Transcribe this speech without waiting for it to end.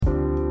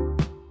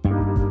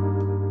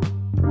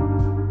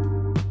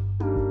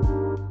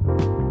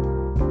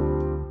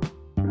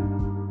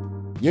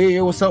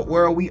Yeah, what's up,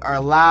 world? We are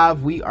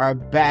live. We are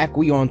back.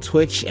 We on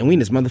Twitch, and we in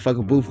this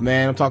motherfucking booth,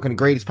 man. I'm talking the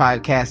greatest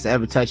podcast to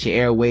ever touch your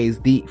airways,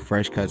 the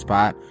Fresh Cuts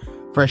Pod.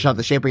 Fresh off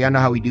the shaper. Y'all know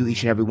how we do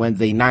each and every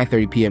Wednesday,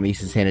 9:30 p.m.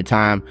 Eastern Standard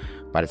Time.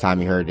 By the time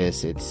you heard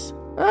this, it's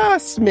a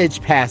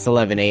smidge past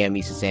 11 a.m.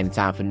 Eastern Standard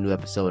Time for the new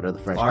episode of the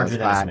Fresh Cuts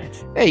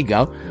Pod. There you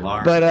go.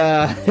 Large.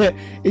 But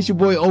it's your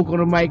boy Oak on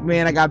the mic,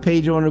 man. I got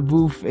Pedro on the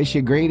booth. It's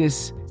your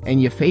greatest and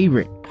your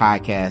favorite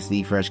podcast,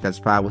 the Fresh Cuts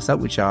Pod. What's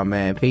up with y'all,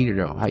 man?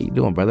 Pedro, how you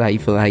doing, brother? How you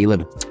feeling? How you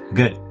living?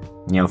 Good.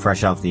 You know,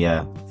 fresh off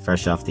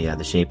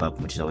the shape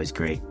up, which is always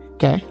great.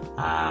 Okay.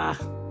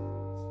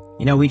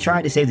 You know, we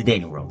tried to save the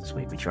dating world this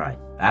week. We tried.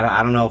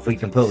 I don't know if we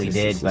completely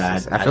did, but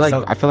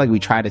I feel like we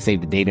try to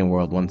save the dating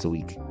world once a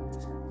week.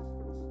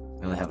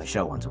 We only have a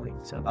show once a week,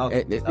 so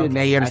okay.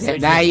 Now you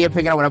understand. Now you're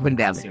picking up what I'm putting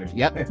down there.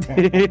 Yep.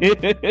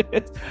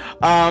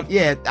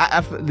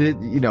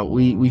 You know,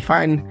 we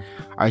find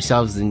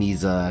ourselves in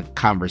these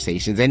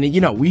conversations, and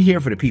you know, we here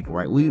for the people,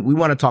 right? We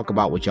want to talk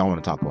about what y'all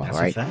want to talk about,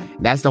 right?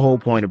 That's the whole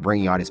point of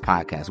bringing y'all this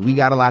podcast. We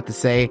got a lot to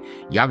say,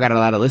 y'all got a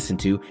lot to listen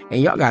to,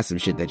 and y'all got some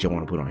shit that y'all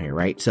want to put on here,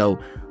 right? So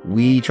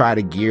we try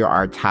to gear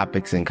our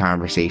topics and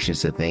conversations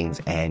to things,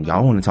 and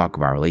y'all want to talk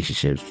about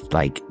relationships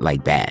like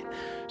that.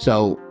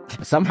 So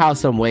somehow,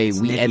 some way,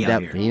 we end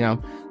up,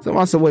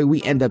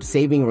 we end up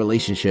saving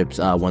relationships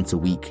once a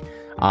week.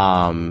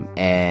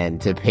 And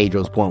to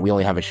Pedro's point, we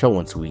only have a show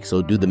once a week.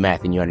 So do the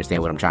math and you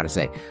understand what I'm trying to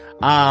say.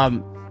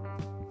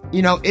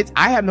 You know,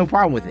 I have no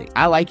problem with it.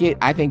 I like it.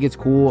 I think it's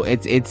cool.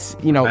 It's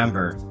you know,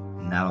 remember,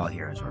 not all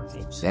heroes wear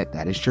capes.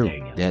 That is true.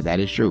 That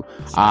is true.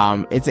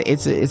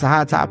 It's a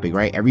hot topic,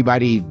 right?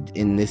 Everybody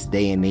in this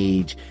day and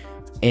age,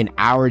 in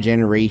our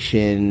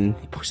generation,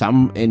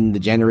 some in the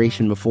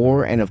generation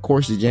before, and of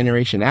course the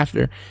generation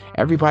after,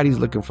 everybody's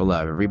looking for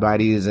love.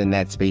 Everybody is in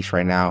that space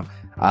right now.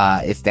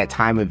 It's that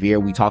time of year.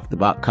 We talked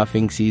about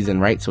cuffing season,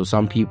 right? So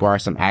some people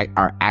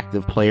are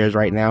active players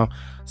right now.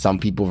 Some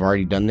people have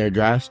already done their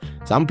drafts.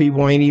 Some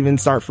people ain't even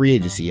start free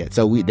agency yet.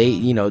 So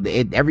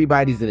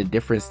everybody's in a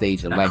different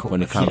stage of life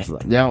when it comes to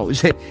love. You know,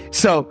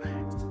 so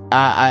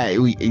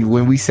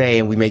when we say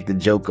and we make the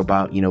joke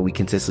about, you know, we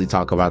consistently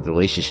talk about the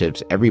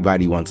relationships,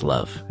 everybody wants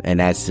love, and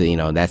that's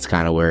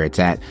kind of where it's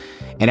at,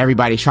 and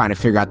everybody's trying to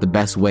figure out the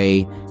best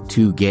way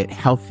to get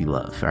healthy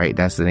love, right?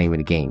 That's the name of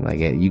the game. Like,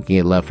 you can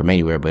get love from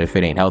anywhere, but if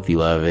it ain't healthy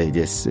love,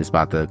 it's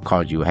about to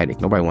cause you a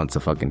headache. Nobody wants a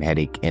fucking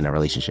headache in a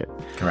relationship.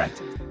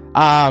 Correct.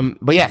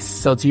 But yes,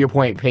 so to your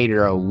point,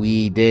 Pedro,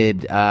 we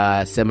did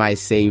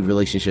semi-save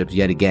relationships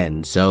yet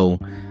again. So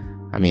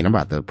I mean, I'm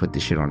about to put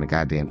this shit on the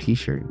goddamn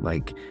t-shirt,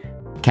 like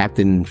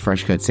Captain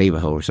Fresh Cut Save a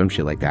Hoe or some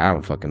shit like that. I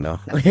don't fucking know.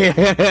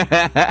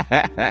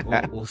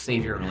 We'll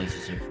save your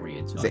relationship for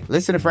you.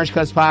 Listen to Fresh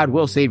Cuts Pod.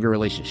 We'll save your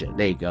relationship.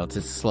 There you go. It's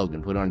a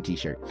slogan. Put it on a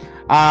t-shirt.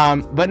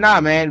 But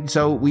nah, man.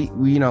 So we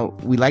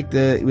like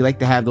to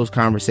have those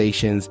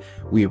conversations.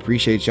 We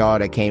appreciate y'all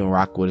that came and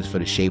rock with us for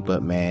the shape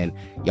up, man.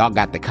 Y'all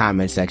got the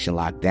comment section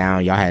locked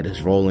down. Y'all had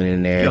us rolling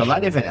in there. A lot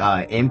of different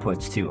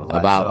inputs too.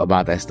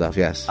 About that stuff.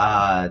 Yes.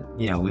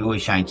 We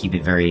always try and keep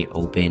it very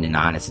open and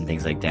honest and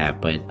things like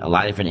that. But a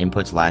lot of different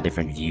inputs, a lot of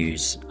different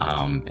views,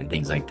 and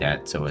things like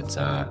that. So it's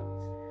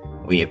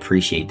we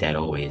appreciate that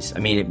always. I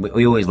mean,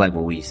 we always like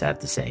what we used to have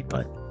to say,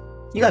 but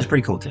you guys are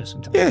pretty cool too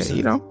sometimes.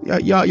 Yeah,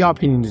 y'all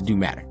opinions do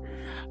matter.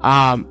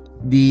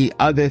 The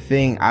other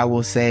thing I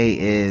will say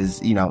is,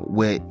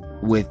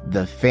 with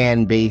the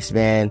fan base,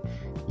 man,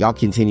 y'all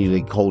continue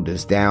to hold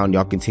us down.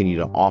 Y'all continue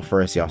to offer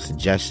us y'all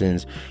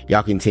suggestions.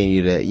 Y'all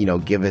continue to,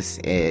 give us,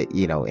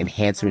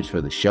 enhancements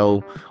for the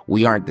show.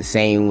 We aren't the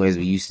same as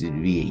we used to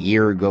be a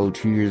year ago,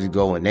 2 years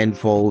ago, and then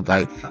fold.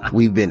 Like,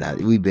 we've been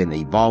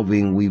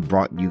evolving. We've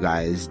brought you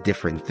guys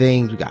different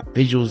things. We got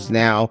visuals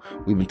now.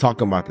 We've been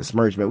talking about the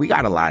Smurge, man. We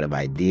got a lot of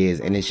ideas,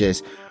 and it's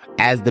just,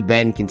 as the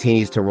bend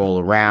continues to roll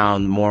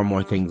around, more and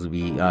more things will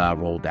be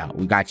rolled out.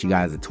 We got you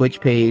guys a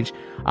Twitch page.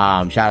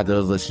 Shout out to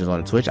those listeners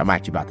on the Twitch. I'm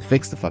actually about to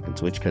fix the fucking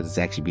Twitch because it's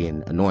actually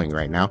being annoying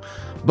right now.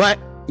 But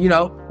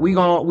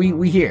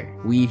we here.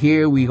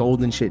 We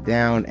holding shit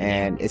down,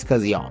 and it's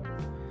because of y'all.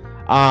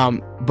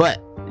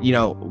 But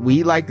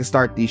we like to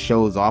start these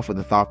shows off with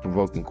a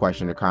thought-provoking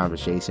question or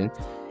conversation.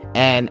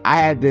 And I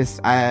had this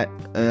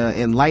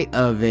in light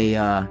of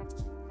a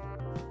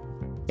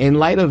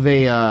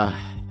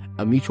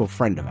mutual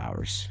friend of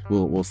ours.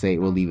 We'll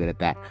leave it at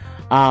that.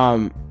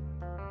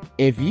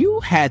 If you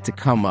had to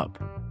come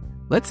up,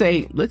 let's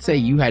say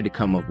you had to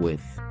come up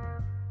with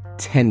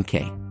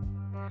 10K,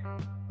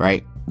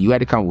 right? You had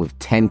to come up with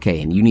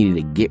 10K, and you needed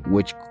a get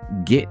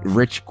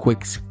rich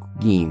quick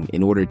scheme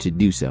in order to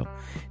do so.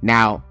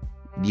 Now,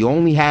 you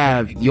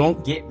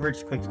don't get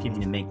rich quick scheme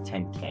to make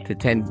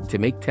 10K. To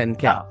make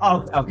 10K.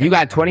 Oh, okay. You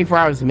got 24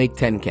 hours to make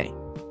 10K.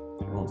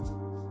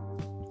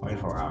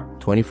 24 hours.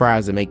 24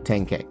 hours to make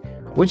 10K.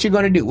 What you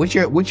gonna do? What's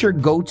your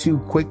go-to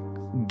quick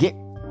get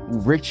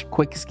rich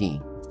quick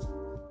scheme?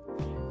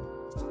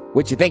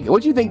 What you think?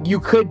 What you think you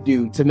could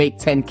do to make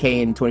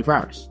 10K in 24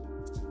 hours?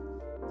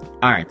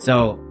 All right,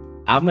 so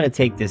I'm gonna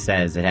take this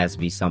as it has to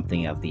be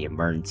something of the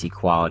emergency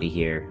quality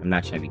here. I'm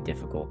not trying to be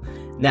difficult.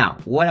 Now,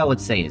 what I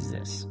would say is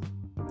this: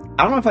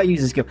 I don't know if I use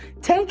this skill.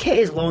 10K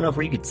is low enough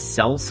where you could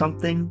sell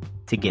something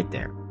to get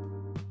there.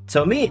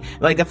 So me,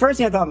 like the first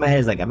thing I thought in my head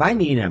is like, if I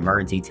need an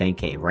emergency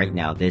 10K right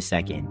now, this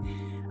second,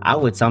 I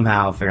would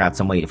somehow figure out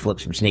some way to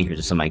flip some sneakers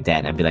or something like that.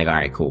 And I'd be like, all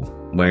right, cool.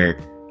 We're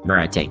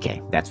at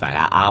 10K. That's fine.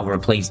 I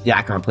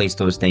can replace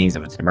those things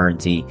if it's an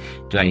emergency.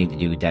 Do I need to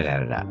do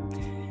da-da-da-da?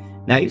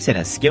 Now you said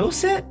a skill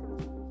set?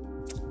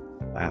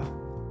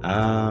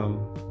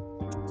 Wow.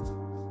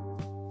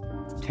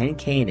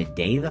 10K in a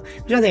day though?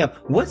 I'm trying to think of,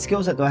 what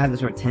skill set do I have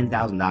that's worth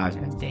 $10,000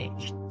 in a day?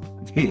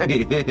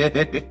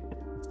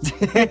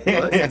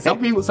 Some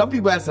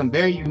people have some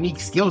very unique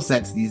skill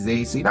sets these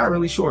days, so you're not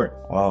really sure.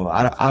 Well,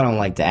 I don't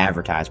like to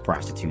advertise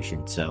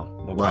prostitution, so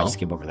we'll probably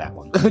skip over that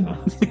one.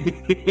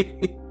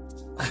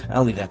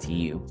 I'll leave that to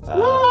you.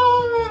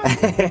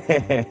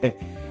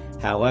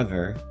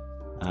 However,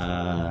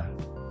 I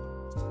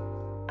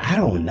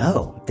don't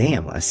know.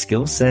 Damn, a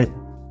skill set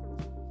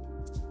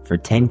for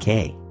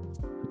 10K.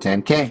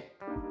 10K.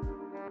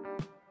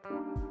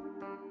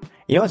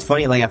 You know what's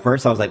funny? Like at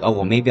first I was like, oh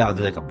well, maybe I'll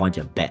do like a bunch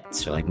of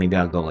bets, or like maybe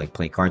I'll go like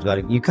play cards.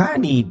 But you kind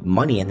of need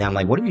money, and then I'm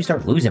like, what if you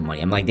start losing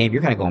money? I'm like, damn,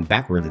 you're kind of going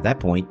backwards at that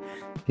point.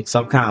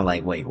 So I'm kind of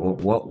like, wait,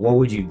 what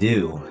would you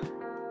do?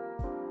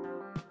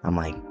 I'm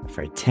like,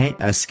 for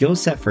a skill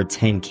set for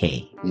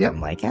 10K. Yep.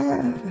 I'm like,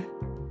 I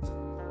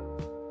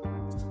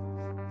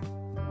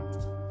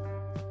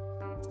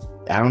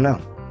don't know.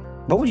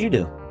 What would you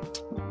do?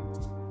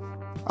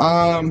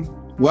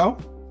 Well,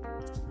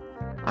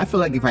 I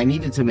feel like if I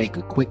needed to make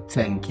a quick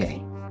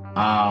 10K,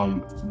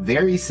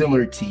 very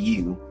similar to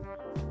you,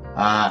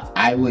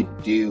 I would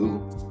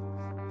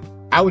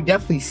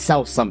definitely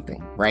sell something,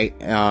 right?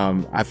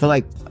 I feel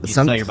like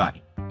Sell your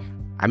body.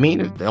 I mean,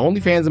 if the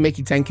OnlyFans will make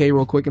you 10K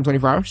real quick in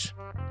 24 hours.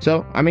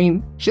 So, I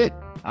mean, shit.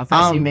 I'll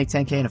see you make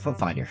 10K in a Foot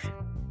Finder.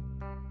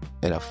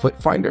 In a Foot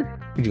Finder?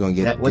 What you gonna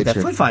get? What's that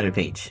Foot Finder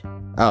page?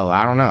 Oh,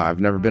 I don't know. I've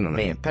never been on it.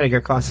 Man,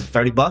 pedicure costs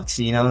 $30,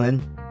 you know, and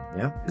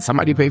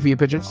somebody pay for your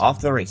pictures? Off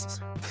to the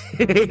races.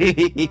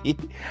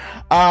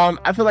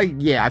 I feel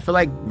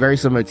like very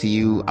similar to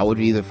you. I would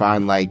either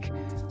find like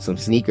some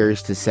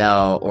sneakers to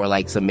sell, or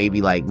like some,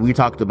 maybe like we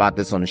talked about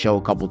this on the show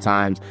a couple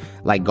times,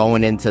 like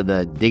digging into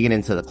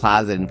the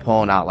closet and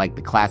pulling out like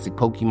the classic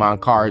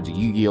Pokemon cards or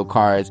Yu-Gi-Oh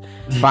cards,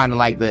 finding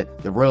like the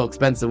real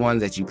expensive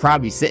ones that you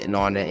probably sitting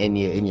on in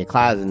your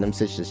closet, and them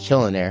shits just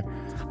chilling there.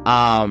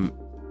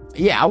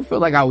 Yeah, I would feel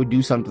like I would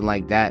do something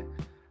like that.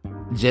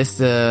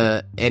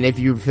 And if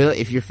you're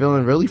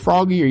feeling really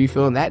froggy, or you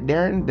feeling that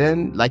daring,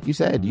 then like you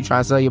said, you try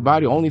to sell your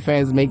body.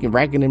 OnlyFans is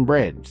racking in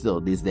bread still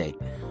this day.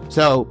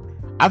 So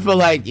I feel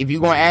like if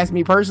you're gonna ask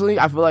me personally,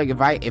 I feel like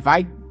if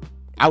I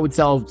would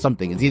sell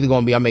something. It's either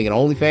gonna be I'm making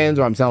OnlyFans,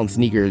 or I'm selling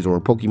sneakers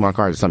or Pokemon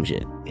cards or some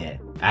shit. Yeah,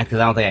 because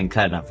I don't think I can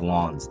cut enough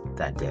lawns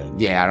that day.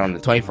 Yeah, I don't know,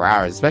 24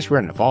 hours, especially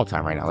we're in the fall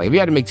time right now. Like if you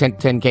had to make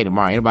 10K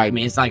tomorrow, anybody? I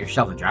mean, it's not your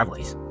shelf and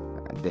driveways.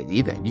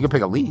 Either you can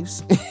pick up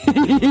leaves.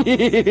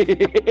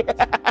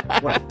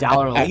 What,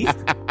 $1 a leaf?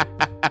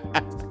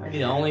 I mean,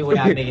 the only way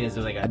I'm making is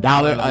like a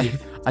dollar.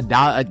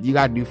 $1. You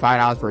gotta do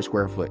 $5 per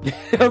square foot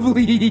of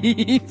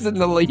leaves in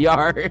the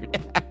yard.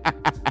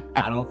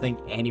 I don't think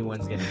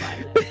anyone's gonna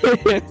buy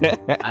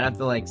that. I'd have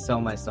to like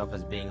sell myself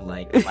as being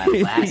like my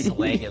last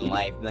leg in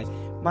life. Like,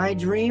 my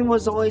dream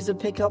was always to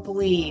pick up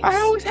leaves. I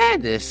always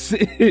had this.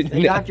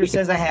 The doctor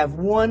says I have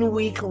 1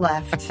 week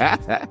left.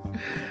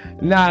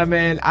 Nah,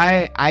 man.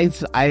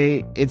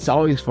 It's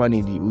always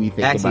funny we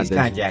think actually, about it's this.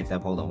 kind of jacked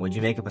up. Hold on. Would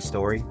you make up a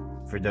story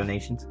for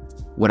donations?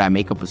 Would I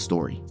make up a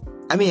story?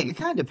 I mean, it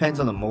kind of depends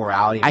on the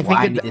morality of I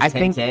why think I need this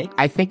 10K.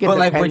 I think it but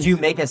depends. like, would you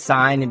make a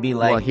sign and be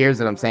like, well, here's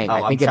what I'm saying.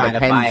 oh, I think I'm it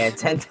trying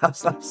depends. to buy a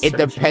 $10,000 It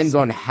depends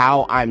on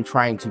how I'm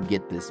trying to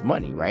get this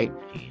money, right?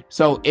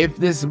 So if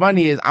this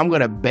money is, I'm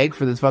going to beg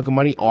for this fucking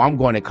money, or I'm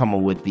going to come up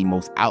with the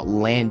most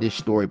outlandish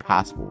story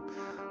possible.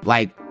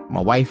 Like,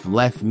 my wife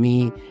left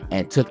me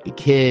and took the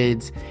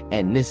kids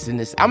and this and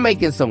this. I'm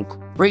making some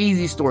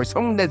crazy story,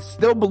 something that's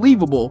still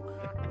believable,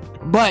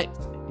 but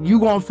you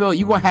going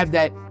to have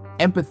that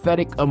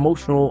empathetic,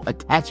 emotional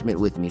attachment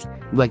with me.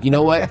 Like, you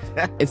know what?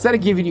 Instead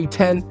of giving you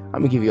 10, I'm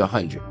going to give you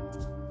 100.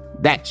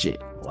 That shit.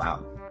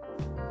 Wow.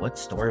 What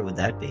story would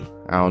that be?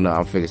 I don't know.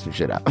 I'll figure some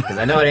shit out. Because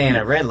I know it ain't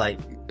a red light.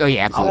 Oh,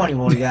 yeah,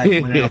 absolutely. I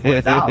want to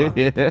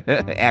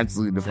 $1.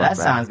 Absolutely. So that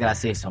sounds gotta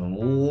say some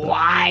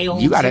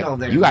wild. You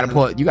gotta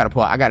pull.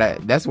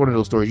 That's one of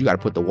those stories. You gotta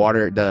put the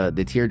water,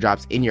 the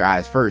teardrops in your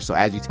eyes first. So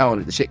as you telling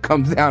it, the shit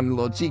comes down in the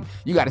little cheek.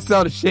 You gotta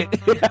sell the shit.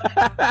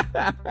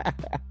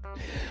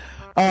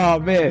 Oh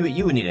man,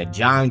 you would need a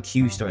John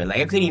Q story. Like,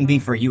 it couldn't even be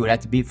for you. It'd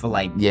have to be for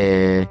like,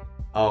 yeah.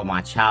 Oh,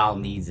 my child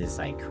needs this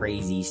like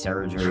crazy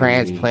surgery,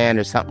 transplant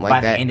or something like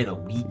by that. the end of the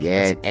week.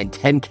 Yeah, and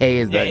 10K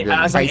is the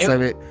price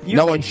of it.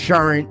 No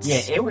insurance.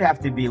 Yeah, it would have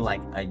to be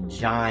like a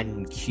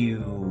John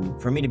Q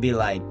for me to be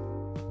like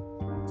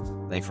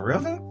for real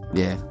though.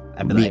 Yeah,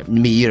 I'd be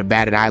you to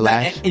bat an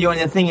eyelash. You know, and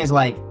the thing is,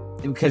 like,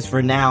 because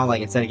for now,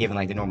 like, instead of giving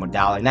like the normal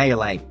 $1, now you're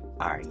like,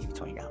 all right, give me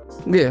 $20.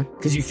 Yeah,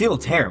 because you feel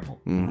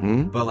terrible.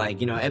 Mm-hmm. But like,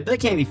 you know, it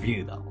can't be for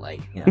you though.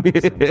 Like, you know,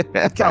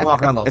 kind of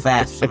walk around a little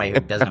fast. Somebody who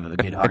doesn't have a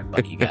good heart,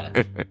 but you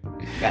gotta.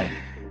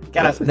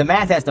 The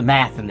math has the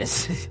math in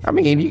this. I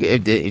mean,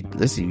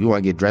 listen, if you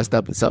want to get dressed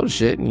up and sell the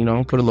shit,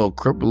 put a little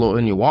cripple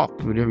in your walk,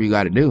 whatever you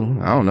got to do.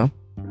 I don't know.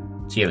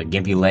 So you have a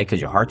gimpy leg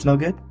because your heart's no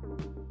good?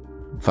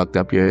 Fucked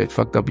up your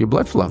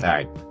blood flow. All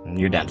right,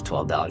 you're down to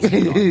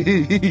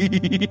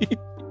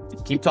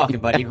 $12. Keep talking,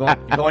 buddy. You're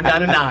going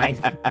down to 9.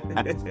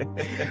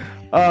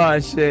 Oh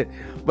shit!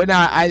 But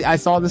now I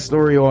saw the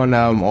story on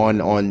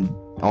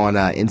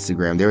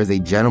Instagram. There was a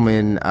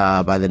gentleman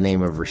by the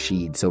name of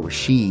Rashid. So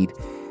Rashid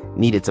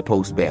needed to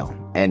post bail,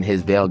 and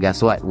his bail,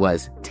 guess what,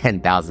 was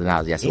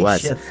 $10,000. Yes, it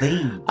was.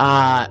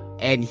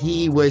 And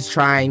he was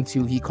trying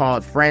to. He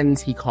called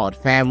friends. He called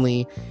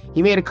family.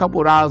 He made a couple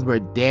of dollars,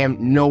 but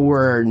damn,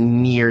 nowhere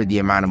near the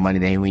amount of money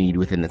that he needed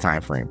within the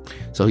time frame.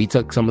 So he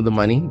took some of the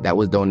money that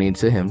was donated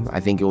to him. I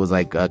think it was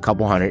like a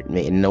couple hundred,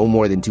 no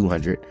more than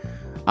 200.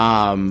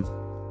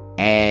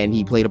 And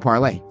he played a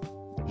parlay.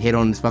 Hit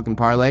on this fucking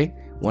parlay,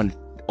 won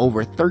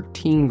over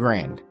 13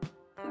 grand.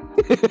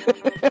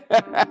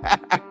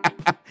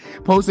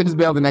 Posted his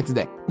bail the next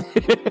day.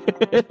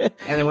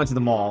 And then went to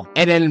the mall.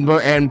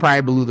 And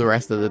probably blew the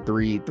rest of the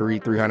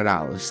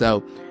 $300.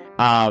 So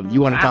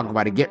you want to talk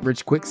about a get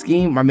rich quick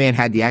scheme? My man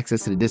had the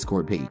access to the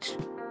Discord page.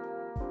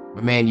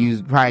 My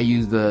man probably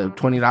used the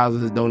 $20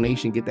 of his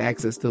donation, get the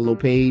access to the little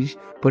page,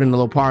 put in a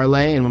little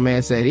parlay, and my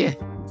man said, yeah,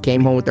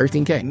 came home with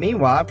 $13K.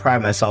 Meanwhile, I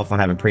pride myself on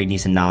having pretty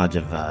decent knowledge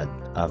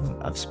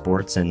of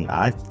sports, and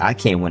I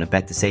can't win a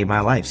bet to save my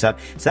life. So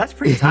that's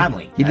pretty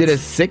timely. He did a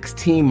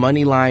 6-team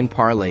money line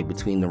parlay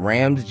between the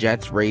Rams,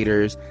 Jets,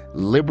 Raiders,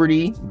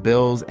 Liberty,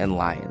 Bills, and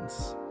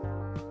Lions.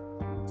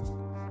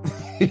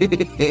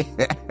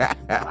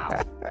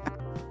 Wow.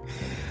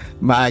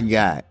 My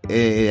God,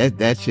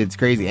 that shit's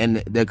crazy. And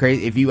the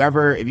crazy, if you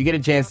get a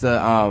chance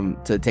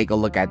to take a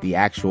look at the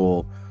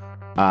actual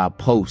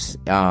post,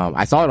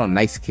 I saw it on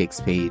Nice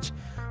Kicks page,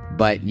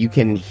 but you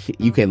can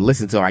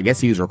listen to him. I guess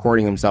he was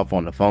recording himself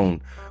on the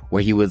phone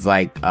where he was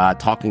like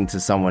talking to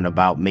someone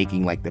about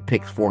making like the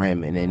picks for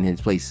him and in his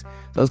place.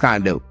 So it's kind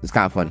of dope. It's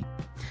kind of funny.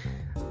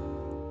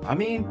 I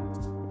mean,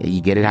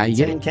 you get it how you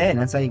get it. And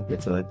that's how you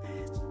get to it.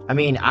 I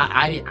mean,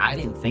 I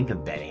didn't think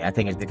of betting. I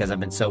think it's because I've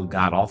been so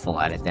god awful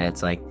at it that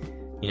it's like,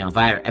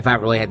 if I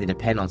really had to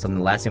depend on something,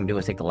 the last thing I would do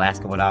is take the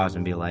last couple of hours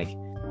and be like,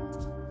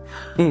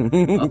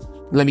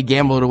 let me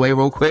gamble it away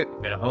real quick.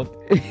 I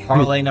hope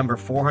parlay number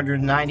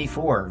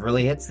 494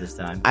 really hits this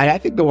time. I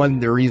think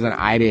the reason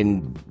I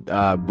didn't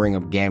bring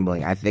up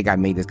gambling, I think I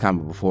made this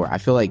comment before. I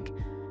feel like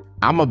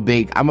I'm a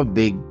big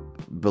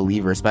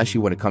believer, especially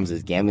when it comes to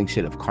this gambling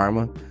shit, of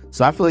karma.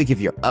 So I feel like if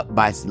you're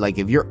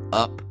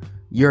up,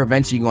 you're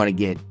eventually going to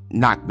get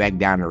knocked back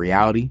down to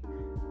reality.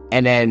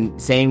 And then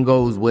same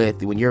goes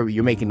with when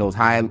you're making those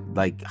high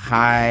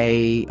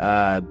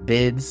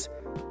bids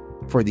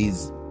for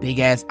these big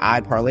ass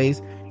odd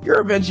parlays. You're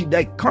eventually,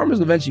 like, karma's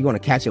eventually going to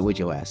catch up with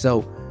your ass.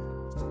 So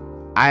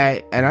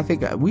I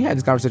think we had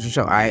this conversation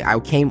show. I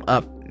came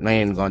up, I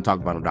ain't going to talk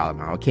about no dollar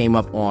amount. I came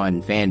up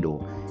on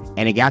FanDuel,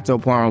 and it got to a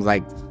point where I was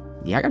like,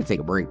 yeah, I got to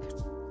take a break.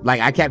 Like,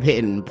 I kept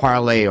hitting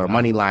parlay or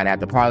money line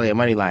after parlay or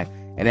money line.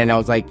 And then I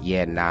was like,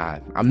 yeah, nah,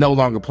 I'm no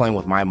longer playing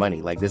with my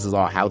money. Like, this is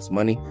all house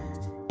money.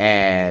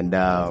 And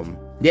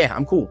yeah,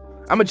 I'm cool.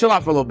 I'm gonna chill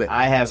out for a little bit.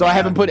 I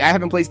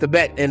haven't placed a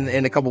bet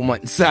in a couple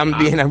months. So I'm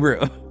being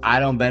real. I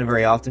don't bet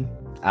very often.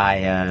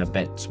 I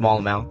bet small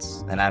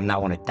amounts, and I'm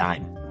not won a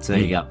dime. So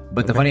there you go.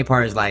 But the funny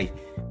part is, like,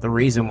 the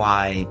reason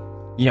why,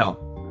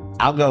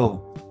 I'll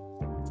go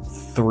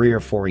 3 or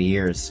 4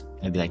 years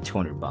and it'd be like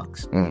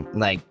 $200.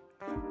 Like,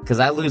 because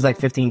I lose like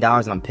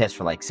 $15 and I'm pissed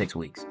for like 6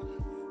 weeks.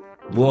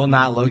 Will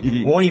not look.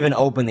 Won't even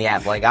open the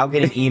app. Like, I'll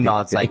get an email.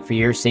 It's like, for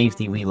your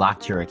safety, we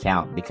locked your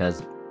account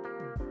because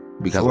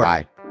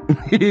why?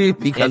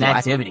 Because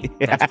inactivity.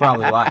 That's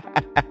probably why.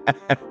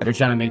 They're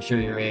trying to make sure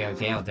you're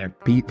okay out there.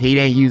 Pete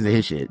ain't using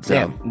his shit. So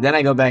yeah. Then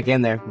I go back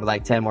in there with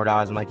like $10 more.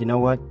 I'm like, you know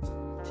what?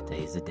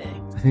 Today's the day.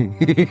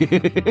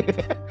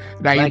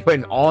 Now, like, you're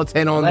putting all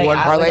 10 on one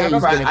parlay.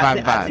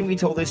 I think we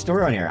told this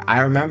story on here.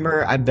 I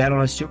remember I bet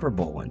on a Super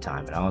Bowl one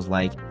time, and I was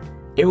like,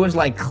 it was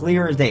like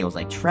clear as day. It was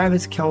like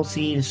Travis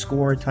Kelce to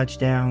score a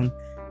touchdown.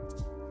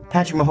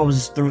 Patrick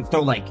Mahomes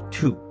throw like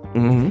 2.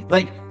 Mm-hmm.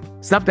 Like,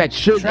 stuff that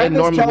should Travis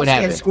normally Kelce would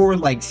happen. had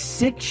scored like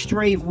 6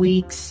 straight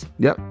weeks.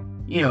 Yep.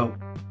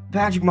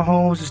 Patrick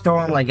Mahomes is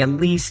throwing like at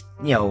least,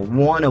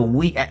 one a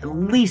week. At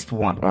least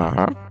one.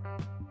 Uh-huh.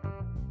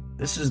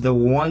 This is the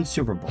one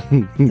Super Bowl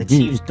the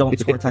Chiefs don't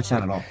score a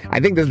touchdown at all.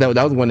 I think that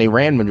was when they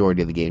ran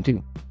majority of the game,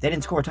 too. They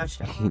didn't score a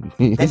touchdown.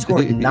 They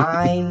scored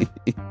 9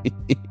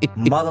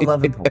 mother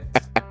 11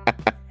 points.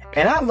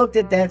 And I looked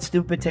at that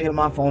stupid ticket on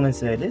my phone and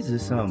said, this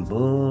is some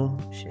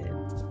bullshit.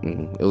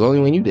 Mm-hmm. It was only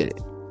when you did it.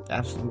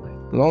 Absolutely.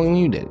 It was only when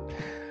you did it.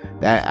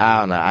 That, I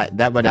don't know.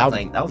 That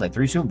was like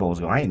 3 Super Bowls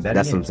ago. I ain't betting.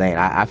 That's what I'm saying.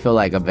 I feel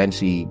like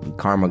eventually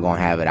karma gonna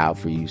have it out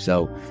for you.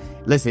 So,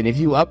 listen, if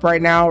you up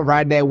right now,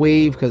 ride that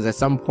wave, because at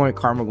some point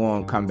karma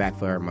gonna come back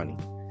for her money.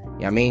 You know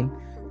what I mean?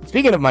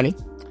 Speaking of money,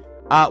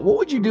 what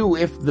would you do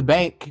if the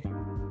bank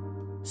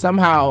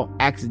somehow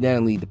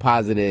accidentally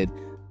deposited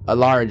a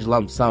large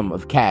lump sum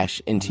of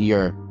cash into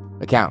your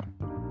account?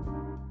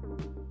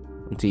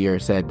 to your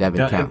said debit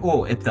account.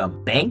 If the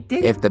bank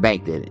did it? If the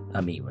bank did it.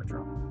 Immediate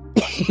withdrawal.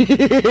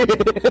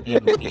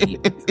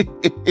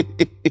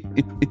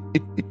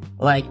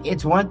 Like,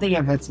 it's one thing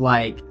if it's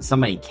like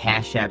somebody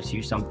cash apps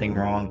you something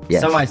wrong.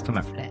 Yes. Somebody's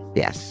coming for that.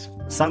 Yes.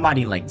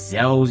 Somebody like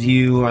Zells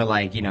you, or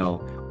like, you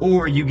know,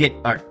 or you get,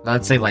 or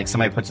let's say like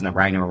somebody puts in the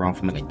right number wrong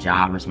from like a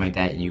job or something like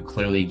that, and you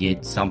clearly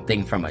get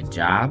something from a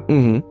job.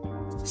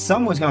 Mm-hmm.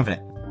 Someone's coming for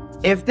that.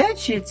 If that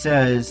shit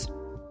says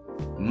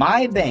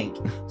my bank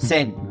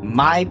sent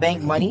my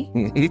bank money,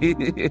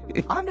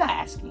 I'm not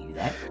asking you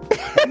that.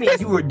 That means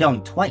you were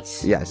done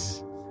twice.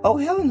 Yes. Oh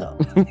hell no.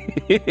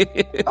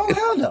 Oh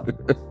hell no.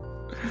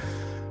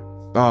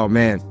 Oh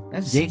man,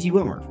 that's JG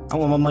Whitworth. I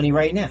want my money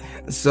right now.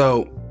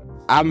 So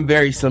I'm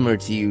very similar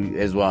to you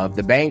as well. If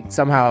the bank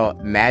somehow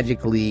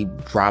magically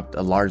dropped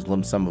a large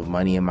lump sum of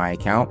money in my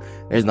account,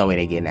 there's no way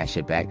they're getting that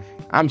shit back.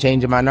 I'm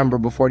changing my number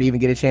before they even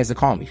get a chance to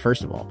call me,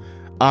 first of all.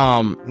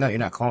 No, you're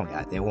not calling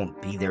that. They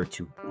won't be there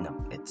to.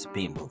 No, it's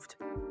being moved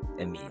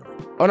immediately.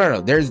 Oh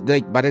no, there's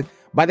like by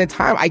the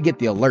time I get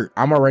the alert,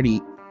 I'm already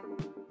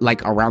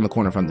like around the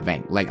corner from the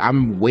bank. Like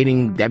I'm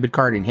waiting, debit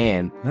card in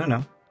hand.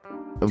 No.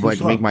 But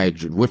to make my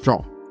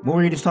withdrawal. What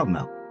were you just talking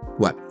about?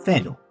 What?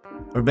 FanDuel.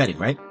 Or betting,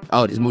 right?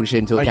 Oh, just move the shit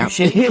into Are account.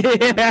 You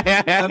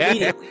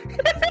Immediately.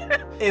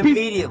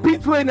 Immediately. He's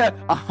putting a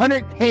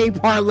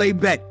 100K parlay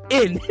bet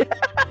in.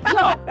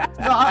 No,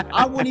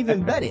 I wouldn't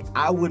even bet it.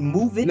 I would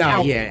move it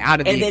out. Out of the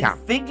account. And then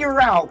figure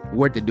out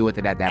what to do with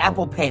it at that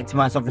Apple point. Pay it to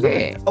myself or something.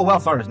 Yeah. Oh,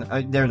 Wells Fargo's,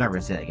 they're never going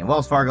to say that again.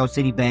 Wells Fargo,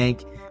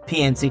 Citibank,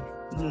 PNC,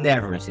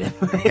 never going to say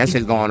that. That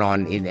shit's going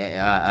on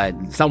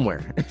in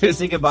somewhere.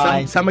 Kissing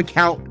goodbye. Some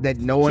account that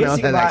no one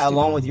else has goodbye access to.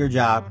 along with your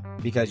job,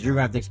 because you're going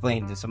to have to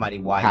explain to somebody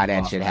why How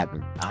that shit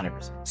happened.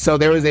 100%. So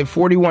there was a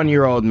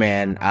 41-year-old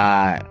man,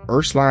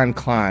 Urslan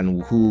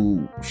Khan,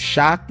 who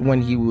shocked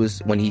when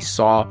he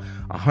saw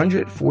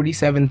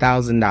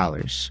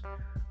 $147,000.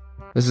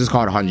 This is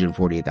called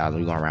 $148,000. We're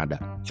going to round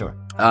up. Sure.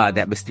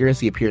 That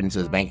mysteriously appeared into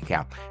his bank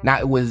account. Now,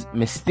 it was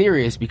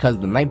mysterious because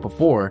the night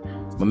before,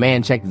 my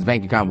man checked his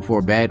bank account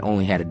before bed,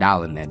 only had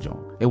 $1 in that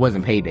joint. It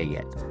wasn't payday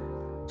yet.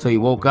 So he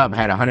woke up,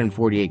 had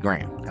 148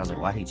 grand. I was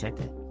like, why did he check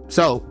that?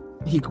 So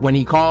when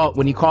he called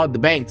the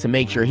bank to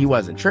make sure he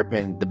wasn't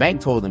tripping, the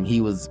bank told him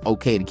he was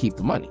okay to keep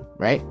the money,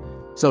 right?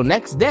 So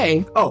next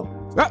day,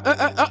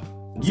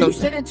 you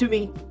sent it to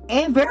me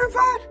and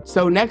verified?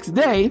 So next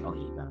day,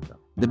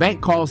 the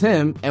bank calls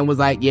him and was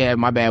like, yeah,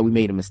 my bad, we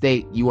made a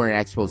mistake. You weren't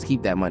actually supposed to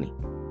keep that money.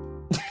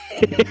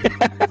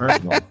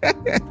 First of all,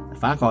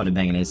 if I called the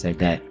bank and they said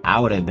that,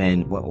 I would have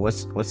been, I would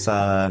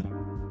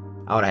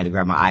have had to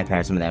grab my iPad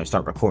or something and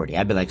start recording.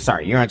 I'd be like,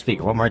 sorry, you're on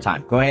speaker one more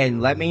time. Go ahead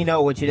and let me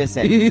know what you just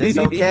said. Is this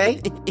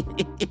okay?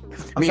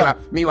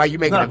 Meanwhile, you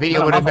making a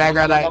video with the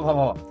background like...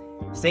 Hold.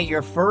 Say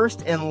your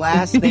first and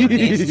last name,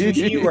 the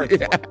institution you work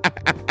for,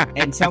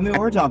 and tell me what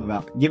we're talking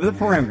about. Give me the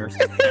parameters,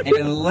 and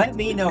then let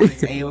me know.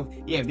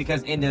 Yeah,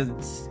 because in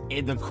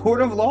the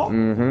court of law,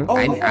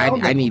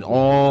 I need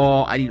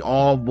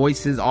all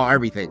voices, all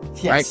everything.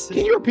 Yes. Right?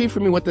 Can you repeat for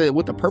me what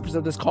the purpose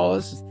of this call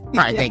is? All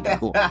right, thank you.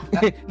 Cool.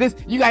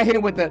 You got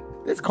hit with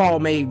this call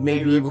may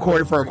be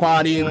recorded for a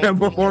quality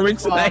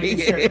performance.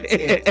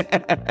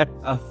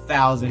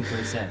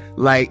 1,000%.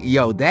 Like,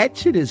 yo, that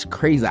shit is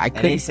crazy. And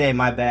they say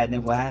my bad,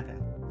 then what happened?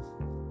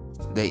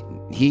 I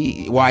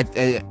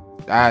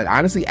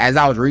honestly, as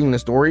I was reading the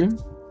story,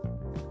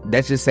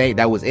 let's just say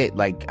that was it.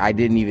 Like, I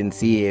didn't even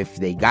see if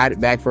they got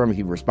it back from him.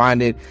 He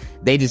responded.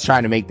 They just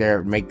tried to make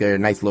their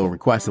nice little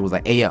request. It was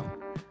like, hey yo,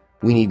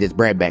 we need this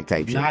bread back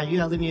type shit. Nah, you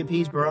gotta leave me in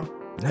peace, bro.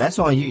 That's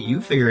on you.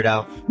 You figure it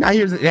out. Now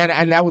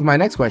and that was my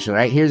next question,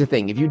 right? Here's the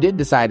thing. If you did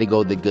decide to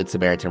go the Good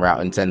Samaritan route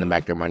and send them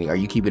back their money, are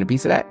you keeping a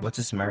piece of that? What's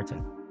a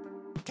Samaritan?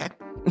 Okay.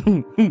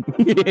 Who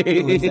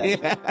is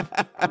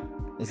that?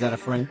 Is that a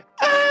friend?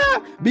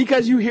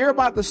 Because you hear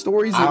about the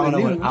stories in the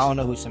news. I don't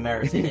know who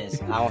Samaritan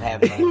is. I don't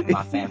have it in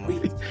my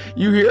family.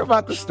 You hear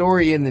about the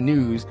story in the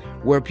news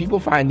where people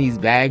find these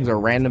bags or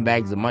random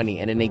bags of money,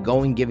 and then they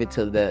go and give it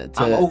to the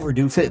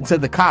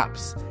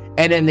cops,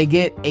 and then they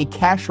get a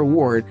cash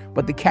reward,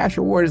 but the cash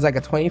reward is like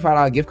a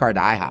 $25 gift card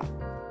to IHOP.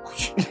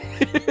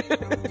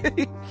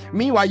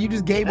 Meanwhile, you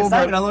just gave over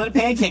unlimited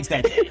pancakes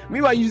that day.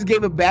 Meanwhile, you just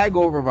gave a bag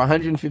over of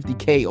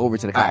 $150K over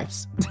to the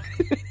cops.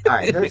 All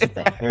right, here's the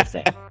thing.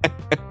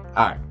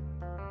 All right.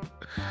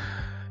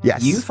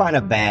 Yes. You find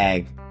a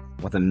bag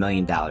with $1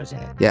 million in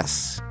it.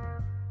 Yes.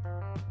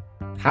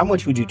 How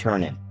much would you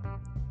turn in?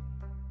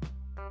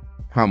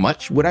 How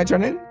much would I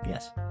turn in?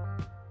 Yes.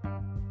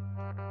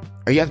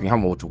 Are you asking me how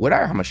much would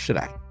I or how much should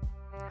I?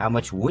 How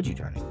much would you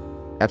turn in?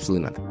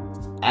 Absolutely nothing.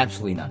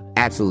 Absolutely none.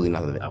 Absolutely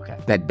none of it. Okay.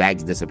 That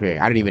bag's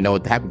disappearing. I didn't even know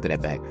what happened to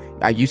that bag.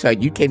 You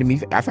said you came to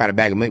me. I found a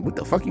bag. I'm like, what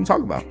the fuck are you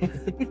talking about?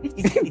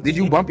 Did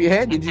you bump your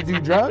head? Did you do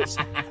drugs?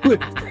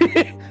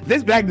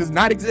 This bag does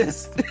not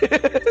exist.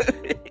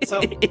 So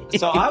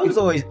I was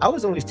always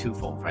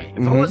twofold, right?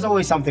 If it was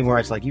always something where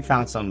it's like you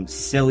found some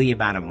silly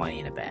amount of money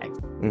in a bag,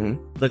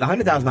 like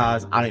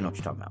 $100,000, I don't even know what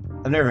you're talking about.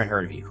 I've never even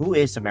heard of you. Who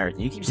is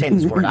Samaritan? You keep saying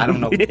this word. I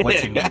don't know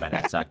what you mean by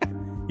that. So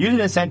Using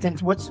a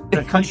sentence, what's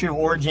the country of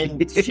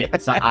origin?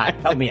 Shit, so,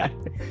 help me out.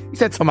 You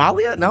said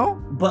Somalia? No?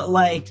 But,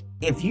 like,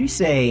 if you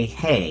say,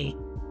 hey,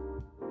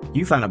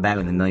 you found a bag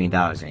with $1 million,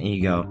 and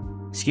you go,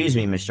 excuse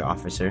me, Mr.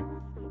 Officer,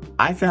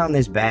 I found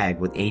this bag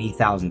with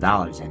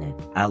 $80,000 in it.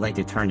 I'd like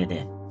to turn it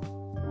in.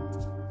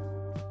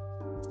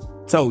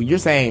 So you're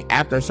saying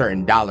after a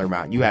certain dollar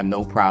amount, you have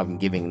no problem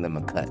giving them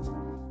a cut.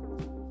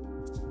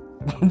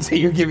 So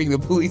you're giving the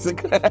police a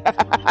cut.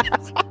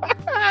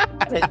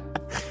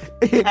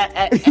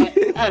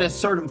 At a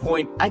certain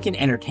point, I can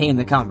entertain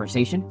the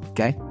conversation.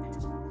 Okay.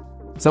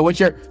 So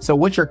what's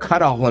your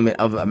cutoff limit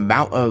of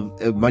amount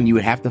of money you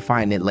would have to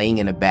find it laying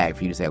in a bag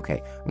for you to say,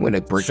 okay, I'm going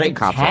to break the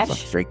cops off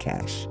straight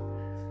cash?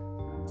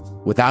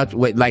 I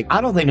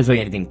don't think there's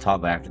really anything to talk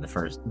about after the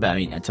first, but I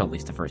mean, until at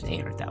least the first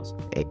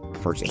 800,000.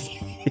 First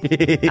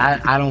 8.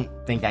 I don't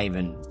think I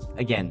even,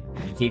 again,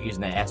 you keep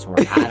using the S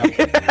word.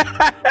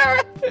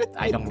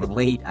 I don't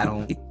relate.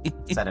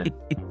 Is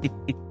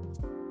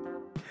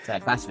that a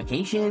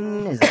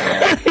classification? Is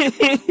that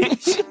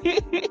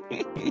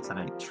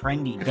a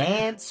trendy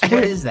dance?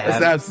 What is that?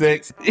 That's not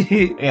 6.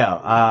 You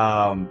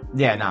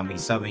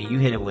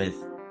hit it with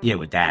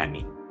that, I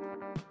mean.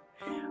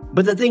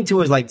 But the thing,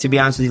 too, is, like, to be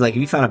honest with you, like,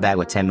 if you found a bag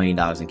with $10 million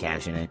in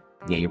cash in it,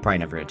 yeah, you're probably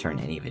never going to turn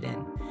any of it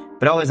in.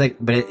 But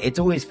it's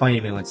always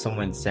funny to me when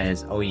someone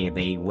says, oh, yeah,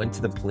 they went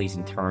to the police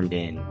and turned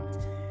in,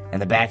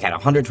 and the bag had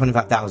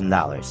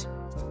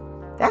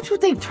 $125,000. That's what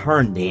they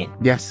turned in.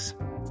 Yes.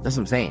 That's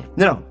what I'm saying.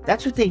 No,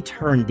 that's what they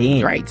turned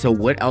in. Right, so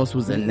what else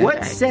was in that What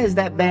bag? says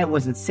that bag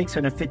wasn't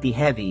 650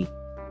 heavy?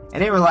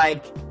 And they were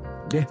like,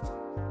 yeah,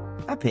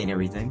 I paid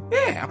everything.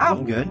 Yeah,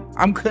 I'm good.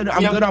 I'm good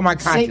on my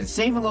conscience.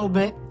 Save a little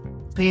bit.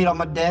 Paid on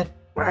my debt.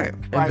 Right.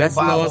 Invest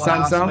a little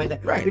something.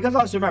 Right. Because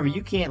also remember,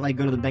 you can't like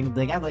go to the bank and be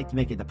like, I'd like to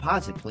make a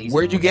deposit, please.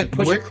 Where'd you get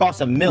push across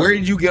 $1 million? Where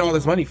did you get all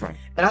this money from?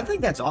 And I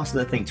think that's also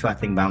the thing too. I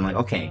think about, I'm like,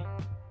 okay,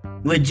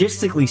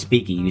 logistically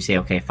speaking, you say,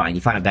 okay, fine,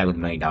 you find a bag with $1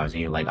 million, and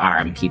you're like, all right,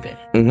 I'm gonna keep it.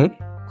 Mm-hmm.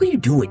 What do you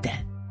do with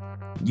that?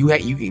 You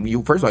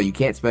first of all, you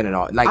can't spend it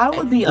all. Like I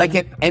would be like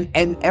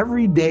an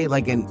every day,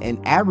 like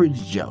an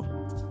average Joe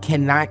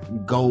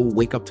cannot go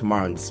wake up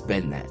tomorrow and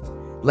spend that.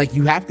 Like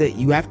you have to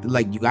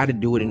like you got to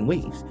do it in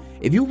waves.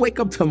 If you wake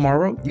up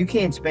tomorrow, you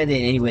can't spend it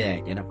in any way that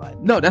identified.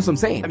 No, that's what I'm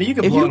saying. I mean, you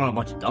can blow it on a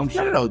bunch of dumb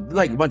shit. No,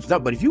 like a bunch of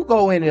stuff. But if you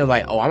go in and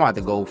like, oh, I'm about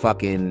to go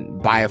fucking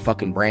buy a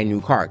fucking brand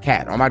new car,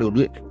 cat, I'm about to go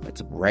do it.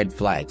 That's red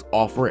flags,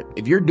 all for it.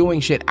 If you're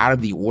doing shit out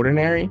of the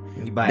ordinary,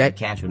 you buy that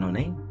cash with no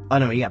name. Oh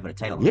no, you gotta put a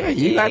title. Yeah,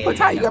 you gotta put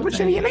title. You gotta put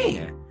shit in your name.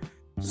 Yeah.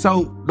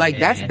 So like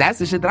that's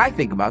the shit that I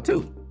think about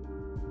too.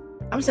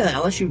 I'm saying that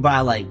unless you buy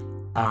like,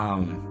 I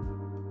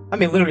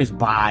mean, literally just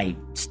buy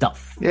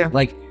stuff. Yeah,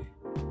 like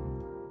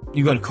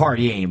you go to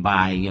Cartier and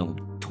buy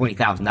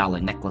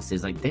 $20,000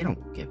 necklaces. Like they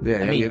don't give. Yeah,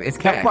 I mean, it's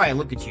cash. They'll probably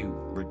look at you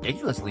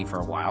ridiculously for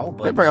a while,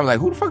 but they're probably like,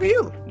 who the fuck are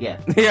you? Yeah,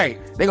 yeah,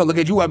 they gonna look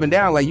at you up and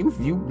down like you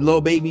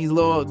little babies,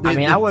 little. I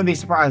mean, I wouldn't be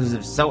surprised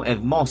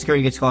if mall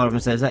security gets called up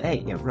and says,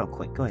 "Hey, yeah, real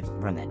quick, go ahead,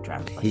 and run that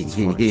driver's license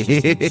for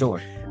us."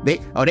 Sure. They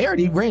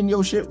already ran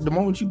your shit the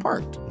moment you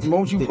parked. The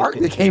moment you parked,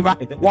 they came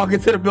out, walk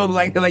into the building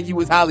like you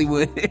was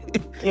Hollywood.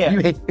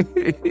 Yeah.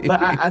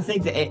 But I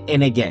think that,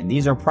 and again,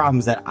 these are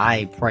problems that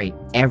I pray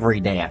every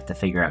day I have to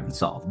figure out and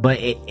solve. But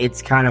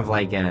it's kind of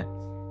like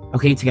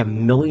okay, you take $1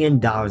 million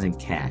in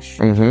cash.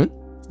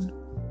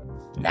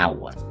 Mm-hmm. Now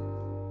what?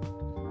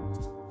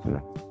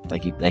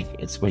 Like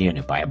it's when you're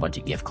gonna buy a bunch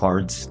of gift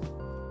cards.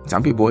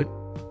 Some people would.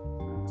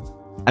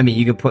 I mean,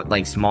 you can put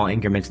like small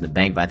increments in the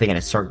bank, but I think at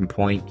a certain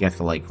point you have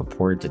to like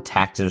report it to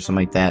taxes or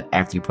something like that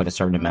after you put a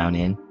certain amount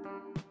in.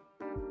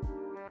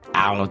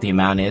 I don't know what the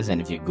amount is, and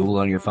if you Google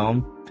on your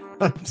phone,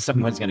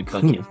 someone's gonna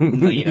cook you.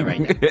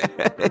 Right now.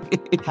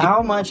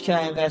 How much can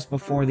I invest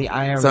before the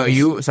IRS? So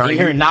you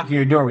hear knocking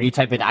your door when you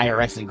type in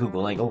IRS in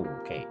Google, like, oh,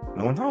 okay,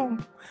 no one's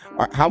home.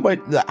 How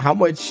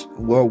much?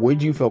 Well,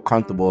 would you feel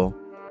comfortable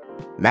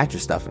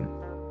mattress stuffing,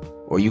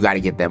 or you got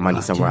to get that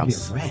money somewhere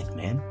else? Rent,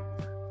 man.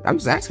 I'm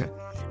just asking.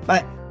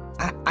 But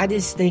I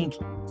just think,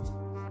 all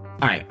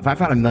right, if I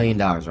found $1 million,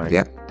 right?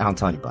 Yeah. I don't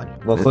tell anybody.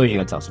 Well, clearly you're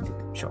gonna tell some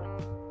people, sure.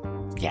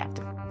 You have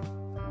to.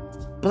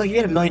 But like, if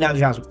you had $1 million in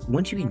your house,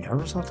 wouldn't you be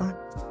nervous all the time?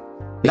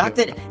 Not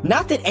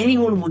that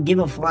anyone would give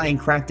a flying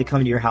crap to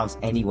come to your house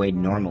anyway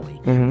normally,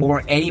 mm-hmm.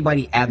 or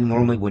anybody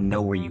abnormally would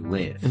know where you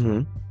live.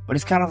 Mm-hmm. But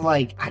it's kind of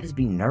like, I'd just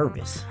be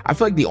nervous. I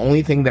feel like the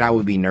only thing that I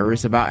would be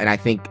nervous about, and I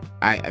think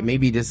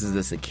maybe this is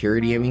the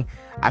security in me,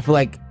 I feel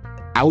like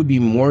I would be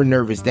more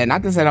nervous then.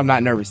 Not to say I'm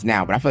not nervous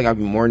now, but I feel like I'd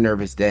be more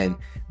nervous then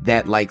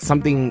that like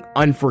something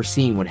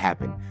unforeseen would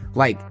happen.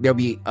 Like there'll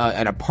be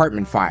an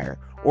apartment fire,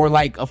 or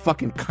like a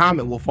fucking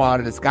comet will fall out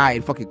of the sky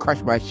and fucking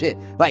crush my shit.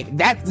 Like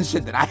that's the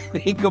shit that I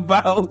think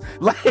about.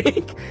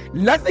 Like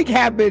nothing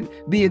happened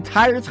the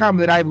entire time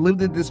that I've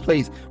lived at this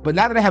place, but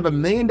now that I have $1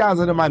 million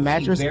under my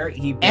mattress,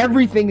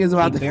 everything is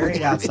about to buried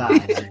it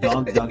outside. A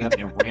dog dug up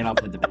and ran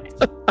up with the bag.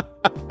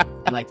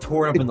 And like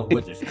tore up in the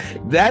woods or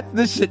something. That's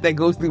the shit that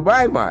goes through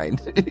my mind.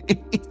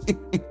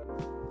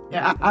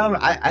 Yeah,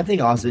 I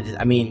think also,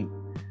 I mean,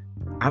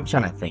 I'm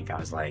trying to think. I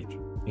was like,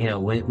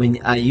 when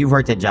you've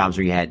worked at jobs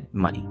where you had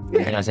money,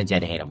 since you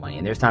had to handle money,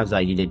 and there's times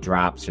like you did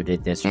drops or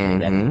did this or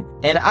did that,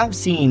 and I've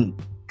seen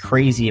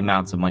crazy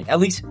amounts of money. At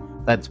least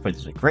let's put it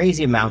this way: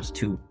 crazy amounts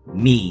to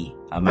me,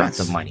 amounts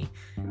of money,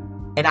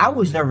 and I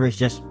was nervous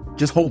just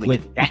holding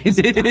with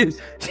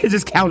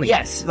just counting.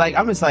 Yes, like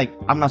I'm just like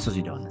I'm not supposed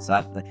to be doing this,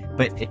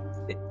 but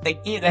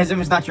as if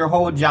it's not your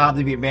whole job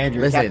to be a manager.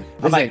 Listen,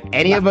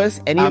 any of us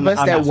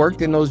that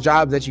worked in those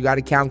jobs that you got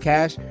to count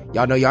cash,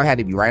 y'all know y'all had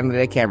to be right under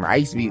that camera. I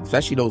used to be,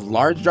 especially those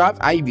large drops,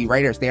 I used to be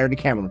right there staring at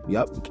the camera.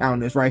 Yep,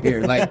 counting this right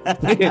here. Like,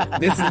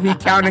 this is me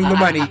counting the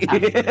money.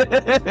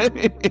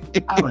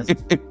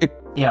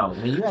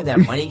 When you had that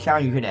money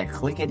count, you hear that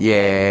clicking.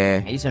 Yeah.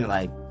 And you started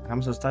like, how am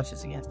I supposed to touch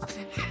this again?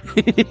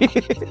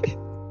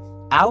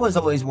 I was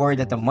always worried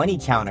that the money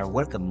counter,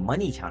 what if the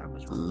money counter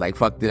was wrong? Like,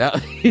 fucked it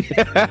up.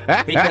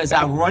 Because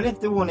I run it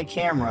through on the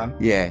camera.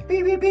 Yeah.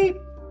 Beep, beep, beep.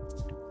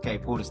 Okay,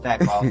 pull the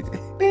stack off.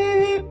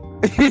 Beep.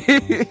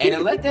 And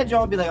then let that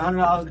job be like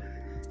 $100.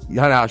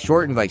 $100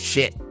 short and like,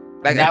 shit.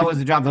 Like, that was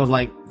the drop that was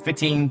like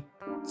 15,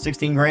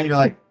 16 grand. You're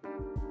like,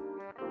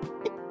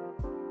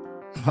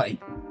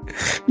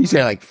 you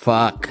say like,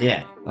 fuck.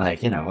 Yeah.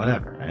 Like,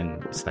 whatever.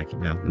 And it's like,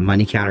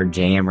 money counter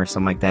jam or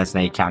something like that. So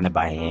now you're counting it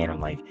by hand.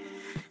 I'm like,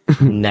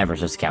 never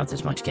supposed to count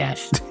this much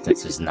cash.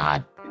 This is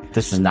not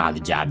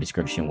the job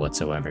description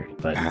whatsoever.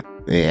 But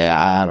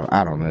yeah,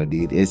 I don't know,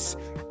 dude.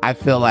 I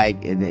feel like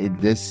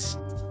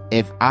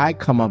if I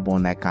come up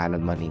on that kind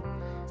of money,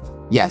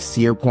 yes,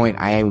 to your point,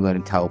 I am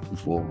going to tell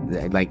people.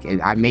 Like,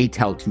 I may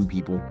tell two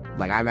people.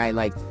 Like, I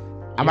might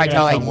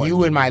tell like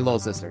you and my little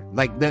sister.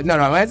 Like, no. When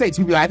I say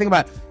two people, I think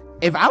about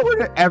if I were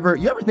to ever.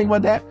 You ever think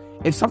about that?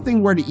 If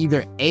something were to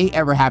either A,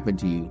 ever happen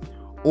to you,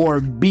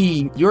 or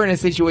B, you're in a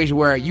situation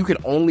where you can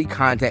only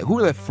contact, who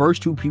are the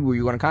first two people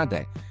you're going to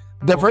contact?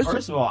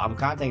 First of all, I'm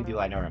contacting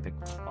people I know and pick up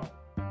the phone.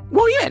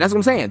 Well, yeah, that's what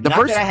I'm saying.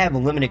 Not that I have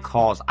limited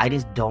calls, I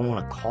just don't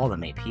want to call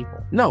them 8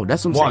 people. No,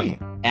 that's what I'm saying.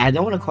 And I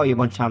don't want to call you a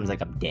bunch of times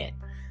like I'm dead.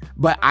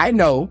 But I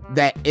know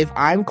that if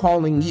I'm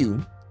calling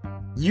you,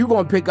 you're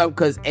going to pick up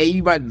because A,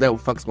 you might know what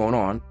the fuck's going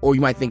on, or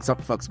you might think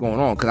something fuck's going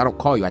on because I don't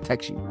call you, I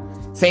text you.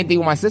 Same thing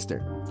with my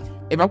sister.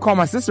 If I'm calling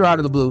my sister out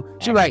of the blue,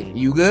 she'll be like,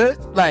 you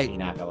good? Like, you're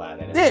not gonna lie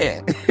to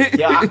that.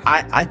 Yeah.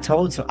 I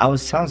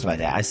was telling somebody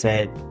that. I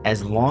said,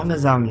 as long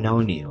as I've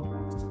known you,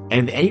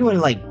 and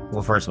anyone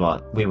first of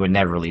all, we would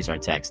never release our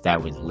text.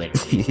 That was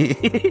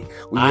literally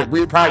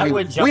we'd probably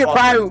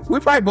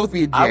both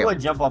be in jail. I would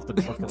jump off the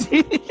book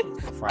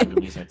before I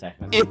release our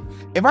text.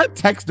 If our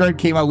text thread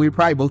came out, we'd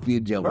probably both be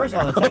in jail. First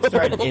of all, the text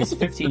thread is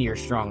 15 years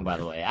strong, by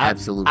the way.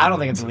 Absolutely. I don't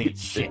think it's deleted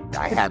shit.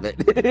 I have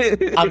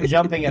it. I'm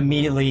jumping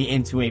immediately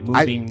into a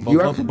moving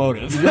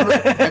locomotive.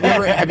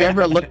 Have you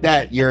ever looked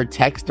at your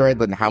text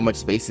thread and how much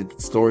space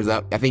it stores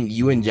up? I think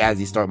you and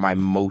Jazzy store my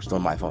most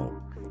on my phone.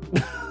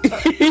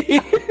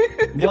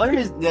 The only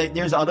reason,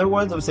 there's other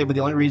ones I would say, but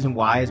the only reason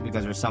why is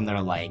because there's some that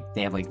are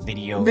they have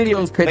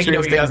videos,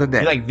 pictures, things like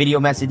that, like video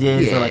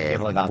messages, yeah,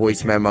 or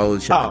voice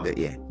memos, shit like that,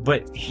 yeah.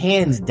 But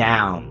hands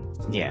down,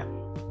 yeah.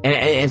 And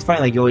it's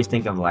funny, you always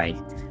think of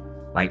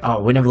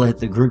oh, we never let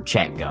the group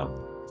chat go.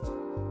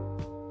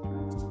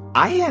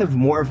 I have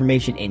more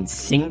information in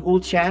single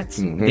chats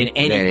than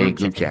any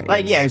group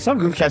chat. Some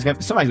group chats,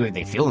 somebody's going to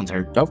their feelings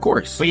hurt. Of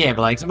course. But yeah,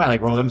 somebody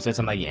rolled up and said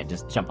something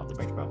just jump off the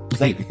bridge, bro.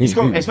 You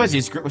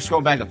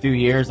scroll back a few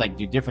years,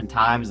 do different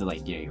times,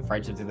 and your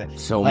friendships and that.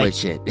 So much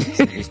shit.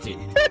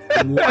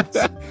 What?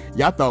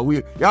 Y'all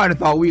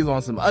thought we was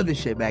on some other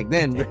shit back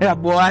then.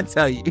 Boy, I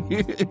tell you.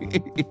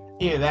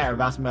 Either that or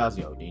about somebody else.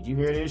 Yo, did you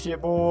hear this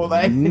shit, boy?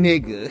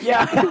 Nigga.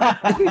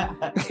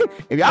 Yeah.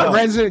 If y'all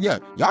registered,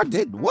 y'all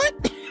did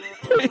what?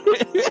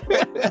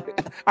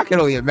 I can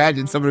only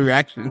imagine some of the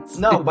reactions.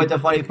 No, but the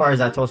funny part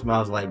is I told somebody, I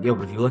was like, yo,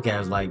 but if you look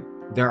at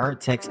it, there aren't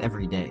texts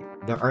every day.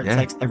 There aren't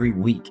texts every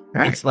week.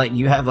 Right. It's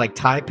you have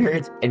time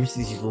periods and it's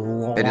these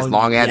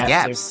long ass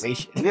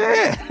gaps.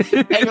 Yeah.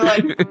 And you're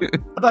like,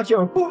 I thought you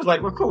were cool.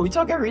 We're cool. We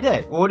talk every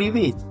day. Well, what do you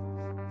mean?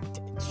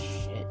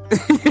 Shit.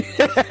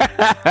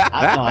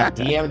 I don't know. I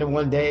DM'd him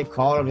one day,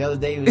 called him the other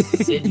day. He was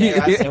sitting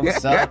there. I said,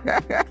 what's up?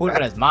 Put him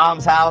at his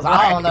mom's house.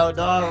 I don't know,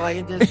 dog.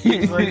 It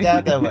just worked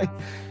out that way.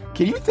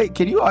 Can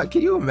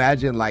you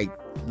imagine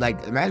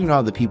imagine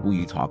all the people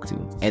you talk to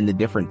and the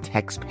different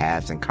text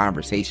paths and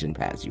conversation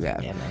paths you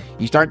have. Yeah, man.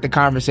 You start the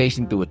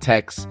conversation through a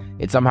text,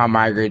 it somehow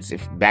migrates.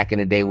 If back in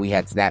the day we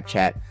had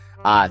Snapchat,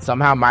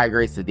 somehow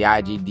migrates to the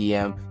IG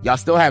DM. Y'all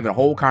still having a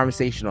whole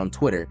conversation on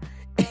Twitter.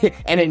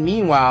 And then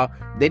meanwhile,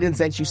 they didn't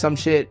send you some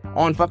shit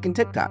on fucking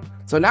TikTok.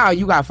 So now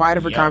you got 5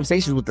 different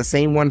conversations with the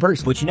same one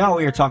person. But you know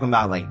we were talking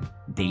about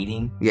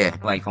dating? Yeah.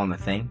 On the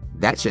thing?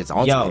 That shit's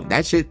awesome.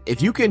 That shit,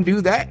 if you can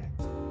do that,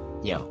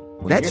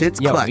 that shit's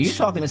clutch. When you're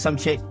talking to some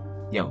chick,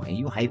 and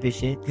you hype as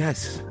shit.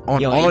 Yes.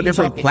 On all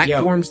different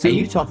platforms too. And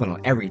you talking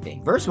on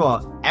everything. First of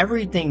all,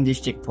 everything this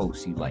chick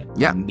posts you like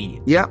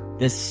immediately. Yeah.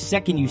 The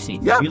second you see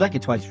it, you like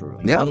it twice for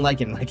real. Yeah.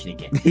 Unlike it and like it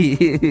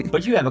again.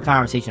 But you have a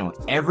conversation on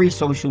every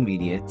social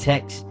media,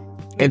 text.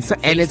 And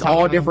it's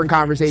all different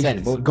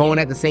conversations going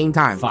at the same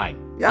time. Fine.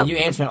 Yep. And you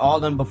answering all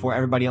of them before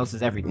everybody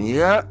else's everything.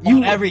 Yeah.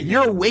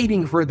 You're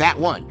waiting for that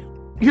one.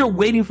 You're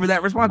waiting for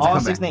that response. All to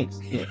come 6 back.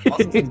 names. Yeah, all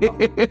 6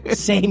 names.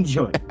 Same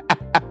joint.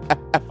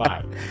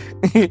 Fire.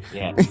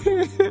 Yeah.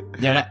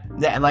 Yeah.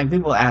 That, like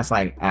people ask,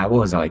 like, what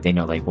was it? Like they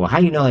know, like, well, how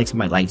do you know like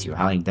somebody likes you?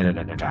 How like da da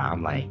da da da?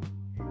 I'm like,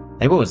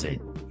 what was it?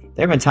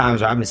 There have been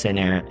times where I've been sitting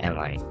there and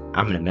like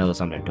I'm in the middle of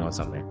something or doing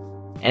something,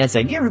 and it's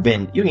like you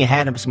can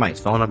have somebody's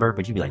phone number,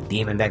 but you be like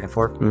DMing back and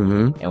forth,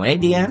 and when they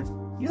DM.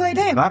 You're like,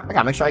 damn, I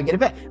gotta make sure I get it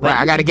back. Like,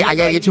 right, I gotta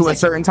get you a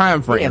certain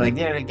time frame.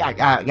 Yeah, like,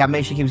 I gotta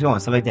make sure it keeps going,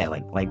 stuff like that.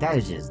 Like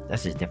that's just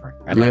different.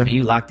 Right? Like, when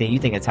you locked in, you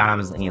think of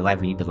times in your life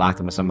when you've been locked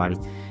in with somebody,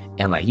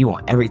 and like you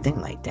want everything.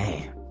 Like,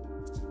 damn,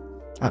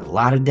 a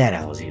lot of data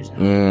I was using.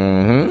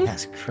 Mm-hmm.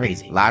 That's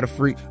crazy. A lot of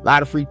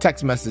free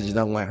text messages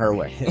don't went her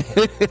way. Yeah.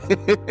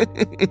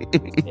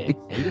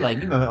 And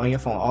you been on your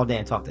phone all day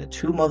and talk to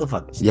 2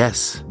 motherfuckers.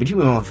 Yes, but you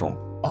been on the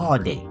phone all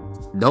day.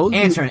 Those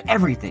answering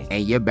everything,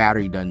 and your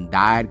battery done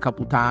died a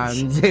couple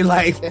times.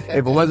 Like if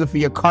it wasn't for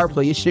your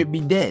CarPlay, it should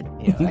be dead.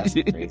 Yeah, that's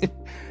crazy.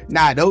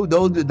 Nah,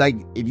 those like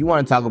if you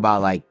want to talk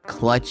about like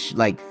clutch,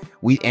 like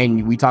we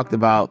talked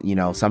about,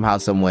 somehow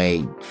some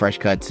way Fresh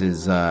Cuts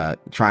is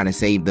trying to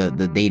save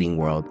the dating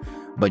world,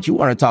 but you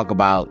want to talk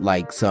about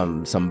like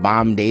some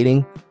bomb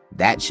dating,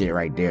 that shit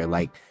right there.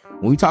 Like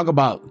when we talk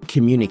about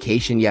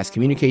communication, yes,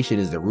 communication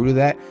is the root of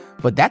that,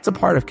 but that's a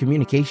part of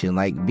communication.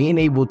 Like being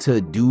able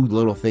to do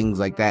little things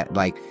like that,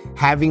 like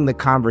having the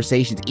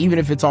conversations, even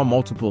if it's on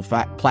multiple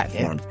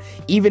platforms,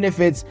 even if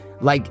it's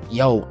like,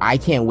 yo, I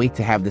can't wait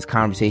to have this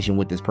conversation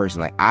with this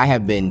person. Like I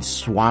have been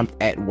swamped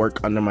at work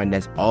under my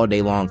desk all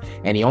day long,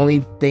 and the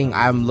only thing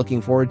I'm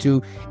looking forward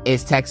to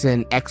is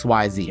texting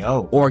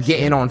XYZ or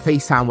getting on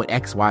FaceTime with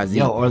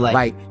XYZ. Or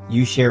like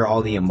you share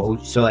all the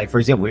emojis. So like, for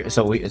example,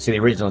 so the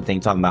original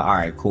thing talking about, all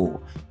right,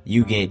 cool,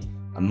 you get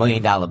 $1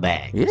 million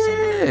bag.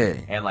 Yeah.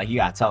 And like you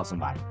gotta tell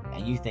somebody.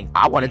 And you think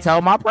I want to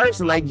tell my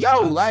person, like, yo,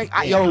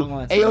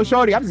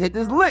 shorty, I just hit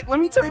this lick. Let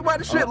me tell you about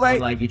the shit.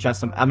 Like you trust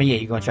them. I mean, yeah,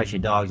 you're gonna trust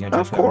your dogs. You're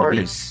gonna trust of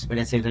course. But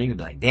at the same time, you can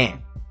be like,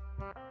 damn,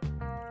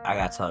 I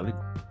gotta tell you,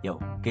 yo,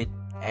 get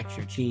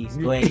extra cheese.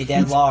 Go ahead, get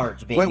that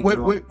large, baby.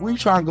 We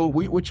trying to go.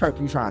 What church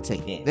you trying to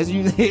take? Yeah.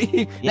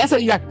 That's how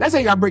you got. That's how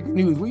you got breaking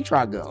news. We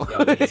try to go.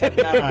 Yo, get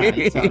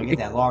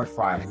that large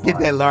fry. Get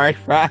that large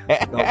fry.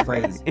 Go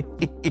crazy.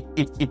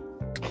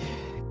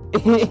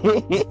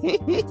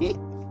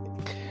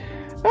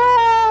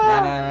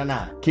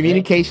 Nah.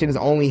 Communication is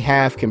only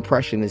half.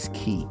 Compression is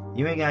key.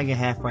 You ain't gotta get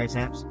half price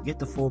apps. Get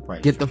the full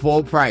price. Get the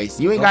full price.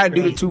 You ain't gotta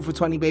do the 2 for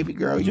 $20, baby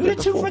girl. You do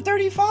the 2 for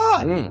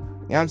 $35. You know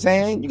what I'm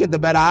saying? You get the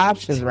better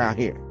options around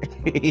here.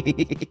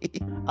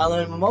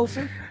 Unlimited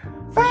mimosa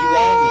for you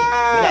and me.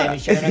 We're not even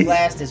sharing a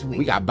glass this week.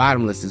 We got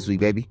bottomless this week,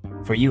 baby.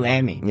 For you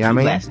and me. You know what I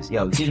mean? Glasses.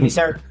 Yo, excuse me,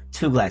 sir.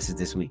 2 glasses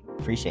this week.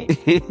 Appreciate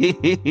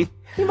it.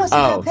 You must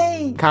have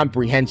paid.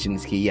 Comprehension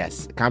is key.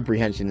 Yes,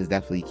 comprehension is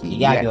definitely key.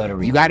 You gotta be able to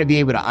read. You gotta be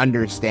able to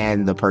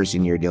understand the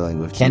person you're dealing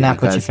with. Cannot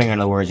put your finger in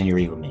the words and you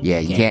read with me. Yeah,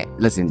 you can't.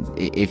 Listen,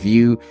 if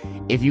you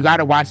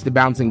gotta watch the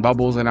bouncing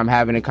bubbles and I'm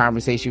having a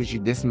conversation with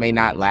you, this may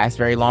not last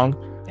very long.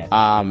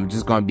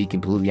 Just gonna be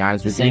completely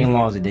honest with you. Same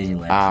laws at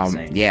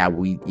Disneyland. Yeah,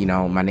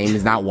 my name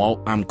is not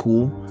Walt. I'm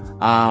cool.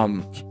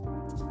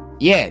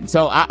 Yeah,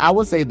 so I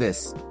will say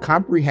this: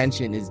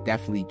 comprehension is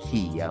definitely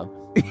key, yo.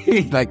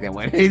 Like that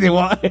one. Is it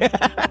what?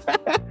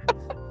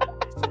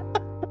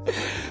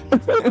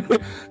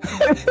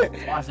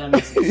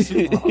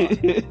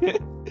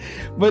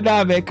 But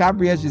nah, man,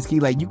 comprehension is key.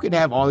 Like you can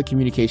have all the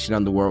communication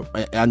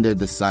under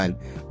the sun,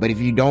 but if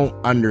you don't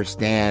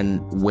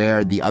understand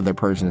where the other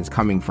person is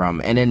coming from,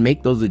 and then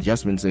make those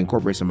adjustments to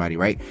incorporate somebody,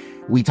 right?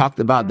 We talked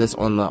about this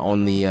on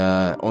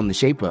the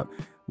Shape Up.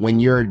 When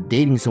you're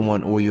dating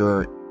someone, or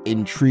you're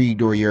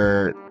intrigued, or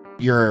you're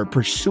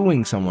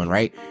pursuing someone,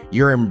 right?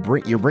 You're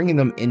bringing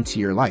them into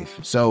your life.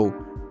 So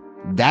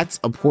that's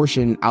a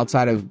portion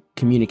outside of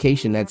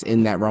communication that's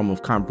in that realm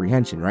of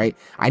comprehension, right?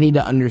 I need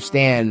to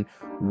understand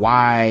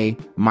why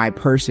my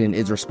person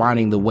is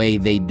responding the way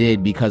they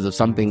did because of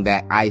something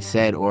that I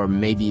said, or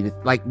maybe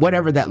like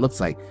whatever that looks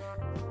like.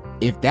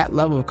 If that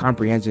level of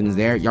comprehension is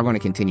there, y'all going to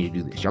continue to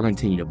do this. Y'all going to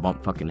continue to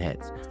bump fucking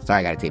heads. Sorry,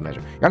 I got to take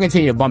measure. Y'all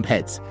continue to bump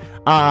heads.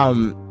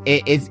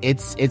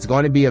 It's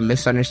going to be a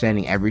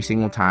misunderstanding every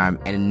single time,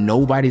 and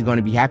nobody's going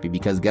to be happy,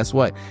 because guess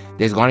what?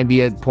 There's going to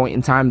be a point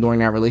in time during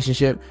that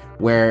relationship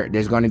where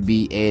there's going to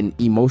be an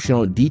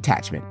emotional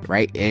detachment,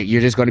 right?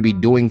 You're just going to be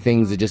doing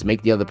things that just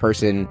make the other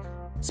person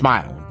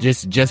smile,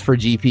 just for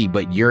GP,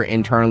 but you're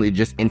internally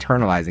just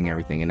internalizing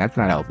everything, and that's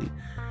not healthy.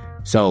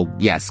 So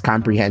yes,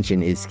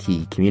 comprehension is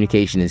key.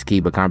 Communication is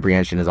key, but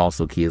comprehension is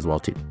also key as well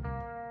too.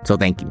 So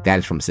thank you. That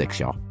is from 6,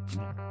 y'all.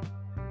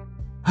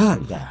 We're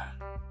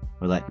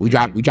like we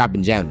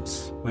dropping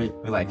gems. We're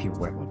like people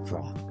work with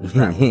fraud.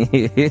 I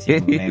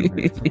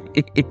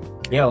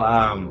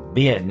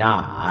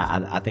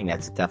think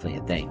that's definitely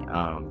a thing.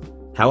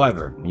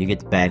 However, when you get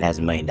the bag that has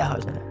 $1 million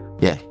in it,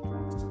 yeah,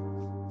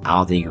 I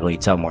don't think you can really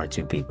tell more than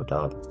 2 people,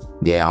 dog.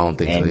 Yeah, I don't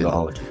think and so.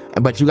 Hold you.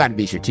 But you got to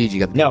be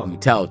strategic. No, you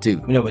tell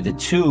too. No, but the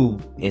 2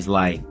 is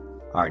like,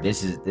 all right,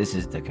 this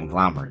is the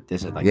conglomerate.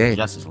 This is like the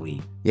Justice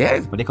League. Yeah,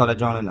 but they call that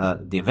John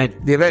the Avengers.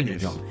 The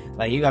Avengers.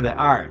 Like you got to,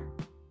 all right,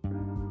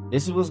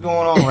 This is what's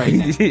going on right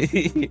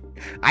now.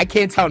 I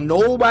can't tell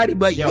nobody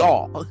but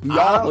y'all.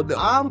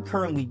 I'm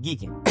currently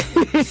geeking.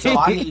 So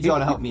I need y'all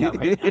to help me out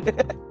right now.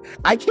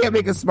 I can't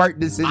make a smart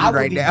decision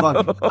right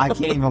now. I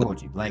can't even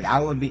hold you. Like, I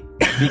would be,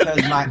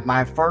 because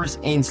my first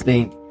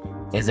instinct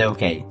is,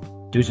 okay,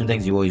 do some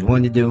things you always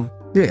wanted to do.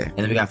 Yeah. And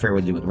then we got to figure out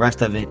what to do with the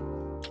rest of it.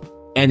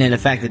 And then the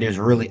fact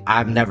that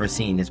I've never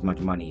seen this much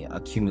money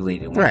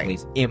accumulated in one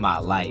place in my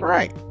life.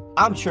 Right.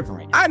 I'm tripping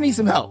right now. I need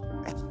some help.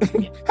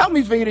 Help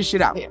me figure this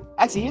shit out. Yeah.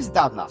 Actually, here's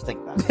 $1,000. Think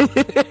about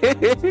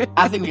it.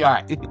 I think we all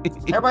right.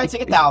 Everybody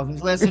take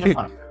 $1,000. Let's sit in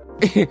front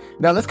of them.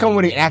 Now let's come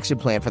with an action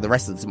plan for the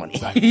rest of this money.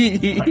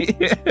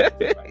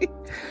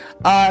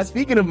 Right.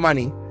 Speaking of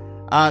money,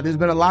 there's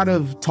been a lot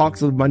of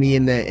talks of money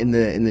in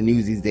the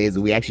news these days.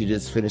 We actually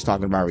just finished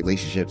talking about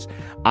relationships,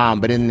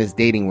 but in this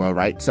dating world,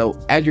 right? So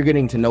as you're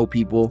getting to know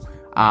people,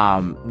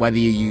 whether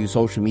you use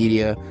social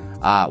media,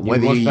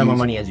 whether you spend more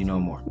money as you know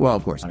more. Well,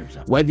 of course.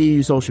 100%. Whether you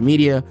use social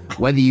media,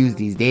 whether you use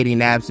these dating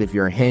apps, if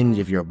you're a Hinge,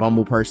 if you're a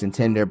Bumble person,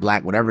 Tinder,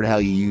 Black, whatever the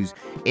hell you use,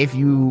 if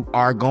you're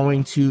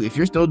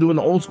still doing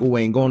the old school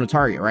way and going to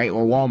Target, right,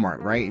 or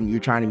Walmart, right, and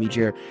you're trying to meet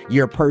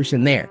your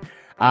person there,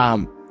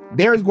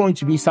 there's going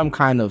to be some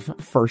kind of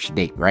first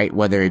date, right?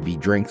 Whether it be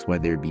drinks,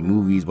 whether it be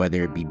movies,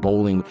 whether it be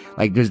bowling.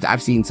 Like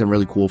I've seen some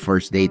really cool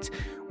first dates,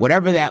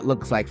 whatever that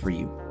looks like for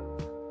you.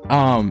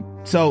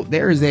 So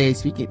there is a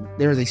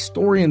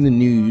story in the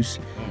news,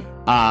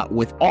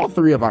 with all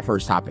three of our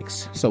first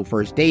topics. So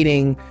first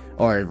dating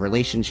or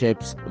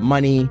relationships,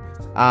 money.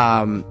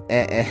 There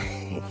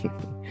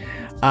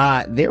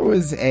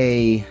was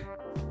a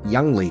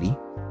young lady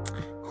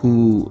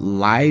who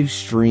live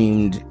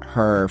streamed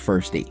her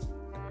first date.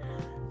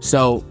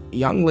 So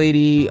young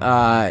lady,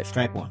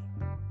 Strike one.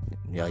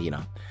 Yeah, you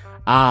know.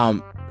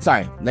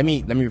 Sorry, let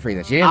me rephrase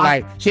that. She didn't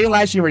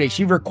live stream her date.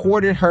 She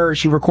recorded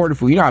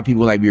food. You know how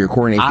people like be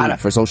recording their food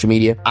for social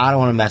media? I don't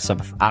want to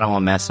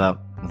mess up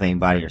with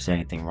anybody or say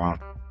anything wrong.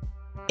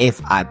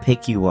 If I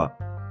pick you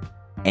up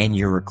and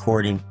you're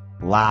recording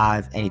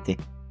live, anything,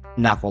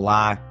 not gonna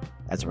lie,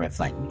 that's a red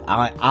flag.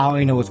 I don't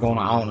even know what's going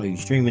on. I don't know who you're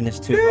streaming this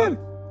to. Yeah.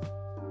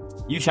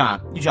 You trying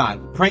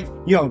to prank,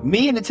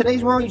 me in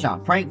today's world, you trying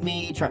to prank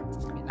me,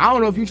 I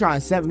don't know if you're trying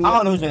to set me up. I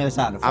don't know who's on the other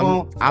side of the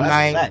phone.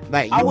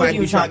 I wouldn't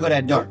even try to go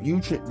that dark. I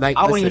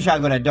wouldn't even try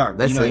to go that dark.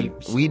 Listen,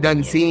 we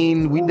done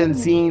seen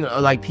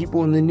like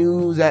people in the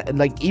news that,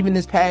 like, even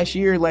this past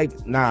year,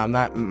 like, nah, I'm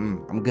not,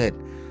 I'm good.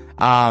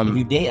 If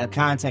you date a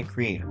content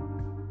creator,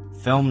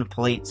 film the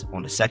plates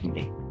on the second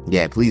date.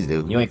 Yeah, please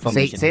do. You ain't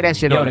filming say that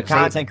shit. The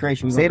content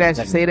creation. Say that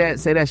shit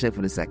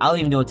for the second. I'll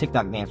even do a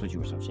TikTok dance with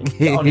you or some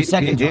shit. On the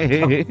second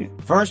joint.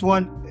 First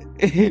one,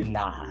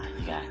 nah.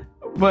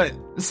 But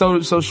so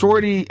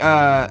Shorty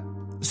set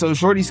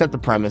the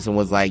premise and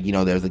was like,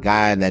 there's a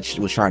guy that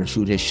was trying to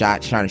shoot his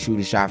shot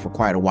for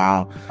quite a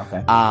while.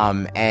 Okay.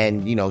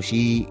 And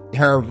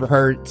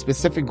her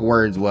specific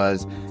words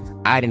was,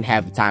 I didn't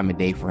have the time of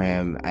day for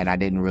him and I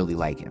didn't really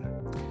like him.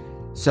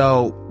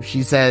 So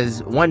she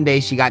says one day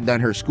she got done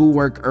her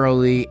schoolwork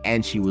early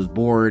and she was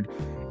bored,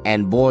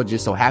 and boy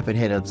just so happened to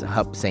hit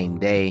up same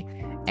day,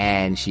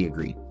 and she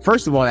agreed.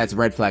 First of all, that's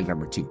red flag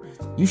number 2.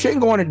 You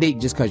shouldn't go on a date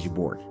just because you're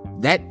bored.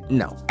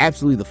 No,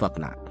 absolutely the fuck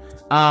not.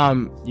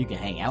 You can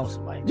hang out with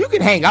somebody. You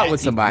can hang out with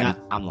somebody.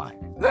 I'm lying.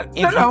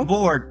 If you're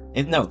bored,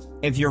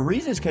 if your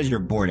reason is because you're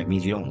bored, it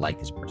means you don't like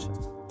this person.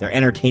 They're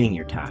entertaining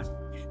your time.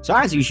 So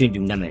honestly, you shouldn't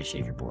do none of that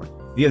shit if you're bored.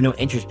 If you have no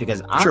interest,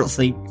 because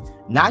honestly,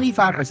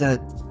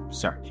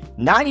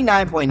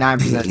 99.9% of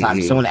the time,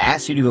 if someone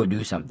asks you to go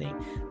do something,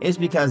 it's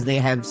because they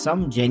have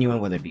some genuine,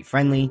 whether it be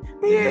friendly,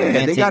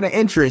 romantic, they got an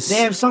interest.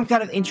 They have some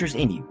kind of interest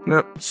in you.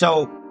 Yep.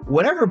 So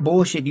whatever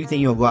bullshit you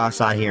think you'll go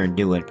outside here and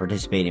do and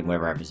participate in,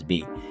 whatever it happens to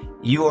be,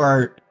 you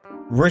are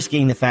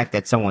risking the fact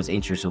that someone's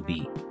interest will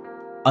be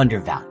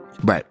undervalued.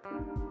 Right.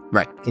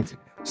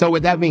 So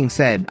with that being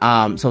said,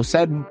 so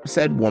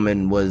said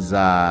woman was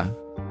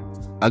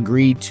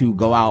agreed to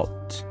go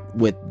out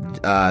with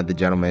the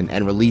gentleman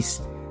and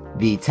release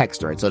the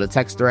text thread. So the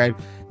text thread,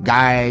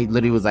 guy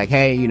literally was like,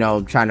 hey,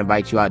 trying to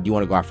invite you out. Do you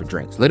want to go out for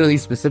drinks? Literally,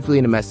 specifically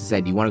in the message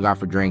said, do you want to go out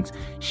for drinks?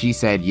 She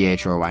said, yeah,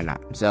 sure, why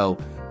not? So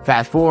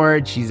fast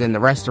forward, she's in the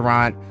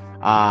restaurant.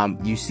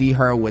 You see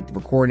her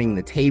recording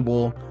the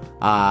table.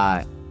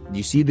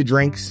 You see the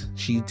drinks.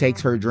 She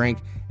takes her drink.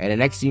 And the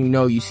next thing you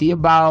know, you see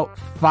about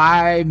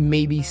 5,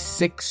 maybe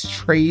 6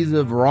 trays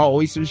of raw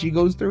oysters she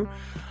goes through.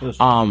 It was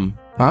 4.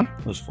 Huh?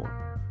 It was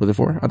 4. Was it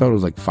 4? I thought it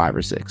was like 5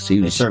 or 6.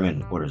 They serve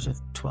in orders of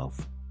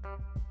 12.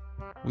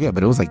 Yeah,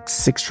 but it was like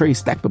 6 trays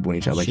stacked up on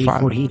each other, like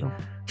 5. 48.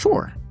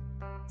 Sure.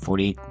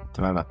 48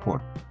 divided by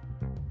 4.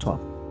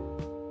 12.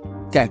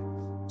 Okay.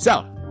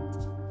 So,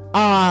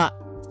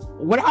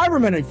 whatever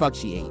many fuck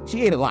she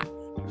ate a lot.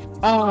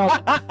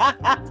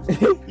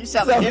 You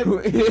sound like him.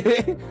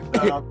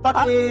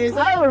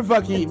 However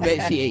fuck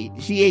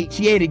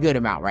she ate a good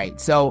amount, right?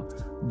 So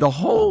the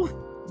whole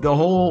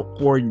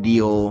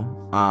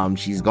ordeal,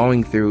 she's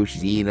going through,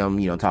 she's eating them,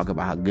 talk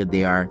about how good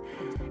they are,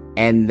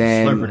 and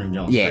then slurping them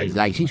Jones, yeah, crazy.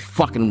 like she's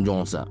fucking them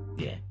Jones up.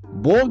 Yeah.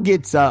 Bull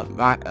gets up.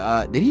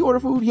 Did he order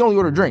food? He only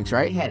ordered drinks,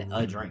 right? He had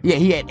a drink. Yeah,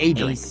 he had a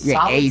drink.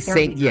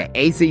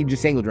 A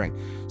single drink.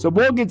 So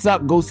Bull gets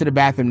up, goes to the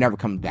bathroom, never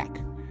comes back.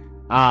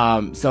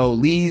 So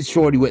leaves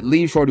Shorty with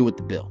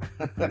the bill.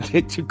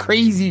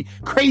 crazy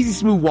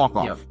smooth walk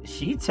off. Yo,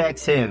 she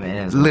texts him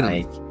and is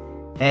Literally.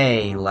 like,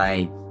 "Hey,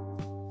 like,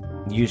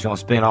 you just gonna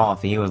spin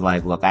off?" And he was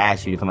like, "Look, I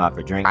asked you to come out for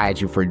a drink. I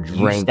asked you for a You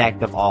drink.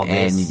 stacked up all and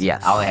this.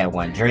 yes. I only had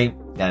one drink.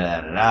 Da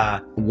da da da.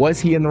 Was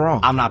he in the wrong?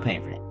 I'm not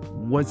paying for that."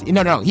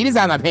 No, he didn't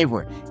say I'm not paying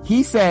for it.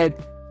 He said,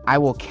 I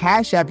will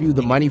cash app you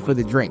the money for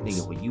the drinks.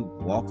 Nigga, when you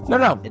walk No,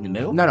 no. in the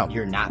middle, No.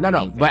 you're not. No.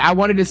 paying for But that. I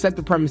wanted to set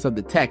the premise of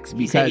the text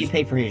He said because he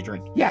paid for his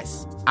drink.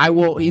 yes, I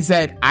will. He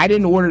said, I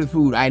didn't order the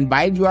food. I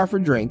invited you out for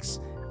drinks.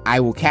 I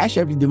will cash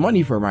up you the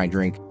money for my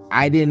drink.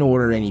 I didn't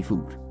order any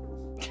food.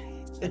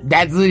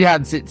 That's literally how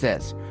it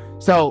says.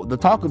 So the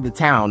talk of the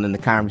town and the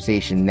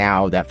conversation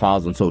now that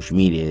follows on social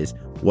media is,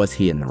 was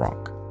he in the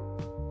wrong?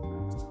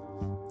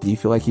 Do you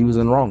feel like he was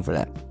in the wrong for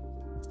that?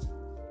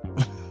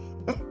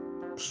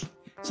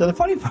 So the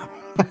funny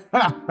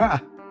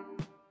part,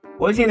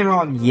 was he in the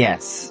wrong?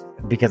 Yes,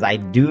 because I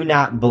do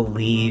not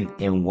believe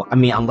in. I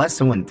mean, unless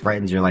someone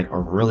threatens you, like,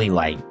 or really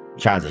like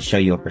tries to show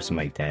you up or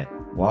something like that,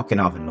 walking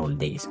off in the middle of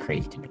the day is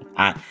crazy to me.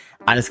 I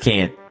just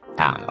can't.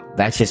 I don't know.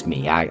 That's just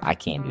me. I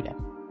can't do that.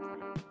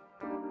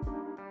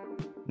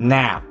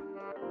 Now,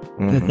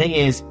 the thing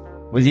is,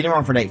 was he in the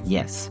wrong for that?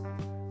 Yes.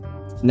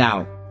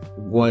 Now,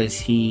 was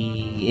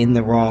he in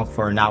the wrong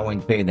for not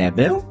wanting to pay that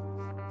bill?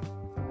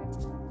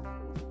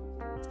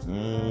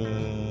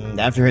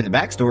 After hearing the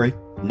backstory,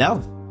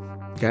 no.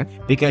 Okay.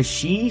 Because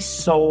she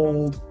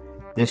sold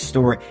the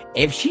story.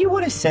 If she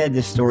would have said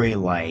the story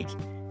like,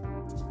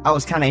 I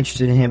was kind of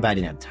interested in him, but I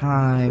didn't have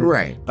time.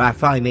 Right. But I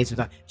finally made some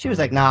time. She was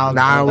like, nah.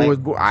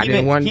 I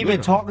didn't want. He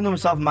been talking to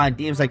himself in my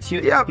DMs. Like, he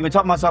been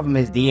talking to himself in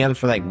his DMs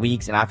for like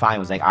weeks, and I finally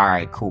was like, all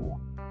right, cool.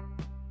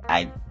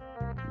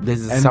 This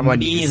is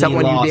someone you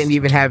didn't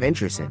even have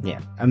interest in.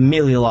 Yeah.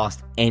 Immediately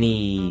lost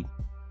any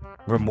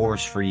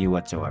remorse for you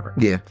whatsoever.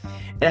 Yeah.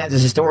 And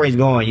as the story's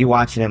going, you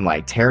watching him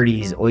like tear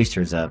these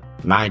oysters up.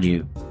 Mind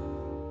you,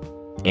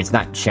 it's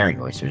not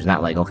sharing oysters.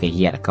 Not like, okay,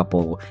 he had a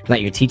couple.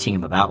 Like, you're teaching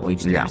him about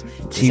oysters. Yeah.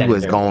 She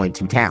was going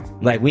to town.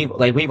 Like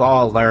we've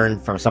all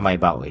learned from somebody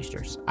about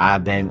oysters.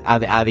 I've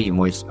eaten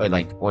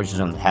oysters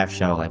on the half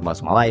shell like most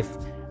of my life.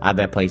 I've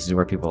been places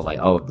where people are like,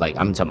 oh, like,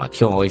 I'm talking about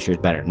killing oysters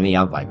better than me.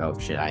 I was like, oh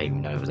shit, I didn't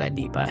even know it was that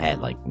deep. I had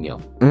like,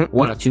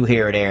 one or two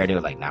here or there. They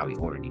were like, nah, we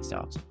ordered these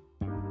dogs.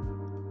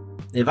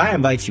 If I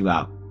invite you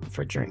out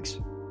for drinks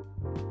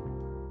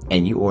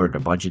and you ordered a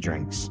bunch of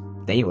drinks,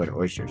 then you ordered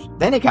oysters,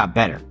 then it got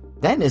better.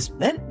 Then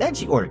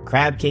she ordered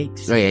crab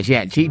cakes. Oh yeah,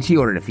 she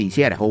ordered a feast.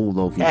 She had a whole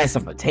little feast. Had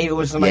some potatoes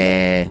or something.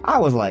 Yeah. Like that. I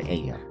was like, hey,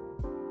 yeah.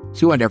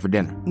 She went there for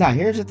dinner. Now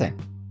here's the thing.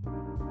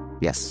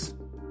 Yes.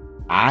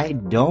 I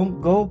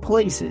don't go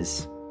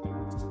places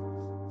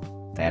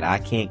that I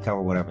can't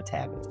cover whatever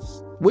tab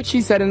is. Which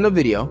she said in the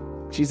video.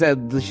 She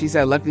said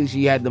luckily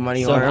she had the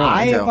money So on her own.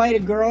 I invite a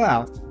girl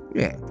out.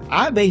 Yeah.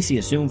 I basically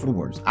assume for the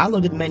worst. I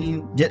look at the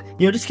menu,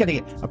 just kind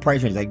of get a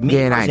price range. Like me,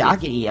 Yeah, I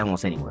can eat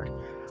almost anywhere.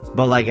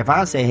 But like if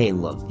I say, hey,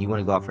 look, you want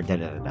to go out for da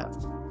da da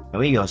da, and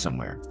we go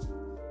somewhere,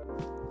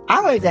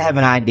 I like to have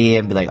an idea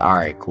and be like, all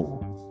right, cool.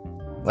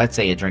 Let's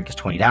say a drink is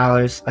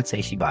 $20. Let's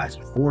say she buys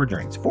 4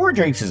 drinks. 4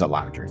 drinks is a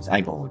lot of drinks. I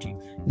ain't gonna hold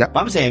you. Yep. But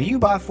I'm saying if you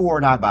buy 4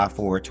 and I buy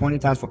 4, 20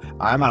 times 4,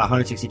 I'm at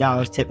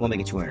 $160. Tip will make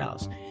it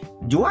 $200.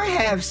 Do I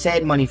have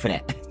said money for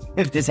that?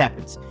 If this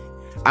happens,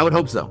 I would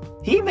hope so.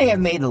 he may have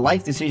made the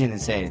life decision and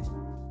said,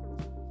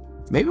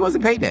 Maybe it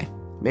wasn't payday.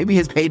 Maybe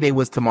his payday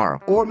was tomorrow.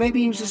 or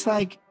maybe he was just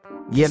like,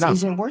 Yeah, this no.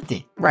 isn't worth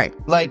it. Right.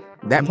 Like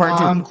That part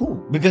too. I'm cool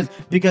because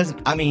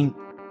I mean,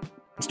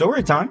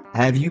 story time.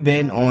 Have you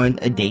been on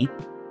a date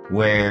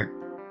where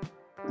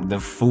the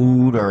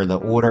food or the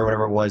order or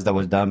whatever it was that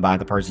was done by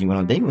the person you went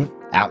on a date with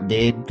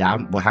outdid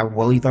how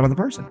well you thought of the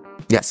person?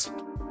 Yes.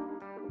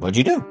 What'd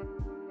you do?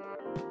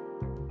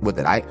 With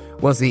it,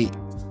 well, see,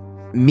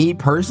 me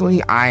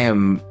personally, I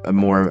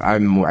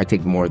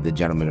take more of the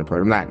gentleman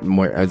approach. I'm not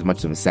more as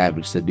much of a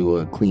savage to do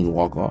a clean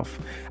walk off.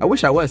 I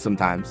wish I was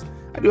sometimes.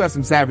 I do have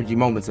some savagey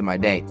moments in my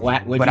day.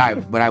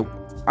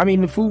 I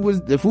mean, the food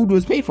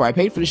was paid for. I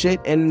paid for the shit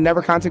and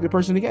never contacted the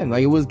person again.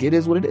 Like it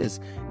is what it is.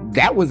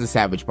 That was the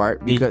savage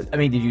part because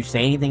did you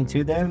say anything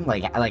to them?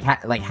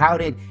 How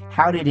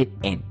did it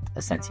end?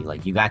 Essentially,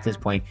 like you got to this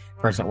point,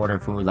 person ordering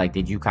food. Like,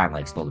 did you kind of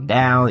like slow them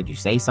down? Did you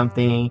say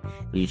something?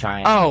 Did you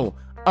try? Oh,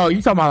 you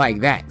talking about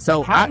like that?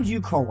 So how did you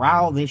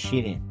corral this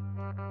shit in?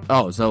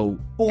 So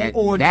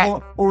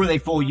or were they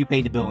full? You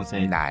paid the bill and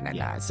said,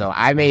 nah. So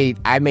I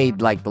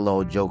made like the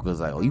little joke was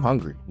like, oh, you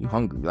hungry?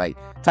 Like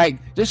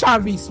just trying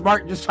to be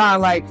smart, just trying to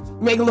like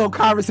make a little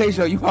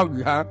conversation. Oh, you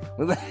hungry, huh?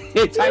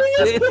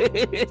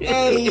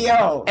 Hey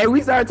yo. And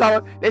we started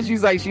talking. Then she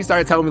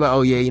started telling me like,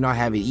 oh yeah, I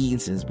haven't eaten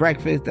since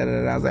breakfast. Da,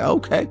 da, da. I was like,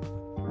 okay.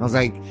 I was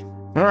like,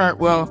 all right,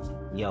 well.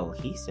 Yo,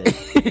 he said,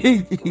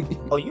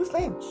 oh, you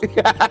famous.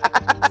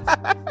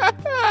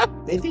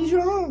 They feed you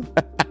at home.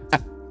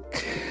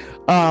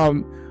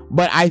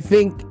 But I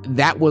think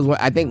that was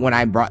what I think when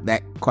I brought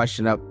that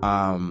question up,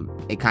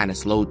 it kind of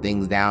slowed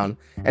things down.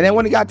 And then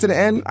when it got to the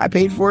end, I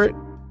paid for it.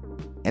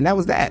 And that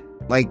was that.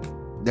 Like,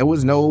 there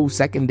was no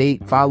second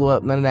date, follow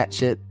up, none of that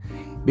shit.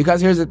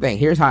 Because here's the thing.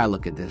 Here's how I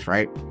look at this,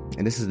 right?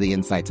 And this is the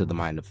insight to the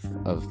mind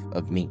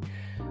of me.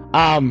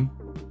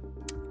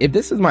 If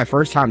this is my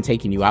first time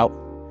taking you out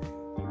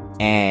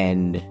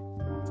and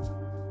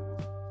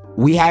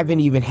we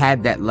haven't even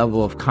had that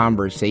level of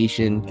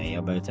conversation. Hey,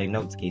 y'all better take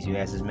notes in case you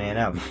ask this man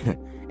out.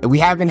 We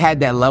haven't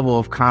had that level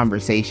of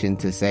conversation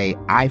to say,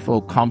 I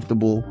feel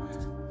comfortable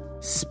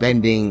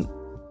spending,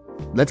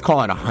 let's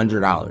call it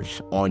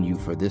 $100 on you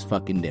for this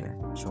fucking dinner.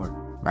 Sure.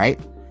 Right?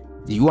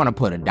 Do you want to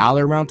put a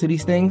dollar amount to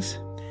these things?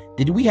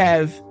 Did we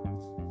have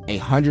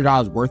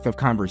 $100 worth of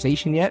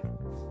conversation yet?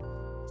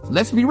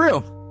 Let's be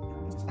real.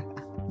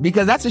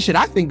 Because that's the shit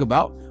I think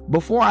about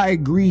before I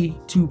agree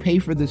to pay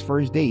for this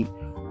first date.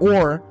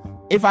 Or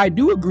if I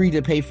do agree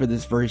to pay for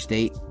this first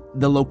date,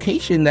 the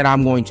location that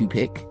I'm going to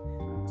pick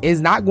is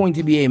not going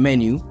to be a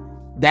menu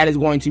that is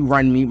going to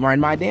run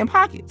my damn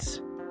pockets.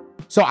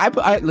 So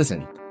I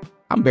listen,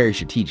 I'm very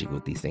strategic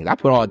with these things. I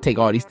take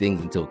all these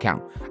things into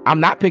account. I'm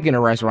not picking a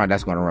restaurant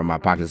that's going to run my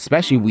pockets,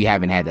 especially if we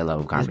haven't had that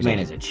level of conversation. This man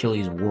is a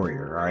Chili's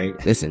warrior, all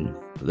right? Listen.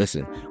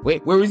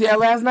 Wait, where was he at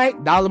last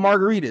night? Dollar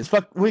margaritas.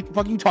 Fuck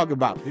you talking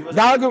about? We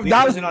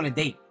wasn't on a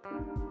date.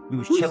 We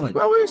was chilling.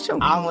 Well, we was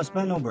chilling. I don't want to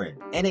spend no bread.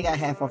 And they got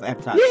half off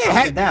appetizer.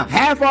 Yeah,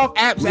 half off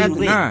apps at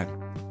the 9.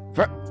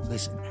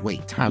 Listen,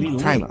 wait, time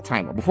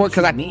out.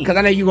 Because I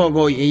know you're gonna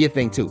go in your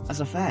thing too. That's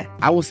a fact.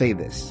 I will say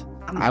this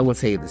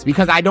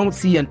because I don't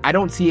see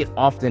it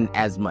often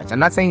as much. I'm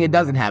not saying it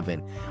doesn't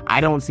happen. I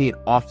don't see it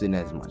often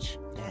as much.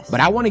 Yes.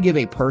 But I want to give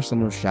a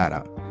personal shout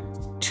out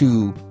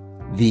to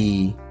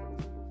the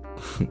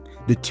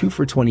 2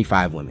 for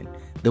 $25 women.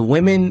 The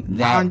women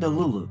that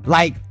Lulu.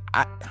 Like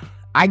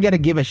I gotta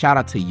give a shout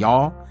out to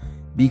y'all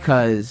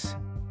because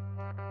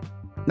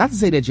not to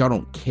say that y'all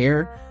don't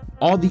care.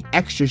 All the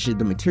extra shit,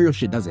 the material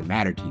shit doesn't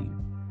matter to you,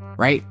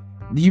 right?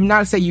 You not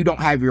to say you don't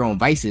have your own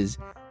vices,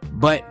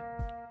 but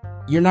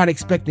you're not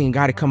expecting a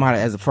guy to come out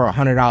for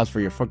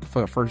 $100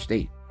 for a first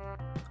date.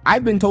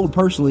 I've been told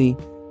personally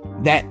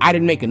that I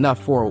didn't make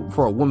enough for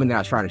a woman that I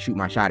was trying to shoot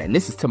my shot at, and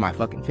this is to my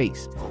fucking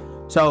face.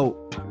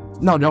 So,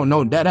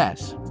 no, dead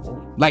ass.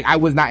 Like, I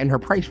was not in her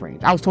price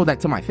range. I was told that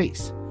to my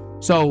face.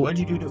 So, What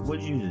did you do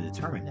to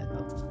determine that, though?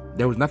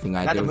 There was nothing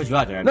I did. Not to put you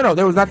out there. No,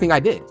 there was nothing I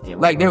did. Yeah,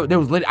 like, there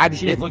was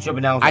she just looked you up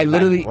and down. I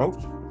literally...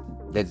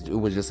 It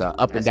was just a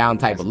up and down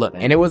type of look,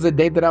 and it was a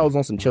date that I was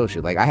on some chill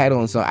shit. Like I had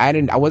on some,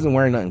 I wasn't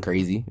wearing nothing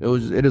crazy.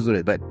 It is what it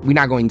is. But we're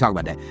not going to talk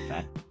about that.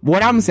 Okay.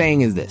 What I'm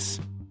saying is this: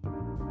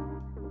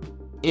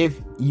 if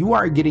you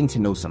are getting to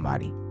know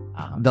somebody,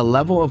 the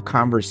level of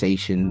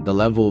conversation, the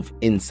level of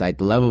insight,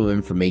 the level of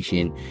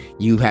information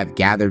you have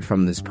gathered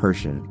from this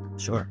person,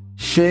 sure,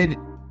 should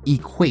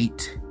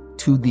equate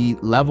to the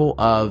level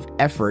of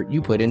effort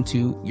you put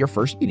into your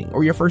first meeting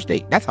or your first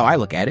date. That's how I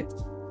look at it.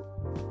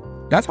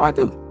 That's how I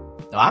do.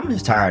 I'm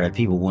just tired of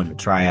people wanting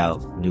to try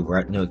out new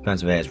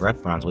expensive ass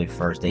restaurants with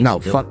first date. No,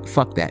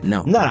 fuck that.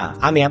 No.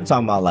 I mean, I'm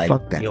talking about like,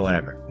 fuck that. You know,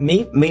 whatever.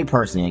 Me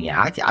personally, again,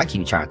 I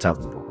keep trying to tell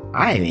people,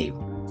 I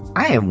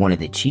am one of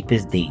the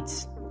cheapest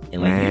dates.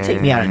 And like, you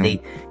take me out on a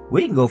date,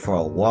 we can go for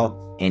a walk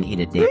and eat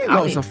a date. We can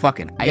go some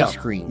fucking ice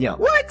cream. Yo,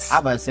 what? I'm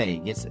about to say,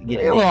 get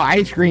a little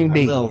ice cream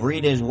date. A little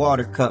Rita's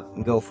water cup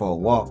and go for a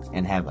walk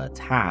and have a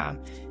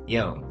time.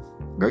 Yo.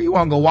 Girl, you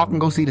want to go walk and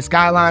go see the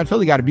skyline?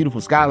 Philly got a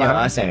beautiful skyline. Yeah,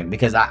 I say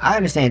because I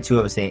understand too.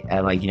 I would say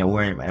like, you know,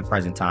 we're in a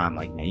present time.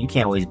 Like, man, you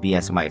can't always be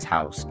at somebody's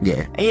house.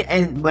 Yeah.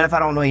 But if I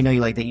don't know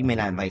you like that, you may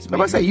not invite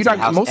somebody. I say you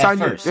not most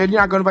times you're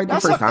not going to invite them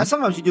first time.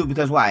 Sometimes you do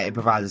because why? It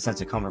provides a sense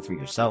of comfort for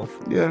yourself.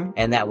 Yeah.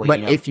 And that way. But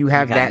if you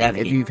have that,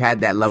 if you've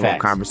had that level of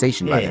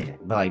conversation, but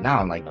like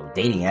now, like no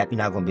dating app, you're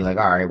not going to be like,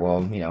 all right,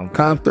 well, you know,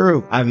 come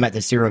through. I haven't met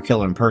the serial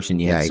killer in person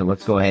yet, so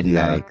let's go ahead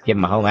and give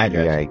him my home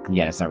address.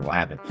 Yeah, that's not what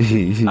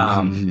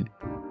happened.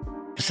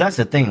 So that's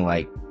the thing,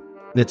 like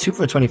the 2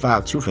 for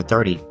 $25, 2 for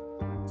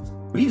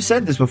 $30. We've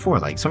said this before,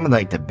 like some of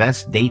like the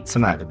best dates,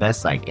 some of the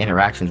best like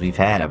interactions we've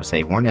had, I would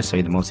say, weren't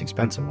necessarily the most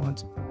expensive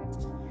ones.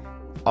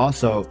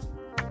 Also,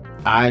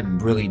 I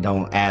really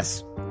don't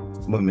ask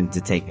women to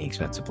take me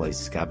expensive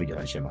places. Cause I be doing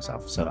that shit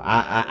myself. So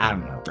I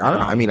don't know.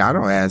 I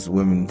don't ask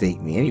women to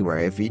take me anywhere.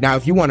 If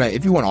you wanna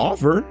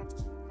offer,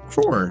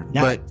 sure.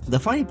 Now, but the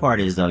funny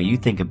part is though, you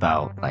think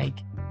about like,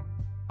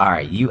 all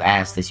right, you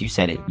asked this, you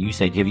said it. You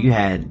said, if you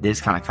had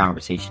this kind of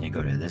conversation to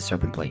go to this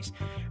certain place.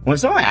 When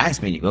someone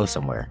asks me to go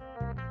somewhere,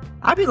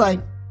 I'd be like,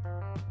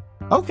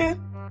 okay.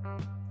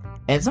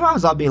 And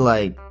sometimes I'll be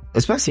like,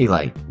 especially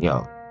like,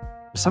 yo,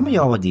 some of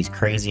y'all with these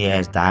crazy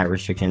ass diet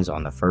restrictions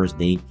on the first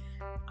date.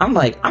 I'm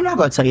like, I'm not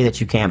going to tell you that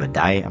you can't have a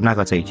diet. I'm not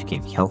going to tell you that you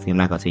can't be healthy. I'm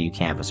not going to tell you you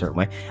can't have a certain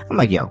way. I'm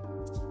like, yo,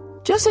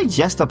 just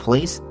suggest a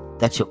place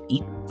that you'll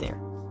eat there.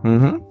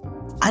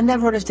 Mm-hmm. I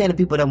never understand the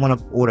people that want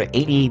to order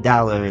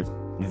 $88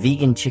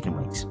 vegan chicken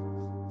wings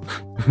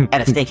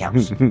at a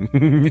steakhouse.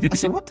 I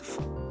said, what the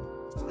fuck?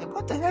 Like,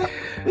 what the hell?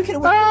 We could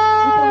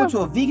have went to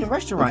a vegan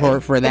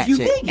restaurant for that if you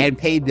shit vegan. and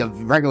paid the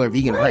regular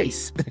vegan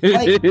price.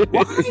 Like,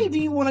 why do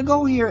you want to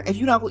go here if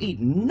you're not gonna eat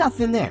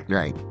nothing there?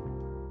 Right.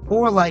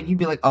 Or like you'd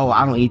be like, oh,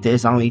 I don't eat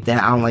this, I don't eat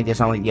that, I don't like this,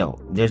 I don't like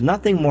there's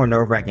nothing more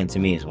nerve-wracking to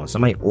me is when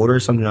somebody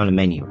orders something on the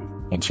menu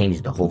and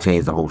changes the whole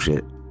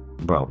shit.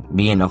 Bro,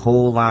 be in the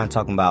whole line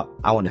talking about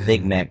I want a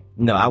Big Mac.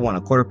 No, I want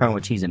a quarter pound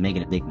with cheese and make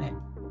it a Big Mac.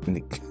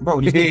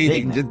 Bro, just get a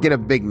Big Mac. Just get a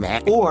Big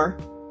Mac. Or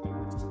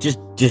just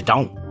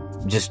don't.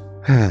 Just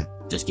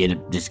get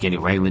a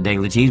regular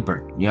daily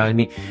cheeseburger. You know what I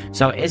mean?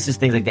 So it's just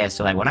things like that.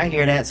 So like when I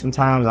hear that,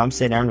 sometimes I'm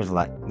sitting there, I'm just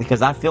like,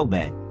 because I feel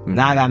bad.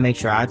 Now I gotta make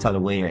sure I tell the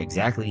waiter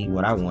exactly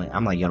what I want.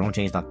 I'm like, yo, don't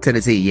change nothing. To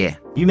the T, yeah.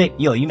 You make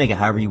it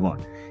however you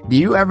want.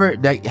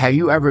 Have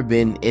you ever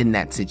been in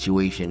that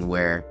situation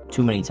where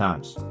Too many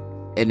times.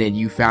 and then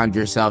you found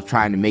yourself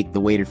trying to make the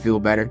waiter feel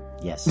better?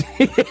 Yes.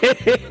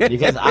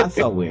 Because I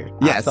felt weird.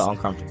 Yes. I felt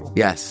uncomfortable.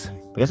 Yes.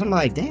 Because I'm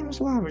like, damn, it's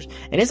hours.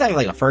 And it's not even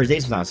like a first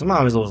date sometimes.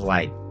 Sometimes it was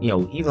like,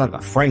 even like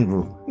a friend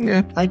group.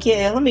 Yeah. Like,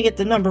 yeah, let me get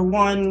the number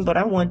one, but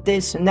I want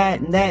this and that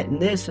and that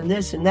and this and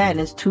this and that.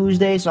 And it's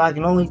Tuesday, so I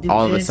can only do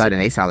All this. of a sudden,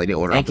 they sound like they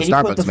order And off the can you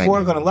put Starbucks the menu.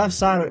 fork on the left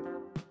side?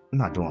 I'm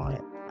not doing all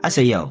that. I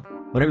say, yo,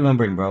 whatever you want to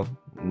bring, bro.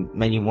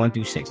 Menu 1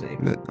 through 6.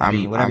 I'm good.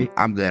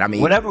 I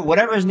mean,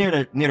 whatever is near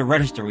the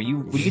register. When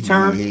you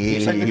turn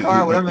your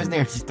car, whatever is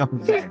there, just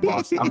don't do that,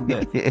 boss. I'm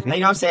good. You know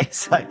what I'm saying?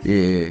 It's like,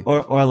 yeah.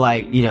 Or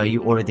like,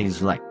 you order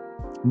things like.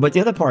 But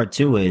the other part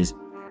too is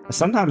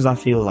sometimes I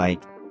feel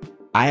like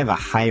I have a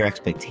higher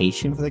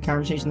expectation for the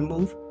conversation to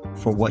move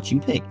for what you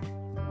pick.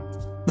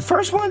 The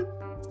first one,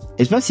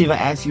 especially if I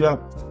ask you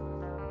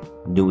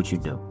out, do what you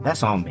do.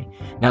 That's on me.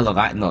 Now look,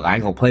 I ain't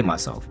gonna play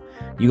myself.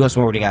 You go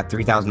somewhere where they got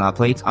 $3,000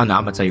 plates. Oh no,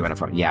 I'm gonna tell you right up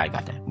front. Yeah, I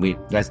got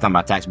that. That's not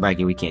my tax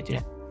bracket. We can't do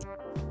that.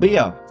 But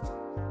yo,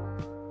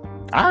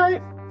 all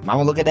right, I'm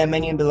gonna look at that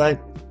menu and be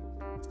like,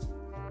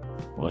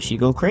 well, she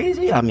go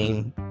crazy. I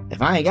mean,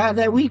 if I ain't got it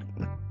that week,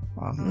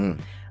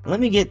 let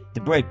me get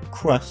the bread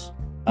crust.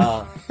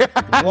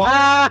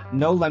 Water,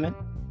 no lemon.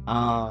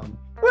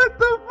 What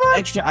the fuck?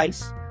 Extra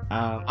ice.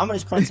 I'm gonna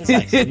just crunch this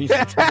ice.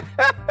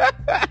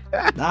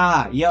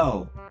 Nah,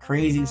 yo,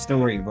 crazy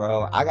story,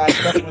 bro. I got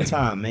stuck in the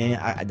time, man.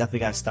 I definitely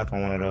got stuck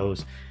on one of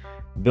those.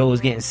 Bill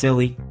was getting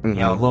silly, a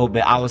little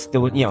bit. I was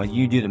still,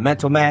 you do the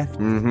mental math,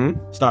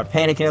 start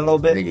panicking a little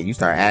bit. Nigga, you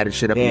start adding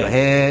shit up in your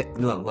head.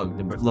 Look,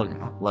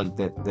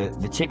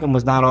 the chicken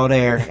was not all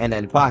there and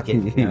in the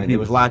pocket. There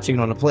was a lot of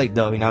chicken on the plate,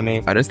 though. You know what I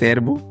mean?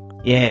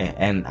 Understandable. Yeah,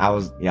 and I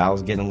was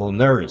getting a little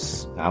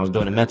nervous. I was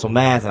doing the mental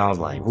math, and I was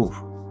like, oof.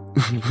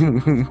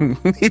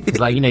 It's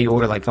like, you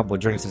order like a couple of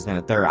drinks and then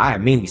a third. I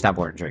immediately stopped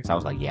ordering drinks. I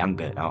was like, yeah, I'm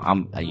good.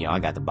 I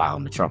got the bottle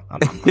in the trunk. I'm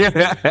good.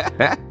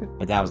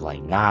 But that was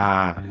like,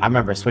 nah. I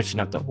remember switching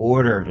up the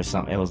order or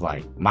something. It was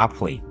like my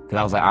plate, because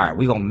I was like, all right,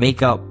 we gonna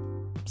make up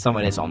some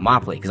of this on my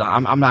plate, because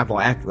I'm not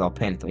gonna act all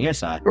panicked on your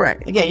side.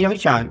 Right. Again, you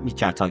trying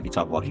to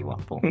talk what you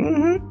want.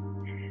 Boom.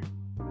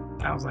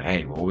 I was like,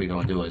 hey, what we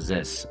gonna do is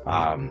this.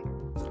 I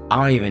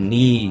don't even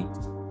need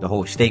the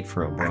whole steak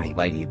for it, bro. I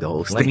don't need the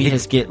whole steak. Let me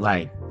just get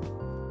like.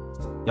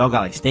 Y'all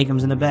got like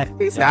steakums in the back?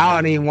 He said, I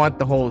don't even want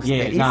the whole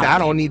steak. He said, I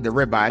don't need the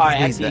ribeye.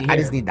 I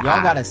just need the Y'all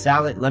eye. got a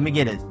salad? Let me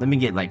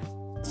get like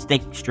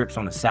steak strips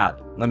on the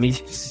salad. Let me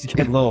just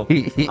get a little.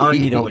 I don't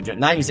need no drink.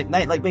 Not even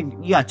like baby,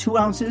 you got 2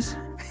 ounces?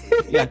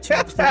 You got 2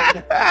 ounces?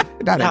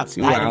 Not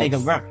 2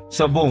 ounces.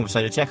 So boom,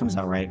 so the check comes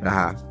out, right?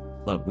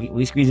 Look,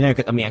 we squeeze in there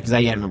because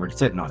I remember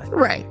sitting on it.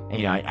 Right.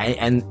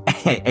 And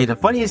and the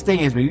funniest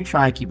thing is when you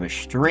try and keep a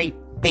straight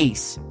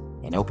face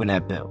and open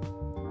that bill.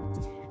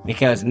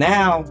 Because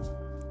now,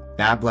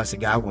 God bless the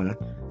God winner,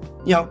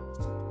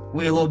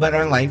 we're a little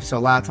better in life, so a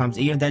lot of times,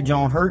 even if that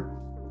joint hurt,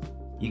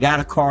 you got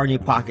a card in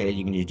your pocket that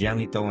you can just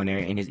gently throw in there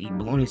and just eat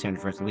bologna sandwich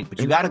for the rest of the week. But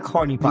you got a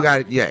card in your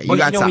pocket. You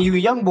got when you're a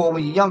young boy,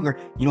 when you're younger,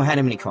 you don't have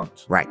that many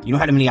cards. Right. You don't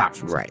have that many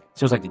options. Right.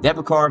 So it's like the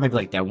debit card, maybe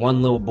like that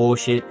one little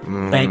bullshit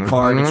bank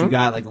card that you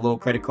got, like the little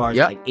credit card,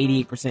 like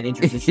 88%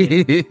 interest and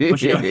shit.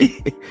 But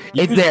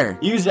it's there.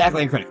 You use it act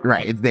like a credit card.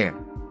 Right, it's there.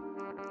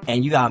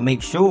 And you gotta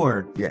make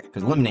sure,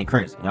 because lemon ain't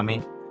crazy, you know what I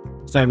mean?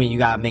 So you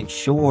gotta make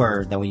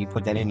sure that when you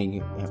put that in,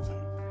 you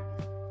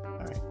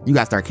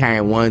gotta start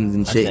carrying ones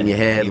and shit in your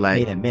head. You like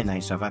paid at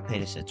midnight, so if I pay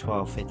this at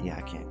 $12.50,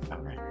 I can't. All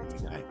right.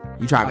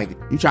 You try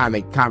to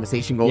make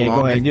conversation go long.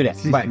 Go ahead and do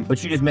that. Right.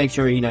 But you just make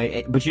sure,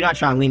 but you're not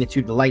trying to lean it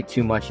to the light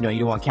too much. You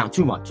don't want to count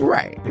too much.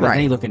 Right. Because right.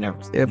 then you looking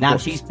nervous. Now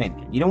she's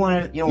panicking. You don't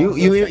want to.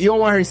 You don't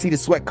want her to see the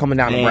sweat coming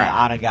down the brow.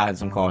 I done got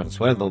some calls and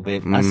sweat a little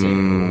bit. I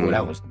said,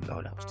 that was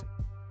too.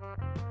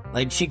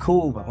 Like, she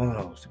cool, but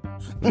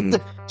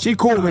she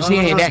cool, but she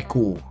ain't that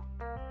cool.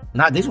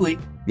 Not this week.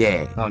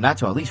 Yeah. No, not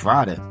till at least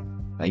Friday.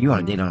 Like, you on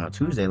a date on a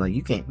Tuesday. Like,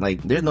 you can't.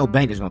 Like, there's no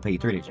bank that's gonna pay you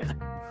 3 days.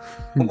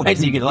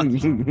 Wednesday you get lucky.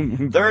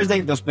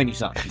 Thursday they'll spend you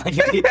something.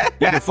 Like, you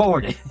can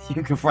forward it. You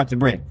can confront the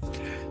bread.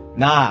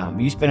 Nah,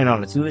 you spend it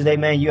on a Tuesday,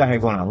 man. You out here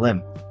going on a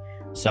limb.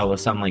 So it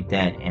was something like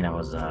that, and it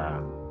was.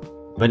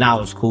 But now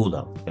it was cool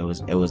though. It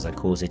was a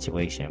cool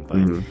situation.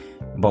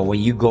 But when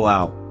you go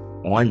out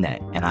on that,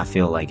 and I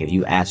feel like if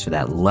you ask for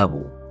that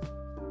level,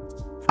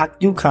 I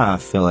do kind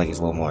of feel like it's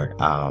a little more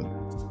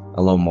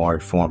a little more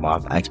form.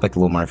 I expect a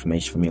little more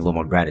information from you, a little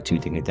more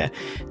gratitude, things like that.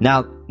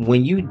 Now,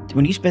 when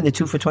you spend the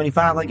 2 for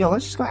 $25, like, yo,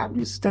 let's just go have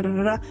this.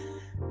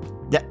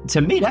 That,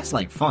 to me, that's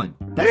like fun.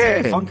 That's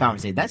like a fun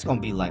conversation. That's gonna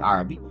be like,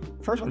 all right,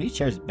 first of all, these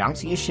chairs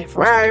bouncy as shit.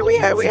 Right, we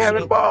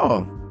having a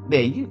ball. Yeah,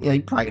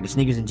 you probably get the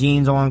sneakers and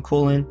jeans on,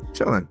 cooling,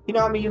 chilling. You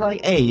know what I mean? You're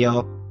like, hey,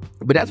 yo.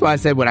 But that's why I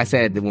said what I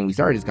said when we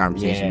started this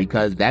conversation,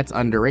 because that's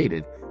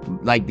underrated.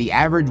 Like the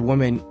average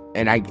woman,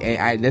 and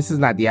I this is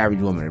not the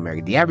average woman in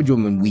America. The average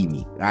woman we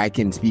meet, I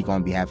can speak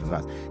on behalf of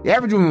us. The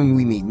average woman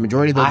we meet,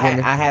 majority of those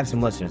women. I have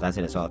some listeners. I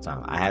say this all the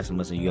time. I have some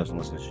listeners. You have some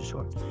listeners for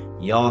sure.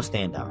 Y'all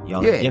stand out.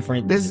 Y'all are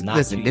different.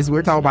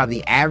 We're talking about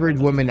the average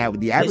woman.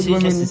 This is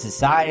just the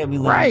society we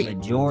live in. The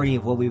majority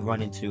of what we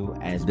run into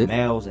as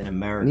males in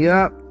America.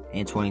 Yep.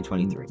 In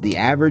 2023, the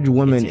average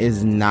woman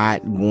is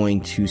not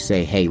going to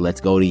say, "Hey, let's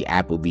go to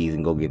Applebee's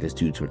and go get this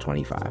 2 for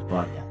 $25."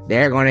 Well,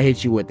 they're going to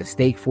hit you with the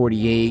steak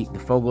 48, the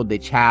Fogo de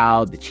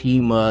Chao, the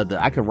Chima.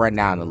 I could run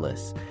down the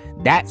list.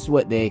 That's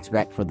what they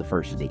expect for the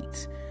first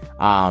dates,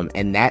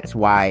 and that's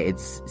why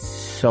it's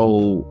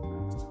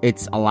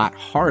a lot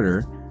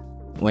harder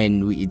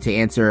to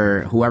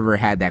answer. Whoever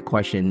had that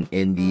question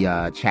in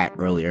the chat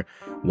earlier,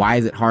 why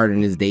is it hard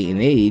in this dating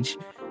age?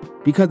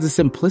 Because the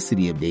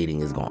simplicity of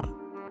dating is gone.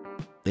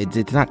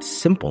 It's not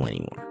simple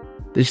anymore.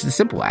 There's the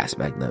simple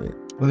aspect of it.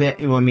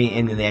 Well, I mean,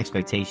 and the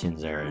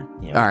expectations are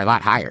a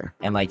lot higher.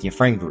 And like your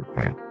friend group,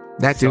 right?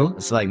 That too.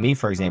 So like me,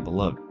 for example,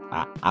 look,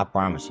 I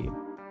promise you,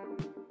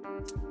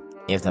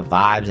 if the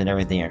vibes and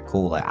everything are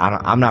cool, like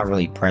I'm not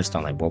really pressed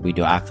on like what we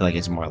do. I feel like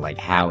it's more like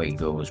how it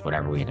goes,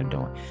 whatever we end up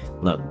doing.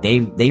 Look,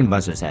 Dave &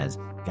 Buster's has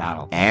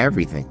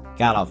everything.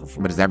 God awful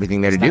food. But it's everything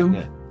there to do.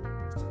 Good.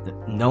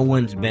 No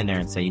one's been there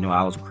and say,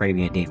 I was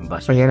craving a Dave &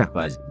 Buster's. Oh, yeah, no.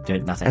 But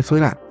there's nothing.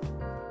 Absolutely not.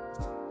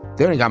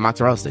 They only got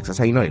mozzarella sticks. That's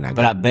how you know they're not good.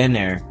 But I've been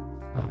there,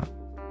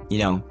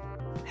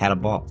 had a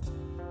ball.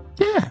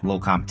 Yeah. A little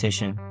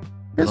competition.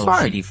 It's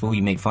fun. Shitty food.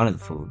 You make fun of the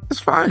food.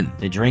 It's fun.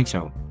 The drinks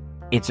are,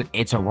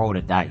 it's a roll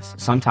of dice.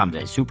 Sometimes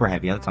they're super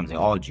heavy. Other times they're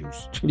all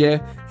juice.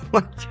 Yeah.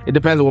 It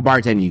depends on what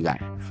bartender you got.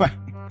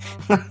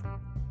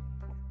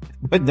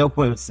 But no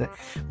point.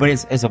 But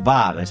it's a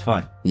vibe. It's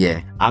fun.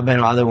 Yeah. I've been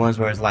on other ones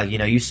where it's like,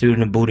 you suited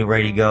and booted,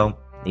 ready to go.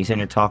 You sitting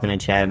there talking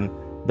and chatting.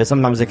 But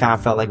sometimes it kind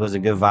of felt like it was a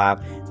good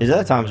vibe. There's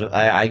other times,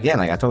 again,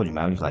 like I told you,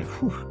 man, I was like,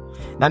 whew.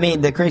 I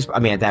mean,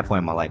 at that point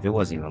in my life, it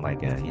wasn't even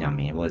like,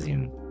 it wasn't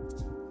even,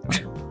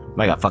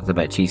 I got fucked up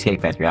at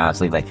Cheesecake Factory,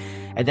 honestly. Like,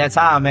 at that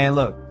time, man,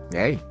 look,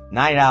 hey,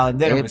 $90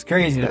 dinner was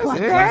crazy. It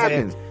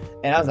happens.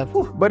 And I was like,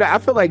 whew. But I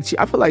feel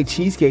like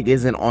cheesecake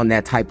isn't on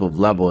that type of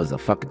level as a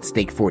fucking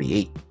steak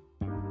 48.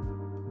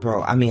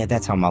 Bro, I mean, at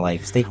that time in my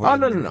life, steak 48. Oh,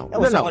 no. That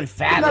was so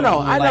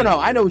unfathomable.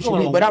 I know what you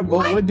mean. But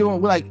we're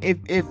like,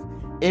 if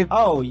I'm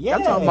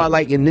talking about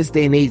like in this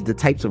day and age, the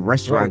types of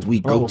restaurants we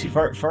go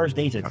to. First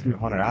dates are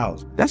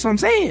 $200. That's what I'm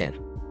saying.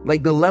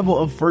 Like the level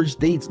of first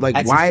dates, like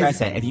that's why?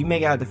 If you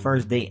make out the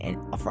first date and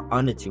for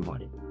under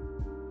 $200,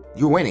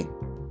 you're winning.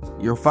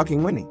 You're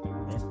fucking winning.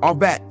 I'll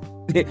bet.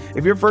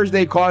 If your first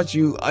date costs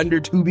you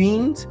under 2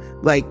 beans,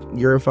 like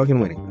you're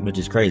fucking winning. Which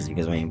is crazy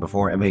because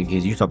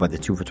because you talk about the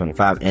 2 for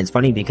 $25, and it's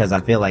funny because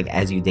I feel like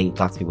as you date,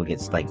 lots of people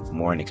gets like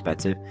more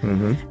inexpensive.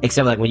 Mm-hmm.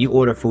 Except like when you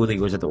order food, like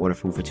you have to order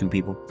food for 2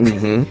 people,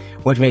 mm-hmm.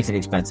 which makes it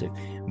expensive.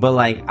 But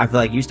like I feel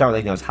like you start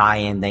like those high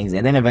end things,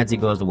 and then eventually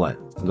it goes to what?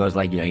 It goes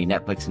like your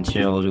Netflix and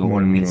chills. You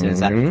order pizza.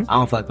 I don't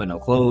feel like putting no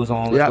clothes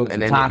on. Let's go to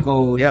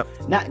tacos.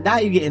 Yep. Now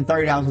you're getting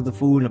 $30 worth of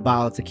food and a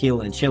bottle of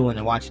tequila and chilling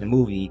and watching a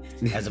movie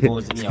as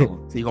opposed to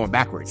So you're going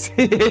backwards.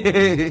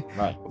 Right.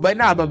 But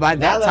by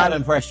that time,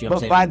 impress you.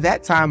 By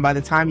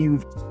the time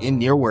you've,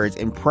 in your words,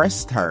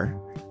 impressed her,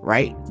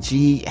 right?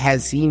 She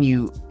has seen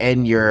you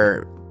in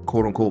your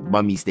quote unquote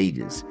bummy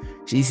stages.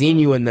 She's seen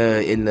you in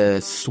the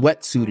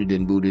sweatsuited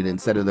and booted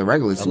instead of the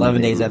regular suit.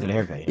 11 days after the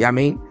haircut. Yeah, I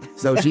mean,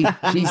 so she's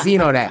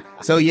seen all that.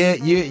 So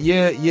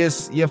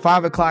your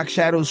 5 o'clock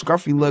shadow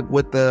scruffy look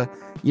with the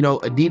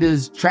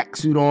Adidas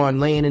tracksuit on,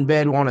 laying in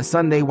bed on a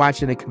Sunday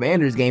watching the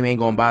Commanders game ain't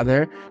gonna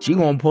bother her. She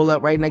gonna pull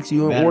up right next to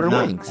you and order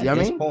wings. You know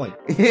what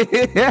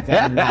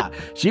I mean?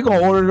 She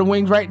gonna order the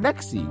wings right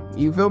next to you.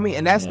 You feel me?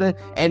 And that's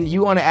and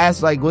you want to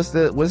ask like, what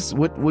do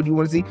you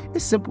want to see?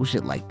 It's simple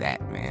shit like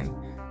that, man.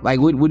 Like,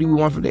 what do you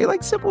want from day?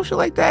 Like simple shit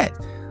like that.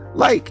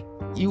 Like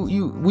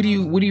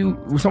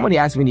somebody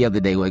asked me the other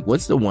day, like,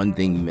 what's the one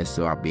thing you miss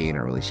about being in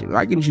a relationship? If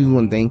I can choose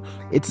one thing,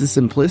 it's the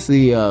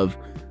simplicity of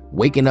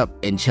waking up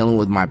and chilling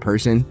with my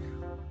person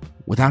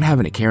without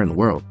having a care in the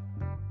world.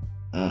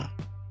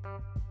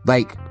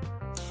 Like,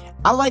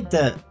 I like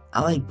the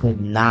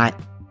not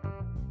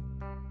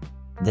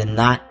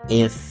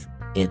if,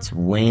 it's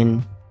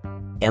when.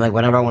 And like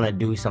whenever I want to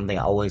do something,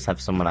 I always have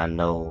someone I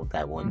know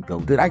that would go.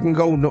 That I can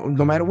go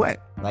no matter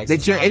what. Like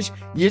it's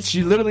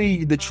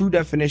literally the true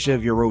definition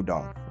of your road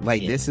dog.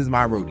 Like, this is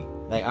my roadie.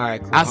 Like, all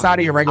right, cool. Outside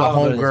of your regular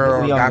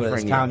homegirl or guy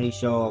friend, comedy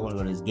show. I want to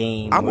go to this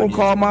game. I'm gonna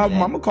call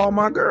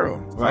my girl,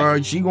 right.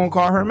 Or she gonna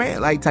call her man,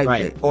 like type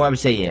shit. Or I would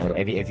say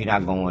if you're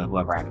not going with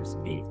whoever happens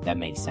to be, that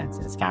makes sense.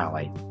 It's kind of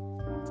like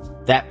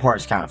that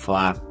part's kind of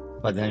fly,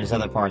 but then there's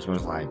other parts where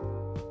it's like,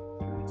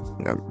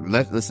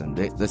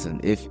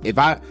 Listen. If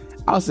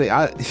I'll say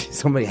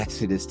somebody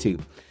asked me this too.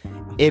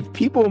 If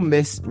people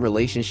miss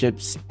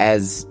relationships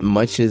as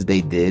much as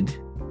they did,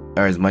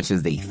 or as much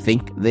as they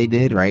think they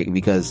did, right?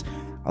 Because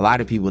a lot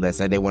of people that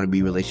said they want to be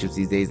in relationships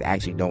these days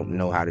actually don't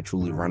know how to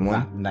truly run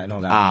one.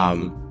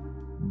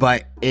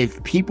 But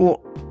if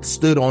people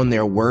stood on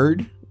their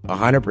word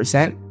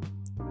 100%,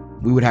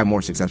 we would have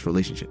more successful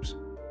relationships.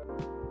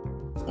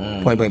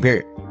 Point blank,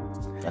 period.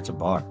 That's a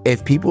bar.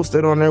 If people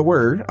stood on their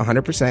word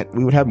 100%,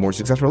 we would have more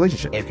successful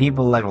relationships. If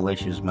people like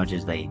relationships as much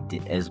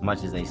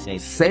as they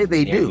say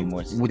they do,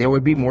 there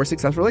would be more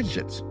successful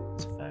relationships.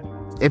 That's a fact.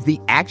 If the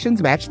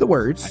actions match the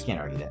words, I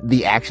can't argue that.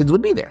 The actions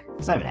would be there.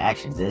 It's not even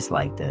actions. It's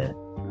like the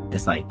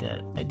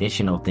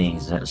additional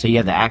things. So you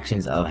have the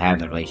actions of having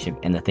the relationship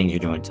and the things you're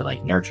doing to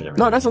like nurture the relationship.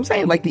 No, that's what I'm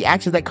saying. Like the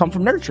actions that come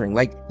from nurturing.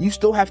 Like you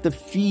still have to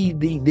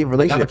feed the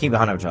relationship. I'm gonna keep it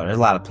 100 with y'all. There's a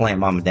lot of plant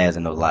mom and dads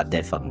that know a lot of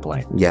dead fucking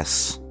plant.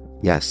 Yes.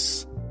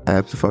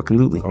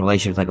 Absolutely. A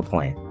relationship's like a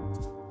plant.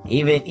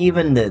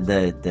 Even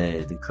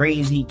the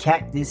crazy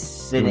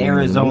cactus in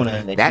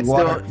Arizona that you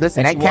water,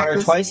 that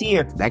cactus twice a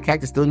year. That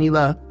cactus still need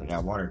love. They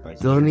got water twice.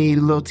 Still need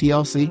a little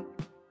TLC. You know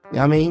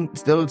what I mean?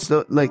 Still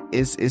like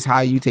it's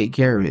how you take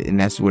care of it, and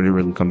that's what it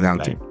really comes down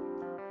to.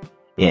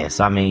 Yes,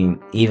 I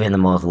mean, even the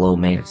most low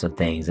maintenance of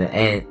things,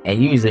 and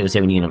usually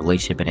when you're in a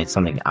relationship and it's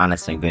something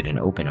honest and good and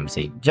open, I'm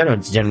saying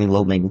generally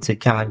low maintenance. It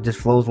kind of just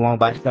flows along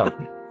by itself.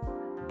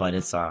 But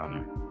it's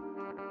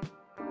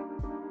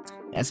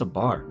that's a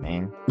bar,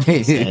 man.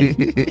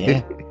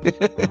 Yeah.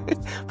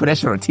 Put that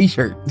shit on a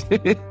t-shirt.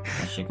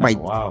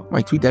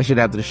 Might tweet that shit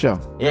after the show.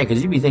 Yeah,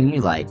 because you be thinking,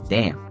 you like,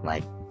 damn,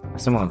 like,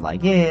 someone's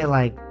like, yeah,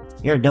 like,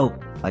 you're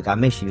dope. Like, I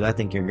miss you. I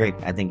think you're great.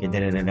 I think you're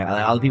da-da-da-da.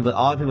 Like, all the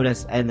people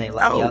that's, and they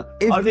like, all the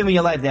people in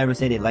your life that ever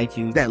say they liked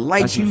you. That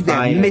liked you,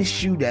 that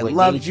miss you, that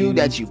loved you,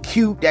 that you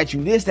cute, that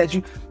you this, that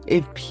you.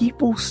 If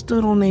people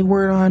stood on their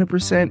word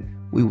 100%,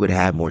 we would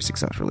have more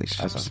successful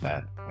relationships. That's not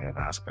bad. Yeah,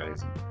 that's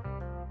crazy.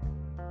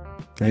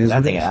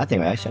 I think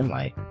actually, I'm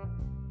like,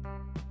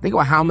 think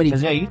about how many.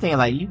 Cause you think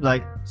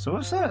like, so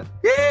what's up?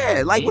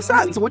 Yeah, like what's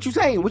up? So what you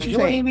saying? What you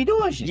saying? You ain't be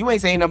doing shit. You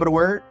ain't saying number the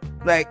word.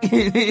 Like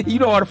you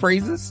know all the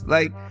phrases.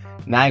 Like,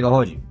 I ain't gonna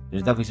hold you.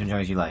 There's definitely some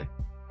joints you like.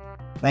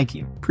 Thank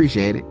you.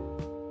 Appreciate it.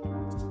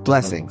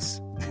 Blessings.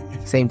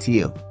 Same to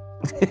you.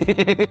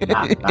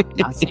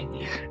 not same to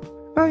you.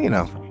 Well, you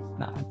know.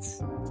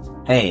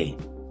 Hey,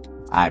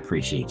 I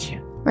appreciate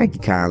you. Thank you,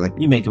 Kylie.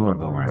 You make the world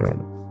go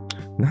round.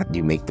 Not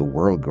you make the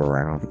world go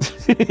round.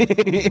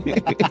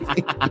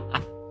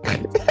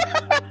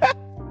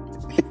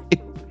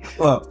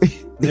 Well,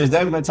 there's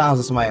definitely been times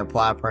when somebody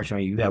applied pressure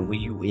on you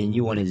and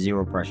you wanted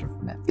zero pressure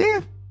from that.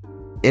 Yeah,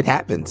 it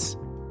happens.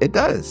 It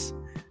does.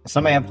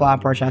 Somebody applied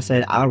pressure. I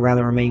said, I'd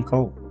rather remain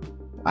cold.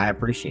 I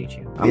appreciate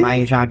you. I'm not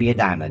even trying to be a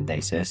diamond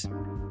today, sis.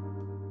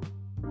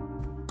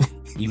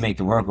 You make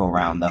the world go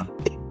round, though.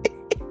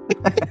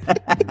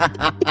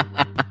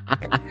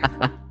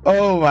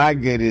 Oh my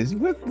goodness!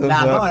 What the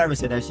fuck? No one ever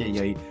said that shit,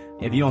 yo.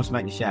 If you don't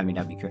smack the shit out of me,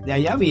 that'd be crazy. Yeah,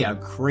 y'all be a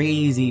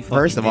crazy.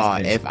 First of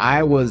all, if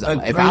I was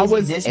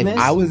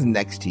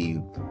next to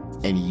you,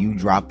 and you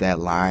dropped that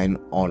line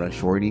on a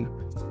shorty,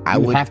 I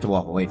would have to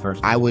walk away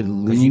first. I would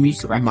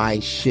lose my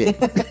shit.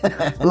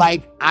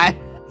 Like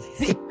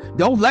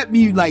don't let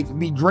me like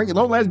be drinking.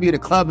 Don't let us be at a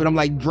club and I'm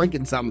like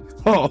drinking something.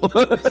 Oh.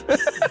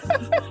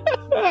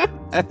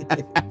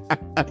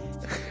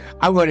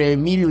 I'm going to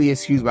immediately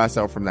excuse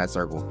myself from that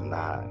circle.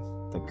 Nah,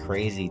 the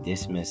crazy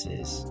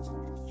dismisses.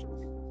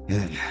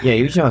 Yeah,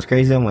 you know what's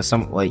crazy though? When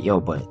some like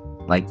but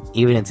like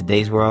even in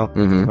today's world,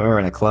 when we're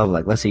in a club,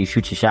 like let's say you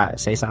shoot your shot and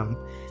say something.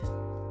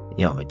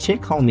 Yo, a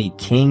chick called me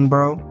king,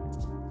 bro.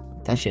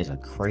 That shit's a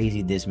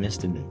crazy dismiss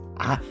to me.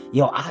 I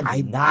don't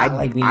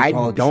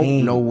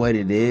know what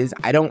it is.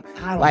 I don't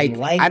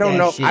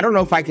know. Shit. I don't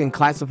know if I can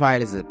classify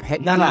it as a pet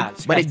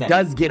peeve, but it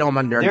does get on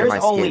under my skin.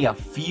 There's only a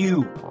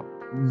few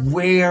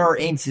rare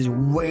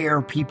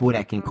people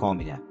that can call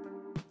me that.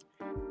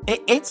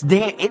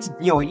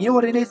 You know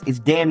what it is? It's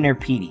damn near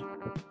PD.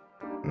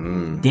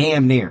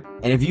 Damn near.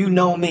 And if you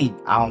know me,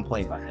 I don't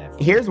play about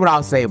that. Here's what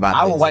I'll say about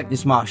I will wipe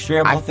this smile straight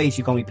on my face.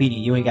 You call me PD.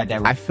 You ain't got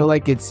that right. I feel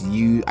like it's a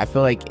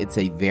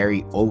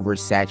very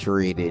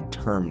oversaturated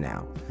term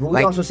now. Well,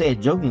 we also say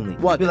it jokingly.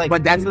 Well,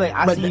 but that's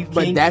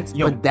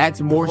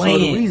more so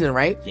the reason,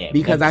 right? Yeah,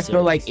 because I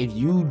feel like if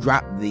you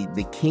drop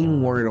the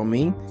king word on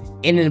me,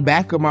 and in the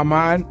back of my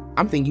mind,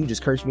 I'm thinking you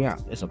just cursed me out.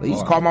 You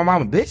just call my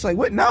mom a bitch. Like,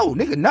 what? No,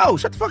 nigga, no.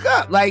 Shut the fuck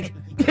up. Like,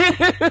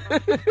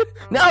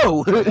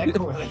 no. That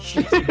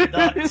correlation is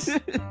nuts.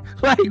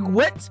 Like,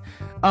 what?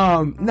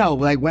 No,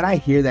 like when I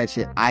hear that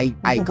shit, I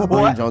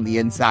cringe on the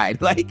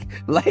inside. Like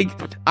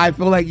I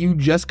feel like you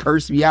just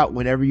cursed me out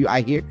whenever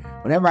I hear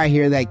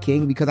that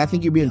king, because I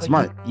think you're being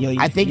smart.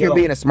 I think you're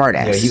being a smart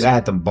ass. You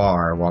at the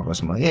bar, walk with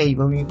somebody. Hey,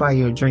 let me buy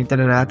you a drink.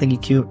 I think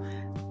you're cute.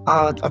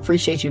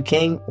 Appreciate you,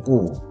 king.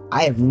 Ooh,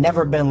 I have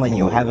never been like,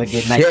 yo, have a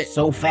good night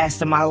so fast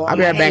in my life. I'll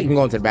be right back and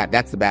going to the bath.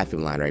 That's the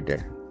bathroom line right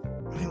there.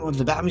 I'm going to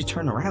the bathroom. I'm just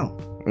turning around.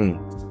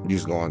 You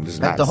just going,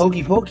 just Like not. the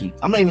hokey pokey.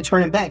 I'm not even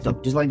turning back though.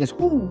 Just like this.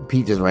 Whoo.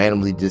 Pete just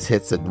randomly just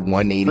hits a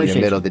 180 in the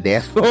Appreciate middle of the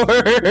dance floor.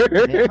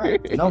 Yeah,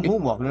 right. No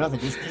moonwalking or nothing.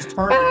 Just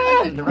turn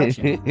in the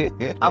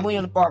direction. I'm leaning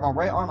on the bar, my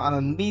right arm. I'm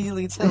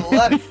immediately to the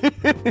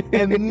left.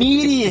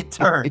 Immediate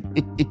turn.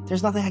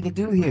 There's nothing I can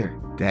do here.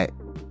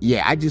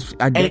 And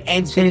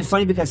it's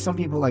funny because some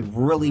people like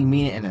really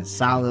mean it in a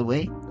solid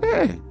way.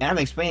 yeah. And I'm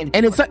explaining.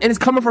 And it's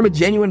coming from a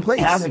genuine place.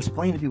 And I was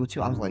explaining to people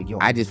too. I was like, yo.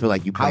 I just feel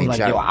like you I was playing like,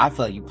 shot. yo, I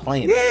feel like you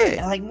playing. Yeah.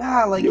 And like,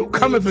 nah, like You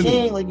coming for me.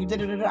 king, like you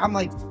did it. I'm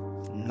like,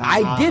 nah,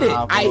 I get it.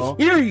 bro. I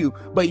hear you.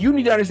 But you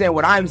need to understand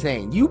what I'm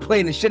saying. You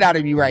playing the shit out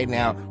of me right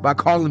now by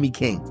calling me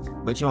king.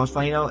 But you know what's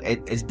funny though?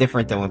 It's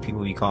different than when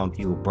people be calling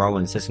people bro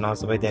and sis and all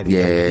stuff like that.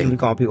 Yeah. When you be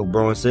calling people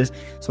bro and sis,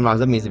 sometimes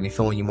that means they be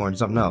feeling you more than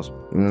something else.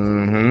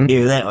 Mm-hmm.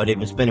 Either that or they've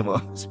been spinning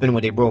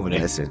with their bro over there.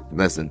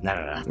 Listen.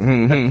 Nah.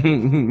 No,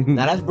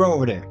 Now that's bro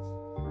over there.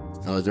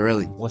 is it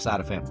really? What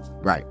side of family?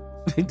 Right.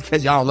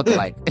 Because y'all look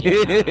alike. Yeah,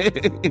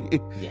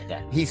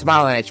 that. He's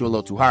smiling at you a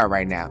little too hard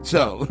right now.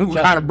 So, what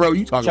Trust kind of bro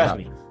you talking Trust about?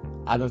 me.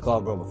 I've been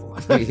called bro before.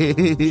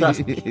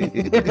 Trust me.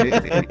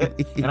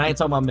 And I ain't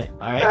talking about men.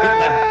 All right?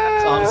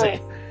 That's all I'm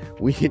saying.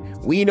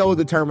 We know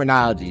the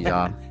terminology,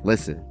 y'all.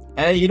 Listen.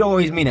 And you don't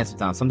always mean that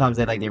sometimes. Sometimes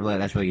they like,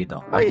 that's really you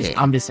don't. Oh, yeah.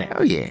 I'm just saying.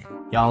 Oh, yeah.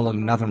 Y'all look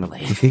nothing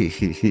related.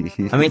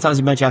 How many times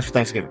you met you after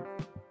Thanksgiving?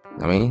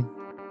 I mean,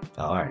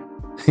 Oh, all right.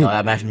 Y'all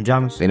have matching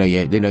pajamas? they know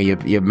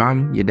your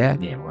mom, your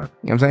dad. Yeah, work. You know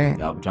what I'm saying?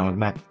 Y'all pajamas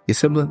match. Your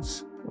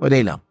siblings. What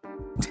they know?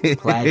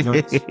 Plaid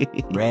joints,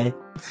 red,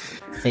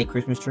 fake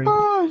Christmas tree,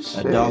 Oh,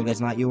 a dog that's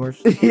not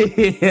yours. All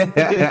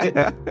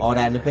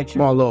that in the picture.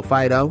 Small little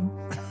Fido.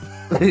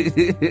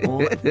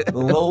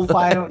 Low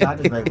Fido, not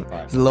just regular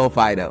Fido. It's a little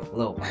Fido.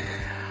 Low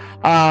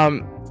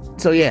Fido.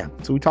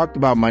 So we talked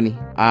about money.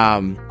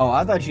 Oh,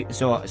 I thought you.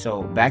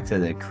 So back to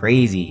the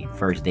crazy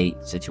first date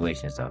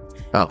situation stuff.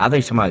 Oh. I thought you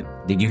were talking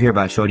about. Did you hear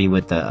about Shorty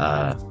with the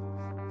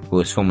who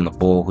was filming the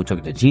bull who took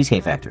it to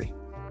Cheesecake Factory?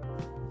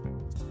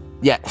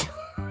 Yeah.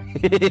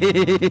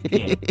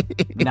 Yeah.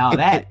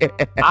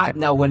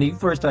 Now when you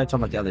first started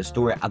talking about the other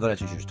story, I thought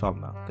that's what you were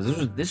talking about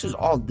because this was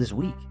all this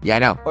week. Yeah, I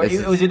know. Or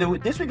This was is-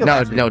 it this week? Or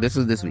last week? no, this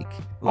was this week.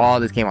 Look, All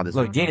this came out this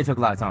week. Look, Jana took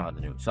a lot of time out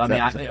the news. So I mean,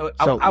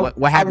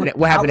 What happened?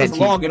 What happened I at was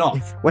long and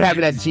off. What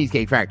happened at the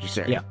Cheesecake Factory,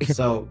 sir? Yeah.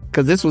 So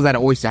Because this was at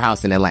an oyster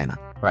house in Atlanta.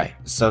 right.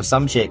 So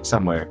some chick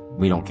somewhere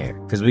we don't care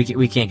because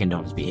we can't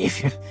condone this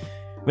behavior.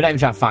 We're not even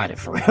trying to find it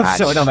for real.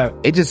 So it don't matter.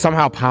 It just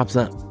somehow pops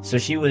up. So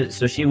she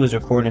was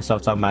recording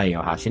herself talking about, you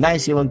know, how she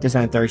nice, she looked this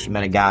and third, she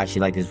met a guy, she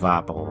liked his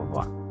vibe, blah, blah,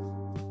 blah,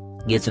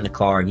 blah. Gets in the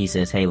car and he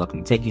says, hey, look, I'm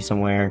gonna take you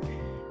somewhere.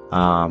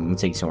 I'm gonna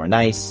take you somewhere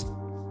nice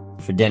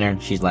for dinner.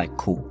 She's like,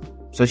 cool.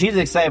 So she's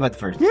excited about the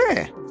first day.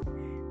 Yeah.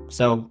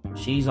 So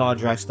she's all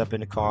dressed up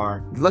in the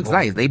car. It looks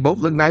nice. They both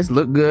look nice,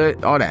 look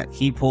good, all that.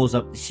 He pulls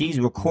up, she's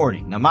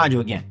recording. Now mind you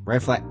again,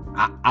 red flag,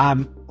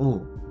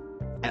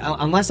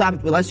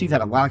 unless you've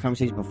had a lot of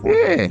conversations before.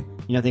 Yeah.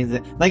 You know, things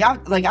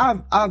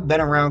that I've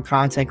been around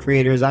content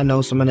creators. I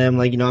know some of them.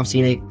 Like, you know, I've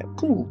seen it.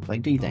 Cool.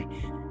 Like, do you think?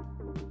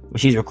 But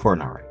she's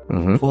recording already.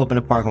 Mm-hmm. Pull up in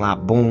the parking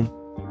lot. Boom.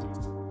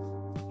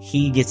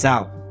 He gets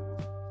out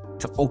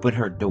to open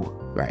her door.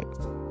 Right.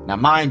 Now,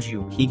 mind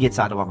you, he gets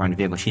out to walk around the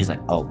vehicle. She's like,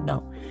 "Oh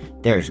no,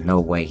 there's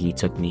no way he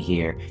took me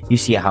here. You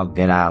see how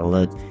good I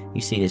look. You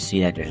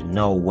see that. There's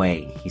no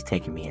way he's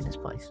taking me in this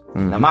place."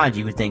 Mhm. Now, mind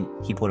you would think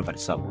he pulled up at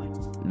the Subway.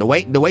 The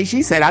way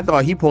she said, I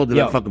thought he pulled it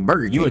Yo, at fucking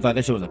Burger King. You would thought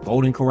that shit was a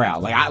Golden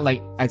Corral.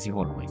 Actually,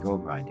 hold on, wait, go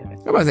right there.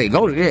 I'm about to say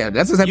Golden. Yeah,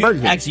 that's just at Burger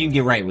King. Actually, you can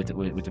get right with the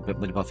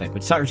buffet,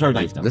 but certain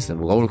nice stuff. Listen,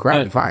 Golden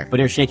Corral is fire. But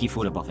there's shaky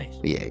food at buffets.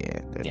 Yeah,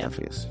 there Yeah.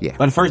 definitely is. Yeah.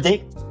 But a first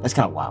date, that's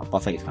kind of wild.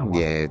 Buffet is kind of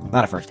wild. Yeah.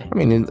 Not a first date. I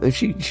mean, if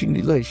she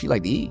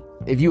like to eat.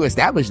 If you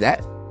establish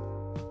that,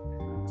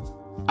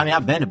 I mean,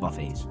 I've been to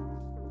buffets.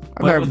 I've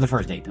But it never, was the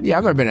first date, though. yeah,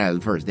 I've never been at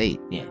the first date.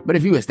 Yeah. But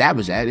if you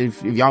establish that,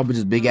 if y'all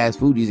just big ass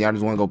foodies, y'all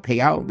just want to go pay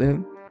out,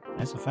 then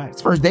That's a fact.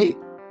 it's first date.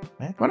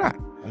 Yeah. Why not?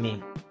 I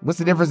mean, What's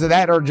the difference of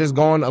that or just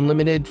going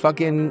unlimited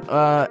fucking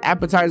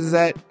appetizers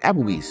at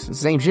Applebee's? It's the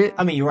same shit.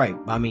 you're right.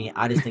 I mean,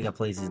 I just think of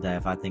places that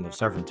if I think of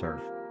surf and turf,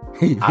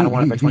 I don't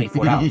want it for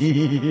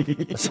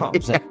 $24. That's all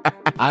I'm saying.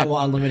 I don't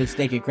want unlimited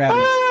steak and crab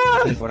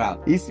for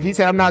 $24. He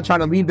said, I'm not trying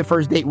to leave the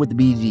first date with the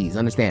BGs.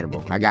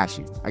 Understandable. I got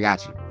you.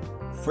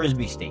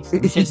 Frisbee steaks.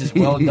 This shit's is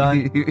well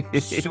done,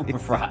 super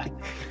fried.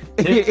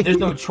 There's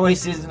no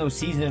choices, there's no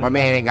seasoning. My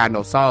man ain't got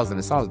no sauce in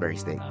the Salisbury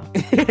steak.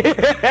 You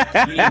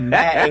eat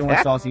mad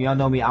A1 sauce, and y'all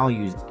know me, I don't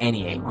use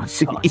any A1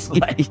 sauce,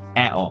 like,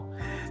 at all.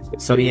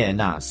 So yeah,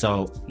 nah.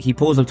 So he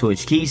pulls up to a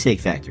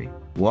Cheesecake Factory,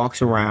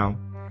 walks around,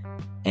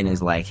 and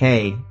is like,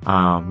 hey,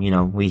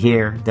 we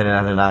here,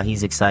 da-da-da-da-da.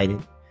 He's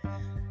excited.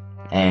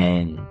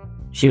 And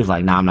she was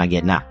like, nah, I'm not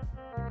getting out.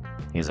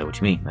 He was like, what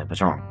you mean? Like,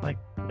 what's wrong? Like,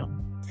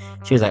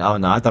 She was like, oh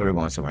no, I thought we were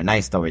going somewhere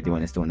nice, thought we were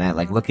doing this, doing that.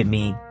 Like, look at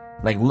me.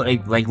 Like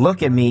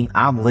look at me.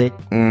 I'm lit.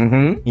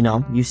 Mm-hmm. You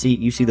know, you see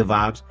the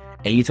vibes.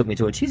 And you took me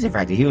to a Cheesecake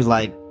Factory. He was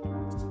like,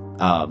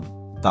 thought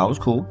it was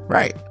cool.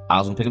 Right. I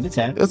was gonna pick up the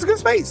tab. It's a good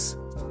space.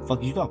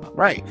 Fuck you talking about?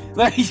 Right.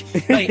 Like his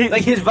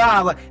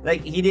vibe,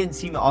 like he didn't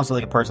seem also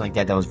like a person like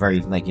that was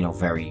very, like,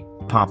 very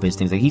pompous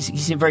things. Like he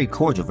seemed very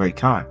cordial, very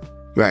kind.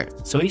 Right.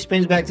 So he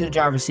spins back to the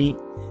driver's seat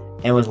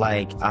and was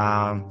like,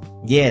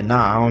 yeah,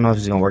 nah, I don't know if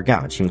this is gonna work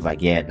out. And she was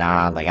like, yeah,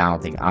 nah, like I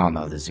don't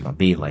know if this is gonna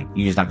be like,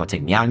 you're just not gonna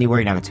take me out anywhere.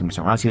 You're not gonna take me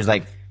somewhere else. He was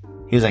like,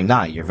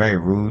 nah, you're very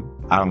rude.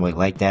 I don't really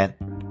like that.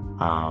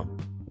 I'm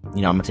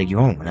gonna take you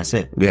home, and that's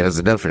it. Yeah, that's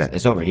enough for that.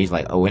 It's over. He's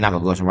like, oh, we're not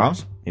gonna go somewhere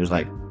else? He was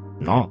like,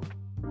 no.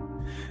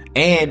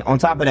 And on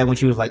top of that, when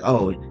she was like,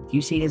 oh, do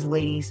you see this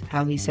ladies,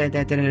 how he said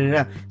that,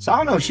 da-da-da-da. So I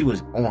don't know if she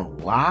was on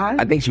live.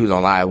 I think she was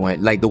on live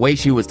when, like, the way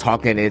she was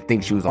talking, I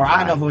think she was on live. Or I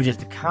don't know if it was just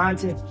the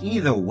content.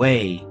 Either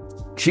way,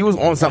 she was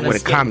on something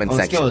with a comment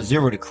section. On a scale of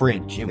 0 to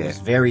cringe, it was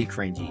very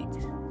cringy.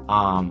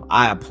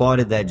 I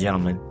applauded that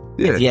gentleman.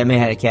 Yeah. If the man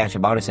had a cash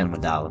about to send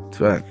him $1.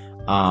 Right.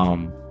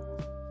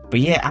 But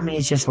yeah, I mean,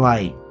 it's just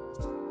like,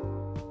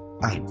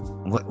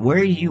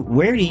 where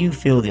do you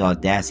feel the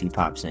audacity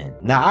pops in?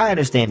 Now, I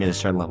understand there's a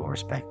certain level of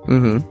respect.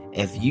 Mm-hmm.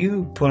 If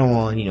you put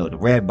on, the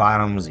red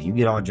bottoms and you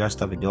get all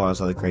dressed up and do all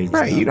this other crazy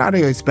stuff. Right, you're not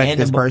going to expect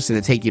this person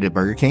to take you to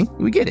Burger King.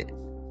 We get it.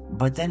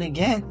 But then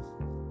again,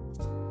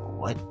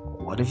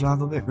 what if y'all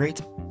have a bit great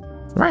time?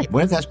 Right.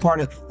 What if that's part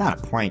of, not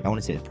a prank, I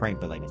want to say a prank,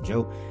 but like a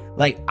joke.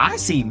 Like, I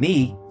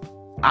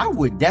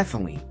would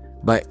definitely...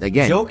 But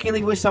again,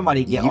 jokingly with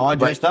somebody get all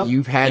dressed up.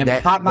 You've had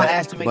that. Pop my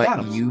ass to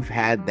McDonald's. But you've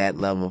had that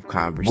level of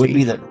conversation. Would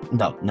be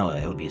no,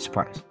 it would be a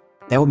surprise.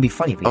 That wouldn't be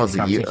funny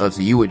if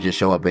so you would just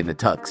show up in the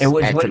tux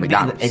to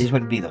McDonald's. It just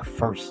wouldn't be the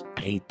first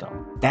date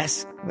though.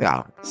 That's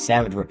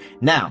savage work.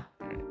 Now,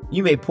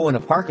 you may pull in a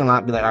parking lot,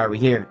 and be like, all right, we're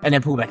here, and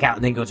then pull back out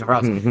and then go somewhere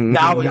else. Mm-hmm.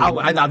 Now,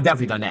 I've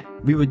definitely done that.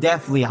 We would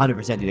definitely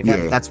 100% do that.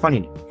 Yeah. That's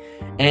funny.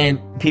 And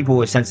people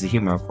with sense of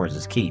humor, of course,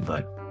 is key.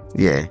 But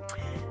yeah,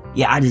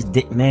 I just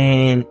did,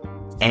 man.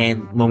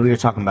 And when we were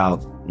talking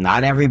about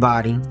not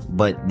everybody,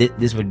 but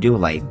this would do,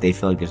 like, they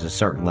feel like there's a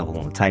certain level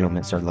of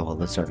entitlement, certain level of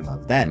this, certain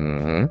level of that.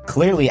 Mm-hmm.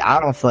 Clearly,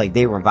 I don't feel like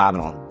they were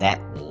vibing on that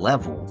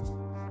level.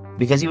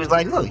 Because he was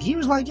like, yo,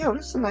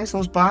 this is a nice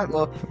little spot.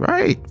 Look.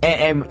 Right.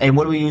 And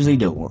what do we usually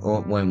do?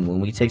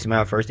 When we take some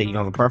out first date, you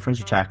don't have a preference,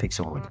 you try to pick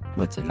someone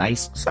with a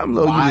nice... Something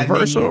a little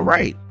universal, menu,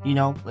 right.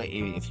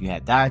 If you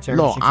have dietary...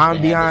 Little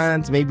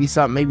ambiance, maybe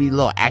something, maybe a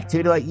little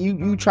activity. Like,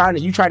 you try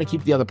to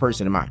keep the other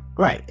person in mind.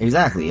 Right,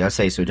 exactly. I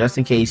say, so just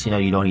in case,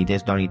 you don't eat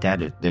this, don't eat that.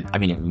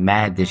 There's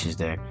mad dishes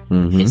there.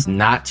 Mm-hmm. It's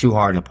not too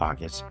hard in the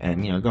pockets.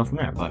 And, go from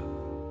there. But,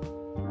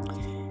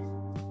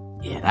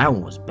 yeah, that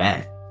one was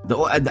bad.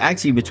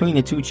 Actually, between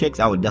the two chicks,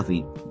 I would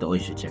definitely the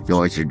oyster chick. The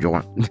oyster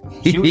joint.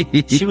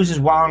 she was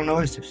just wild on the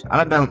oysters.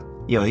 I'd been,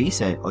 he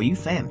said, "Oh, you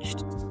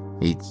famished?"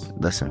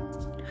 Listen.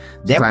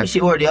 Then when she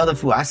ordered the other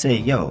food, I said,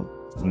 "Yo,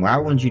 why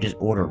wouldn't you just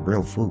order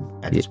real food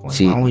at this point?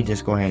 Why don't we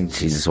just go ahead and..."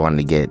 She just wanted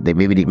to get.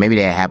 Maybe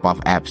they had off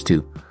apps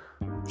too.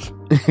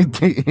 Well,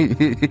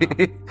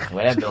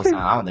 that bill sound,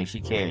 I don't think she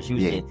cared. She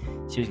was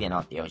getting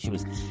off. She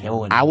was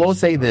killing. I will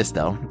say this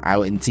though.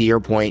 And to your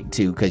point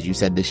too, because you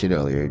said this shit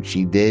earlier.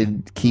 She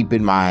did keep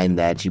in mind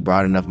that she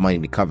brought enough money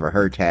to cover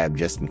her tab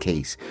just in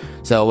case.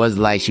 So it was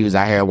like she was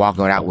out here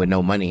walking out with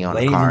no money on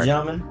the card. Ladies and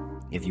gentlemen,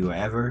 if you were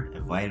ever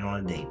invited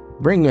on a date,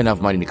 bring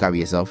enough money to cover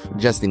yourself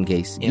just in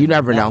case. You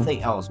never know.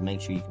 Nothing else, make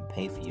sure you can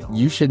pay for your own.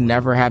 You should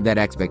never have that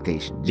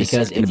expectation. Just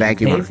because if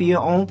you pay for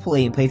your own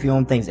plate and pay for your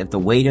own things, if the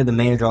waiter, the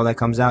manager, all that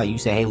comes out, you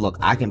say, "Hey, look,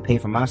 I can pay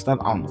for my stuff.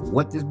 I don't know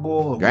what this boy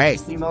or what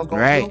this female's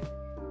going to do."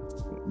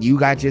 You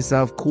got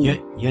yourself cool.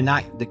 You're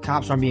not. The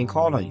cops aren't being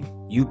called on you.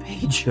 You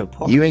paid your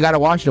part. You ain't got to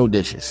wash no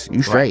dishes.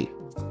 You straight.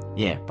 Right.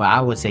 Yeah, but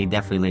I would say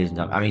definitely, ladies and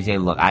gentlemen. Say,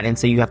 look, I didn't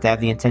say you have to have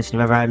the intention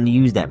of ever having to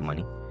use that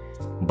money.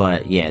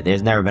 But yeah,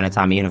 there's never been a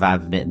time, even if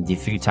I've been the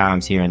few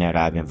times here and there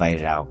that I've been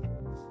invited out,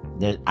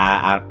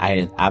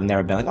 I've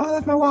never been like, "Oh,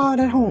 that's my wallet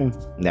at home."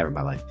 Never in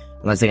my life,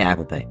 unless they got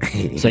Apple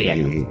Pay. So yeah,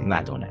 I'm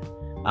not doing that.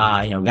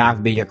 God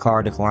forbid your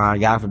card decline.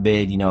 God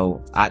forbid, in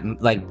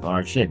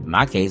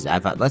my case,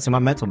 let's say my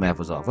mental math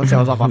was off. Let's say I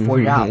was off by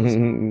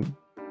 $40.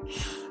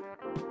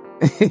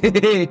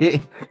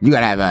 You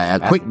gotta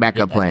have a quick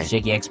backup plan. That's a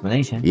shaky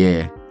explanation.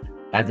 Yeah.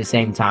 At the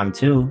same time,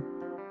 too,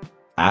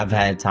 I've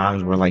had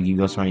times where you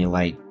go somewhere, you're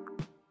like,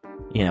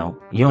 you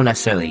don't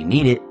necessarily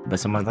need it, but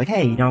someone's like,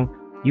 "Hey,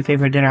 you pay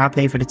for dinner, I'll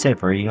pay for the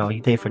tip," or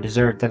you pay for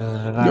dessert. Da, da,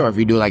 da, da. Or if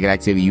you do like an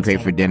activity, you pay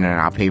for dinner,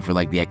 and I'll pay for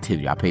the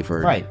activity. I'll pay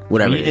for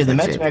whatever. When you did the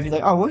mental math, you're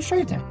like, "Oh, what's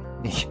straight then?"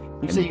 You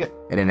say you got,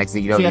 and then next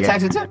thing you know,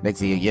 tax and tip. Next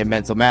thing your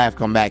mental math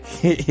come back,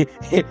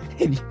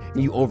 and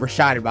you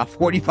overshot it by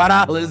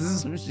 $45 or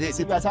some shit.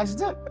 So you got tax and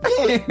tip.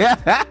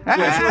 Yeah,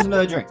 she wants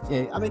another drink.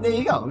 Yeah, there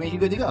you go. You're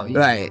good to go.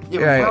 Right.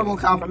 Your verbal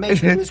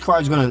confirmation. This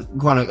card's gonna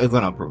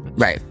approve it.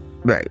 Right.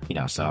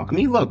 So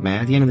look,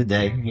 man. At the end of the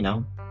day,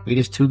 we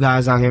just two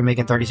guys out here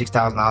making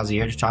 $36,000 a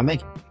year, just trying to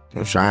make it.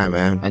 I'm trying,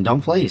 man. And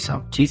don't play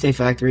yourself. Cheesecake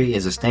Factory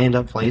is a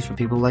stand-up place for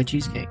people who like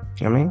cheesecake.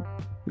 They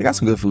got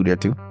some good food there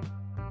too.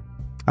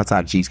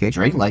 Outside of cheesecake,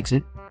 Drake likes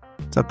it.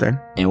 It's up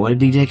there. And what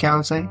did DJ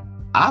Khaled say?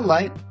 I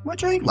like what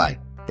Drake like.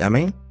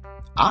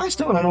 I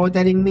still don't know what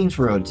that even means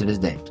for real to this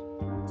day.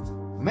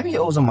 Maybe he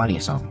owes him money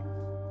or something.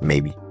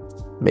 Maybe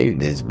they're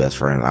his best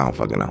friend. I don't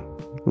fucking know.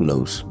 Who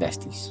knows?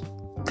 Besties.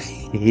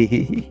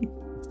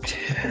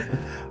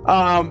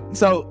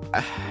 So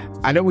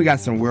I know we got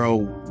some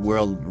real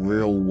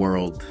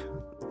world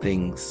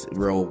things,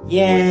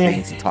 Yeah.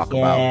 things to talk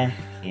about.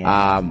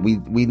 Yeah.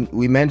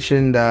 We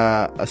mentioned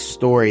a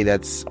story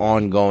that's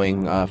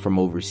ongoing from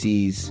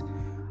overseas,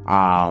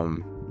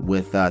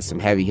 with some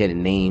heavy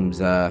hitting names.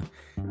 The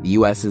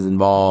U.S. is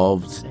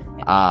involved.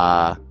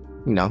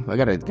 You know, I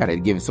gotta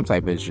give some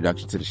type of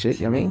introduction to the shit.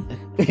 You know what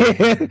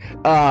I mean?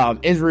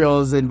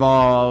 Israel is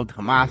involved.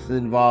 Hamas is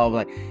involved.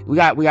 Like we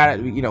got.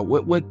 You know,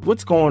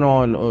 what's going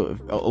on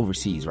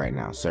overseas right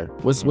now, sir?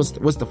 What's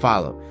the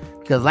follow?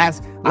 Because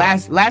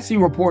last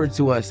you reported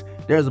to us,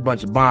 there's a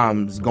bunch of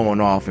bombs going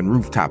off and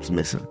rooftops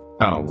missing.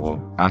 Oh,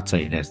 well, I'll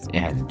tell you this. It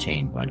hasn't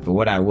changed much. But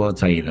what I will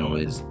tell you, though,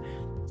 is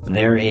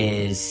there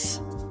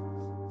is...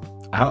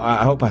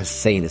 I hope I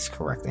say this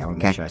correctly. I want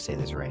to make sure I say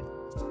this right.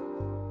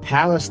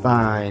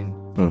 Palestine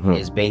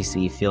is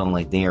basically feeling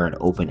like they are an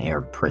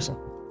open-air prison.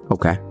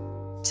 Okay.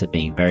 To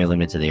being very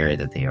limited to the area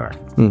that they are.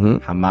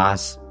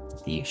 Hamas,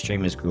 the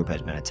extremist group,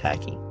 has been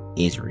attacking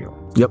Israel.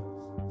 Yep.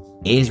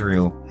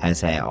 Israel has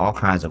had all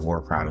kinds of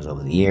war crimes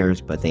over the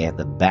years, but they have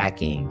the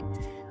backing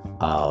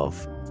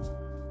of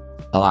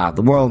a lot of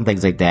the world and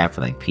things like that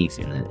for like peace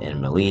in the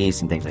Middle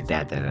East and things like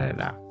that.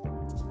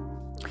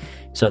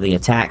 So the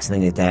attacks and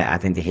things like that, I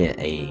think they hit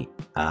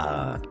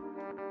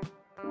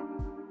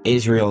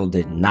Israel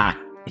did not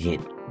hit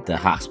the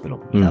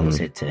hospital that was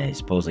hit today.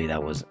 Supposedly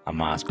that was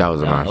Hamas. That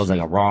was Hamas. It was like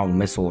a wrong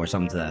missile or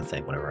something to that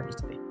effect, whatever it was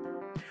to be.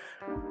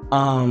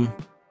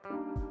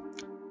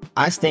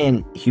 I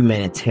stand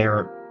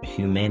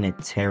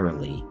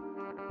humanitarily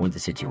with the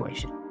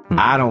situation.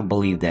 I don't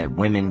believe that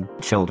women,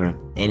 children,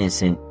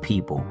 innocent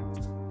people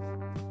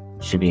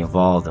should be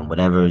involved in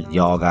whatever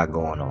y'all got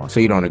going on. So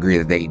you don't agree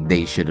that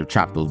they should have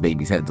chopped those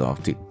babies' heads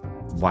off too?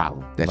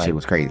 Wow, that shit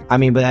was crazy. I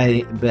mean, but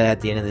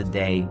at the end of the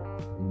day,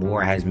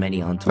 war has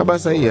many untold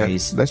stories. Yeah,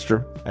 that's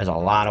true. There's a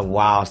lot of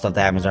wild stuff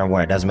that happens during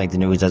war. It doesn't make the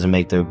news, doesn't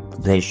make the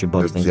history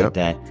books, things like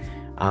that.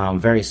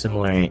 Very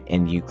similar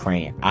in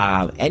Ukraine.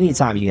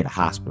 Anytime you get a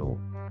hospital,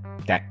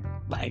 that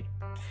like,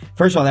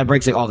 first of all, that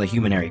breaks all the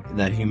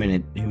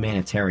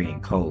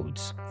humanitarian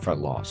codes for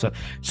law. So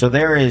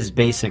there is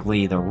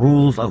basically the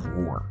rules of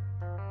war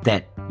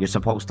that you're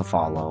supposed to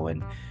follow,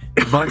 and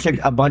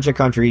a bunch of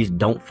countries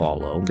don't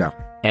follow. No.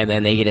 And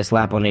then they get a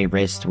slap on their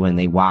wrist when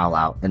they wild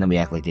out, and then we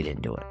act like they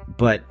didn't do it.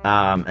 But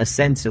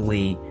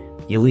essentially,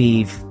 you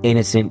leave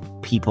innocent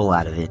people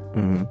out of it.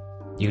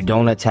 You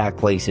don't attack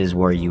places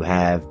where you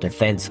have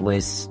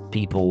defenseless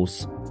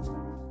peoples,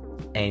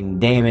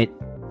 and damn it,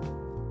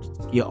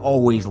 you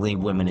always leave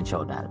women and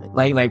children out of it.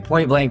 Like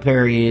point blank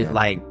period. Yeah.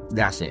 Like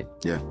that's it.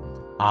 Yeah.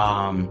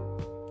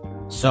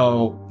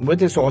 So with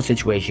this whole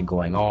situation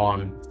going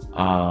on,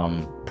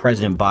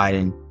 President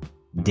Biden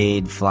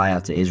did fly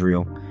out to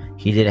Israel.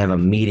 He did have a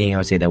meeting, I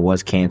would say, that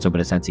was canceled,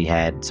 but essentially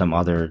had some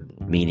other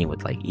meeting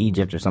with like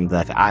Egypt or something.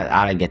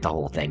 I didn't get the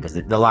whole thing because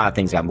a lot of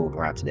things got moved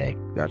around today.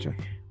 Gotcha.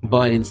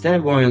 But instead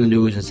of going on the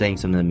news and saying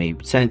something that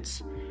made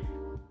sense,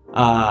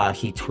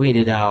 he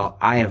tweeted out,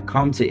 "I have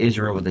come to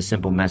Israel with a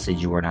simple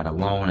message. You are not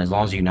alone. As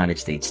long as the United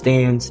States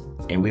stands,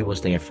 and we will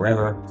stand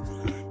forever,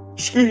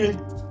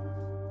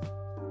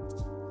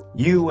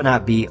 you will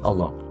not be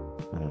alone."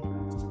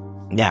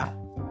 Now,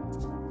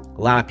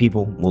 a lot of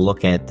people will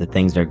look at the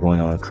things that are going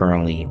on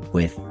currently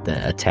with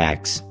the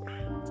attacks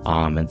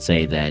and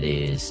say that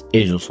is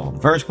Israel's fault in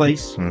the first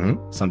place.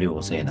 Some people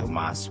will say that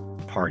Hamas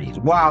party is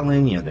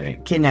wilding, they're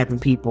kidnapping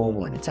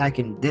people and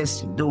attacking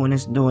this and doing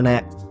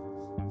that.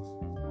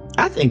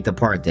 I think the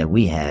part that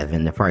we have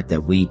and the part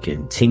that we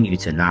continue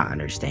to not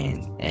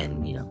understand,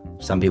 and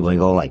some people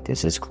go like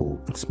this, is cool,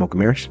 smoke and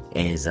mirrors,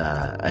 is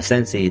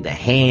essentially the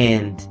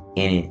hand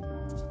in it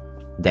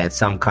that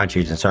some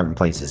countries in certain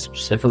places,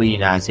 specifically the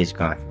United States,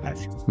 have,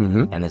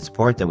 and the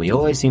support that we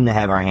always seem to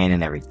have our hand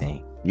in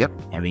everything. Yep.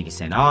 And we can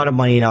send all the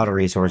money and all the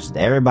resources to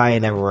everybody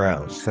and everywhere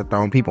else, except their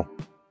own people.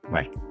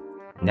 Right.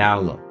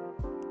 Now look,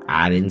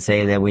 I didn't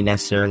say that we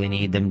necessarily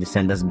need them to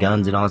send us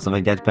guns and all stuff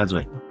like that to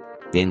Pennsylvania.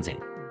 Didn't say it.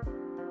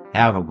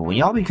 However, but when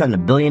y'all be cutting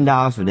 $1 billion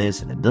for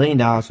this and $1 billion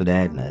for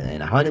that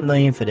and $100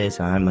 million for this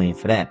and $100 million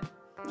for that,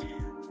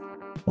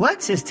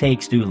 let's just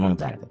take student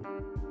loans out of it,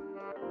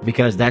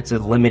 because that's a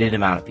limited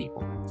amount of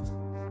people.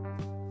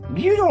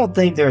 You don't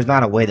think there's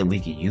not a way that we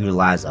could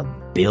utilize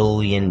 $1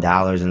 billion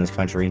in this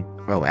country?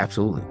 Oh,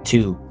 absolutely.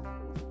 To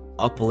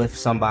uplift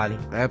somebody,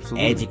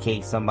 absolutely,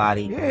 educate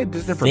somebody. Yeah,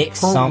 there's different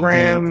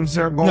programs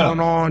are going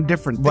on,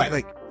 different things. Right.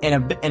 Like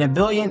in $1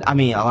 billion, I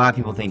mean, a lot of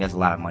people think that's a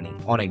lot of money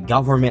on a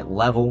government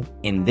level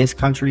in this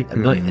country.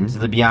 $1 billion,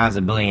 to be honest,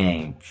 $1 billion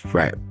ain't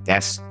right.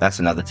 That's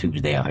another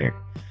Tuesday out here.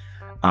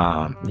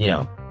 And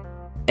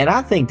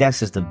I think that's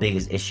just the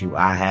biggest issue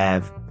I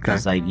have.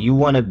 Because you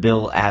want to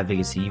build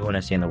advocacy, you want to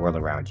understand the world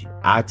around you.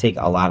 I take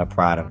a lot of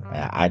pride in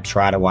I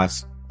try to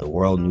watch the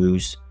world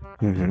news.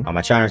 I try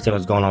to understand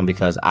what's going on,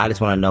 because I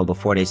just want to know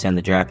before they send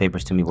the draft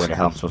papers to me where the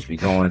hell I'm supposed to be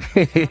going.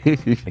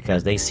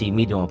 Because they see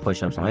me doing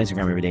push-ups on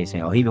Instagram every day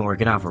saying, "Oh, he been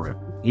working out for real.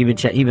 He been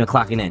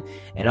clocking in."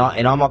 And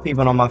all my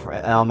people and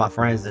all my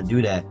friends that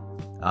do that,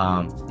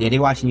 Yeah, they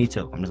watching you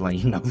too. I'm just letting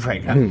you know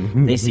right now.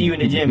 They see you in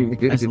the gym.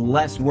 That's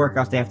less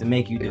workouts they have to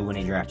make you do when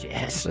they draft your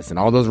ass. Listen,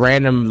 all those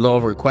random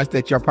little requests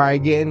that you're probably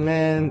getting,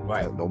 man.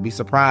 Right. Don't be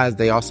surprised.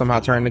 They all somehow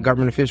turn to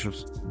government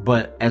officials.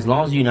 But as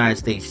long as the United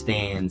States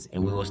stands,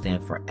 and we will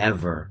stand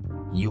forever,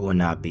 you will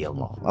not be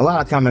alone. A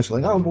lot of comments are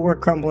like, oh, but we're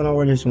crumbling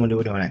over this and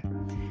we're doing that.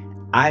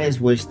 I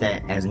just wish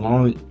that as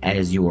long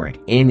as you are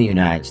in the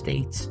United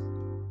States,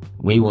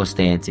 we will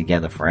stand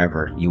together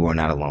forever. You are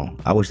not alone.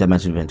 I wish that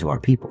message had been to our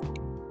people.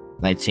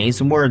 Like, change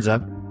some words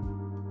up,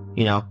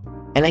 you know.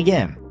 And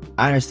again,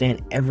 I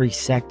understand every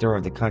sector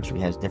of the country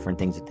has different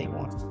things that they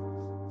want.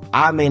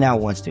 I may not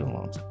want student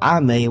loans. I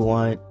may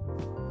want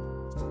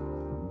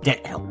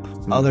debt help,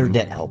 other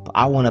debt help.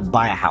 I want to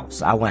buy a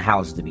house. I want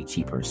houses to be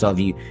cheaper. So if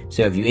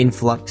you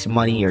influx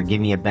money or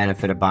give me a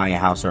benefit of buying a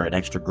house or an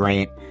extra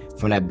grant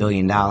from that $1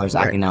 billion, right,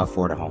 I can now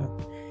afford a home.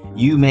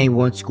 You may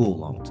want school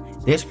loans.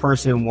 This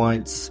person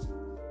wants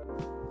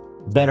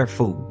better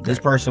food. This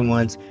person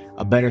wants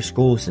a better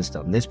school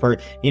system. This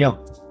person,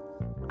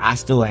 I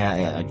still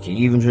have, can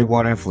you even drink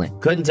water in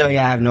Flint? Couldn't tell you,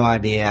 I have no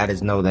idea. I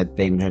just know that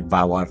they've been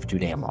buy water for too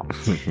damn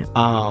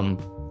long.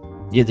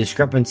 The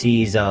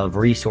discrepancies of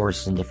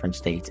resources in different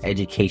states,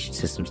 education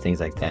systems,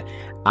 things like that.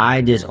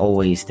 I just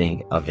always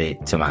think of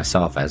it to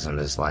myself as I'm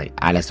just like,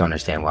 I just don't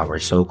understand why we're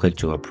so quick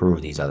to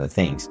approve these other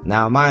things.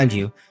 Now, mind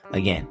you,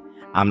 again,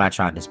 I'm not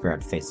trying to despair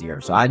at the face of the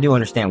earth. So I do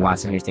understand why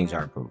some of these things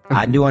are approved.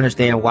 I do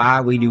understand why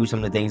we do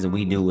some of the things that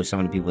we do with some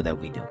of the people that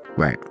we do.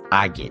 Right.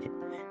 I get it.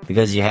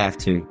 Because you have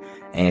to.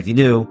 And if you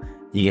do,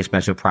 you get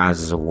special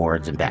prizes,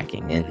 awards, and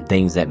backing. And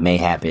things that may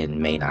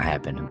happen, may not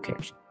happen. Who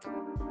cares?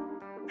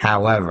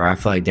 However, I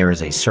feel like there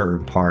is a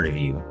certain part of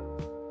you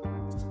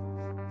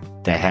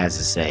that has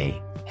to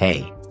say,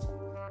 hey,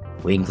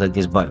 we can click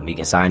this button. We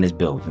can sign this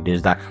bill. We can do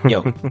this.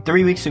 Yo,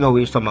 3 weeks ago,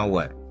 we was talking about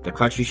what? The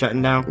country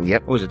shutting down?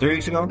 Yep. What was it, 3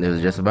 weeks ago? It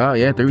was just about,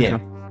 3 weeks ago.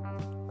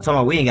 Talking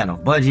about we ain't got no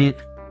budget.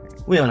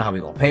 We don't know how we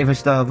gonna pay for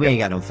stuff. We ain't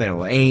got no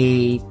federal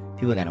aid.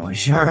 People got no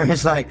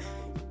insurance.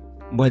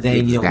 But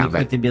then, we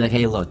quick to be like,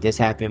 hey, look, this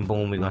happened.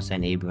 Boom, we're gonna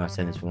send aid. We're gonna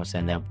send this. We're gonna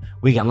send them.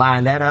 We can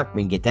line that up.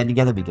 We can get that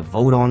together. We can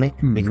vote on it.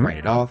 We can write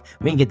it off.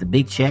 We can get the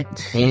big check,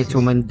 hand it to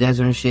them in the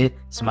desert and shit.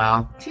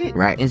 Smile. Shit.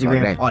 Right.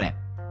 Instagram, all that.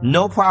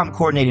 No problem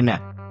coordinating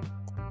that.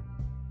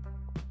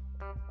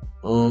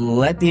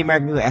 Let the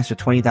American people ask for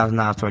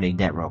 $20,000 toward their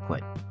debt real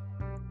quick.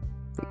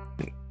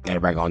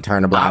 Everybody gonna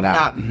turn the blind eye. I'm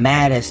not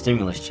mad at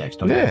stimulus checks,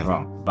 don't get me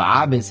wrong. But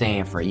I've been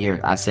saying for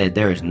years, I said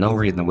there is no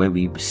reason the way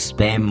we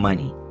spend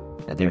money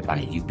that they're on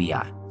a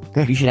UBI.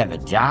 You should have a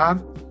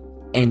job,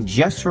 and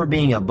just for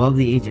being above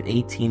the age of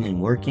 18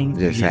 and working,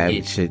 just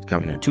have shit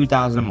coming in.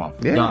 $2,000 a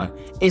month. Yeah. Done.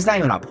 It's not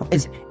even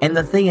and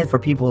the thing is, for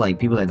people that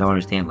don't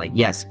understand,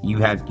 yes, you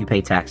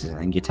pay taxes,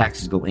 and your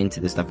taxes go into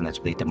this stuff, and that's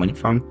where they get the money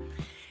from.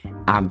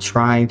 I'm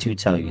trying to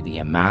tell you the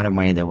amount of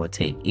money that will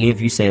take. Even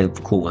if you say,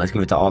 cool, let's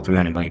give it to all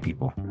 300 million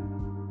people.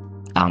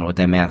 I don't know what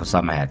that math was.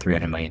 I had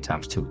 300 million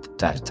times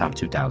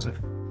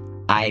 2,000.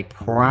 I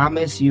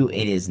promise you,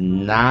 it is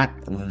not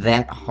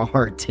that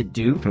hard to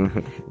do.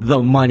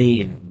 The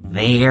money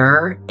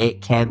there,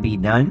 it can be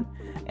done,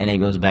 and it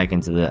goes back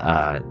into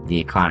the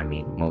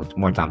economy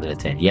more times than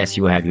 10. Yes,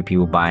 you will have your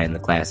people buying the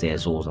Class A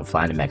Azules and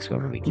flying to Mexico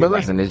every week. But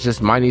listen, it's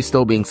just money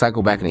still being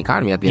cycled back in the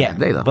economy at the end of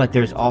the day, though. But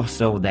there's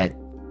also that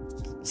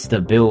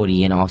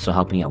stability and also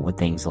helping out with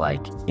things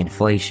like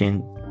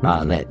inflation.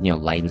 That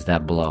lightens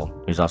that blow.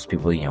 There's also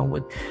people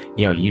with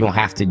you don't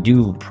have to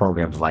do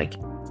programs like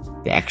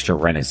the extra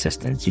rent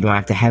assistance. You don't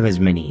have to have as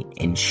many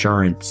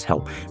insurance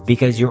help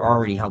because you're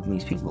already helping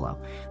these people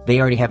out. They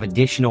already have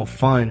additional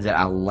funds that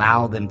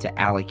allow them to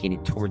allocate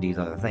it toward these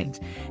other things.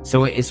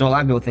 So a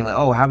lot of people think like,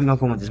 oh, how are we gonna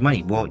come up with this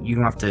money? Well, you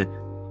don't have to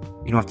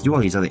do all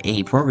these other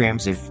aid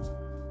programs if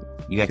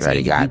you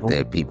already got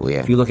the people. Yeah.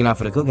 If you're looking out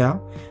for the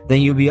cookout,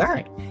 then you'll be all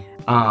right.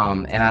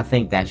 And I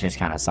think that's just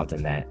kind of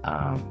something that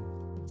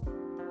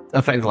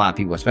affected a lot of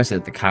people, especially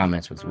at the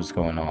comments with what's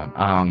going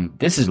on.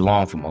 This is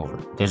long from over.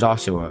 There's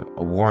also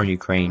a war in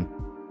Ukraine.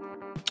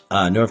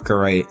 North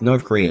Korea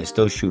is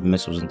still shooting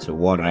missiles into the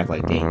water and act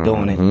like they ain't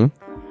doing it.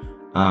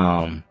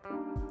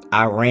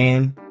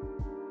 Iran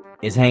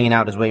is hanging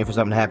out, just waiting for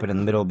something to happen in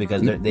the middle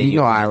because Iran be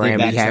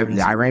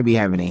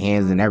having their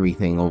hands in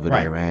everything over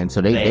there, man.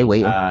 So they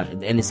waiting.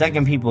 And the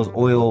second people's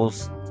oil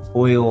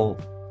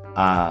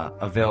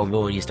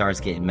availability starts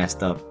getting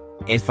messed up.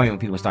 It's funny when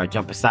people start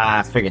jumping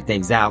sides, figure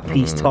things out,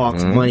 peace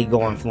talks, money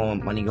going,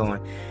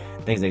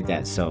 things like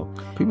that. So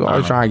people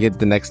are trying to get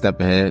the next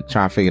step ahead,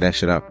 trying to figure that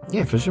shit out.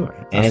 Yeah, for sure.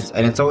 And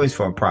it's always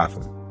for a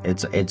profit.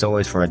 It's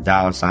always for a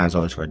dollar sign. It's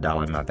always for a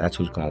dollar amount. That's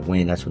who's going to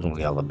win. That's who's going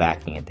to get all the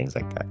backing and things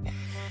like that.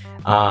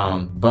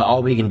 But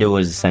all we can do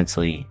is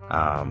essentially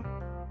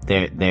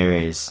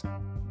there's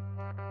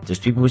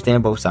people who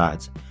stand both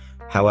sides.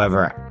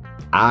 However,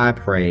 I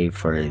pray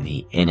for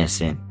the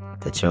innocent,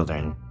 the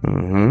children,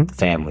 the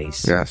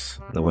families, yes,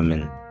 the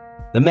women,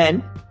 the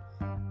men,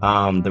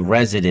 the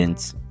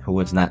residents who who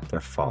it's not their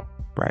fault.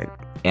 Right.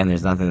 And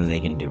there's nothing that they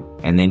can do.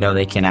 And they know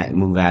they cannot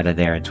move out of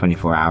there in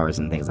 24 hours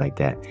and things like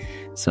that.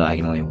 So I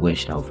can only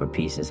wish and hope for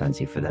peace and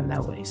sanity for them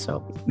that way.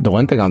 So the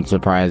one thing I'm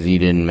surprised you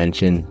didn't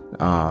mention,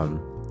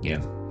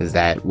 is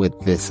that with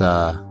this,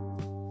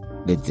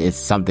 it's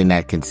something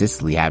that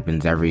consistently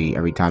happens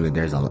every time that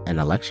there's an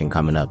election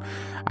coming up.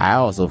 I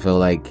also feel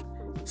like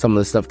some of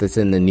the stuff that's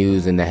in the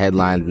news and the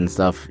headlines and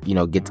stuff,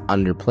 gets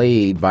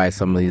underplayed by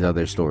some of these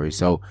other stories.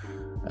 So,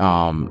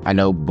 I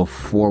know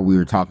before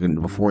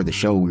the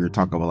show, we were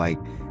talking about like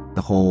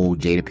the whole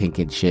Jada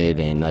Pinkett shit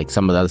and like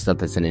some of the other stuff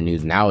that's in the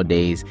news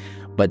nowadays.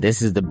 But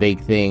this is the big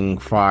thing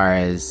far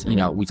as,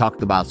 we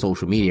talked about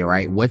social media,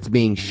 right? What's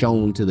being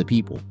shown to the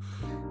people.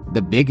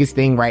 The biggest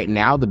thing right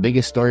now, the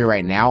biggest story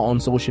right now on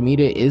social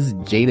media is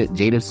Jada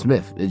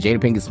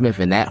Pinkett Smith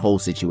and that whole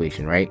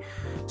situation, right?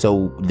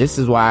 So this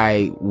is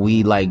why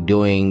we like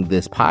doing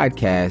this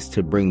podcast,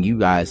 to bring you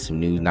guys some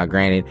news. Now,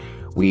 granted,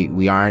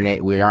 we aren't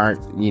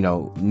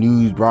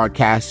news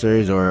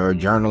broadcasters or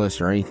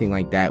journalists or anything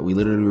like that. We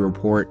literally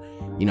report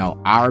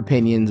our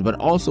opinions, but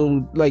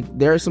also like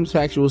there is some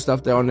factual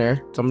stuff down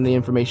there. Some of the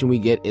information we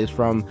get is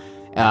from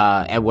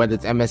whether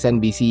it's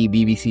MSNBC,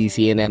 BBC,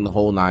 CNN, the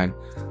whole nine.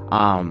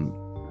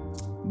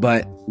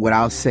 But what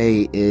I'll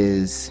say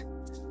is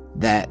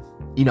that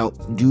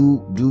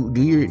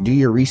do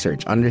your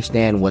research,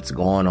 understand what's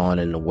going on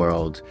in the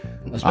world,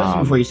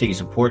 especially before you say you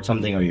support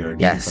something or you're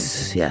against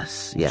something.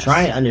 Yes.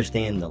 Try and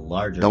understand the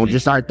larger. Don't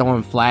just start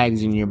throwing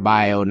flags in your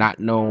bio, not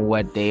knowing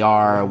what they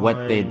are,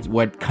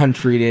 what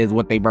country it is,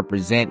 what they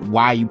represent,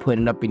 why you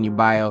putting it up in your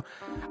bio.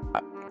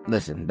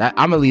 Listen,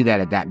 I'm gonna leave that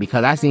at that,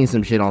 because I seen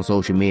some shit on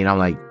social media and I'm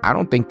like, I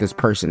don't think this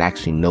person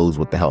actually knows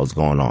what the hell is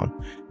going on.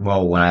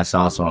 Well, when I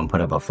saw someone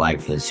put up a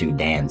flag for the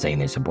Sudan saying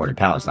they supported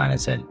Palestine, I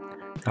said,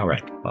 all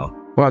right, well,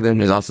 then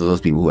there's also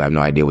those people who have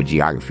no idea what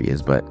geography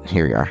is, but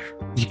here we are.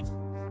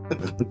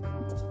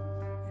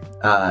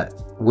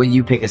 When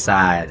you pick a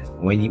side,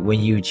 when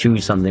you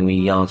choose something, when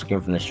you yell and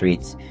scream from the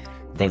streets,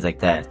 things like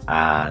that,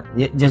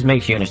 it just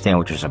makes you understand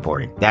what you're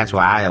supporting. That's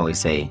why I always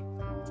say,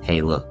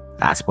 hey, look,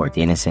 I support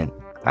the innocent.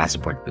 I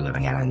support the people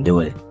that got nothing to do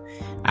with it.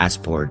 I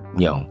support,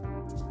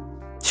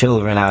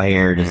 children out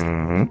here just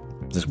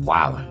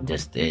wilding.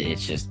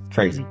 It's just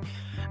crazy.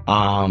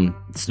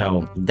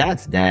 So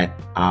that's that.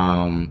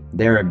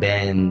 There have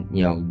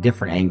been,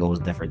 different angles,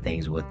 different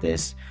things with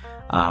this.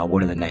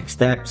 What are the next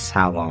steps?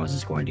 How long is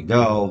this going to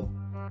go?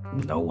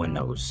 No one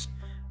knows.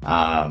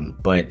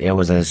 But it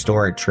was a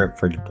historic trip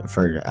for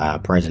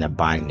President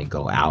Biden to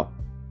go out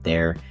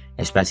there,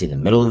 especially in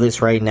the middle of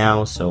this right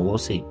now. So we'll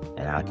see.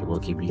 And we'll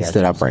keep you guys. He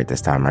stood upright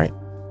this time, right?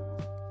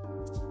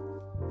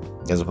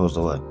 As opposed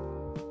to what?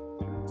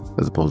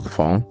 As opposed to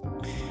falling?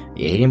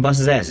 Yeah, he didn't bust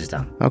his ass this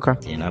time. Okay.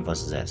 He did not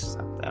bust his ass this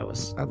time. I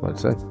was about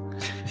to say.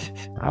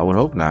 I would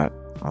hope not.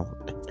 I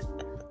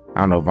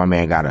don't know if my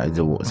man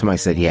somebody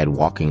said he had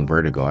walking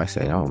vertigo. I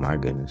said, oh my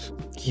goodness.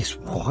 Yes,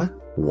 what?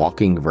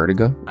 Walking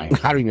vertigo? I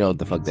don't even know what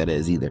the fuck that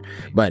is either.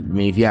 But I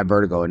mean, if you have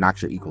vertigo, it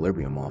knocks your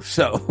equilibrium off.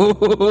 So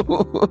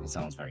it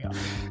sounds very off.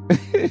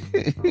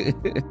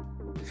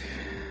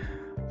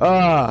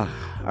 All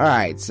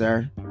right,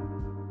 sir.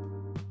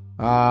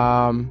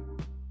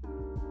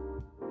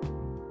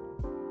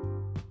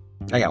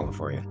 I got one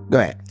for you. Go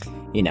ahead.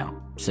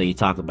 So you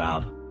talk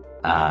about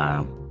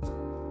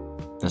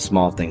the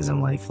small things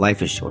in life.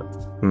 Life is short.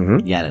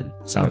 Mm-hmm. You gotta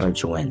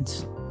celebrate your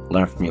wins.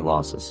 Learn from your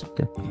losses.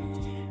 Okay.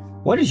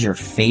 What is your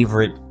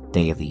favorite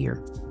day of the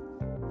year?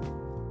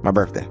 My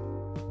birthday.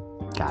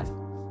 Got it.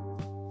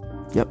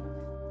 Yep.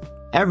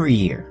 Every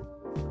year,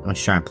 I'm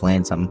just trying to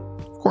plan something.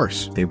 Of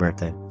course. For your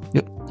birthday.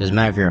 Yep. Doesn't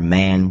matter if you're a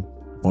man,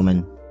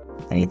 woman,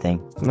 anything.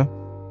 No.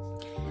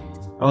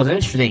 Well, it was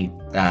interesting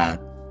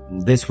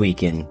this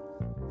week in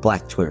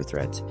Black Twitter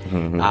threads.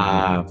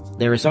 Mm-hmm.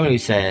 There was someone who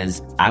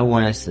says, I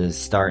want us to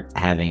start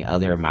having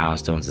other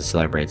milestones to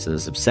celebrate so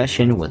this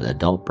obsession with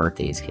adult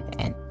birthdays can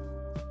end.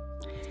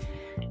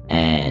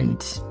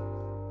 And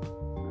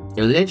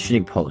it was an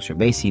interesting post where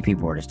basically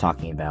people were just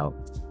talking about,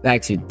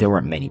 actually there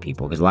weren't many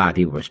people because a lot of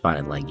people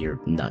responded like, you're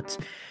nuts.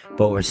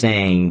 But we're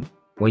saying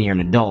when you're an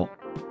adult,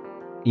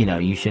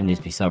 you shouldn't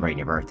just be celebrating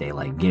your birthday.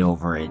 Like, get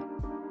over it.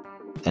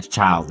 That's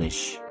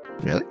childish.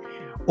 Really?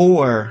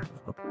 Or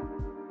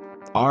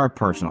our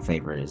personal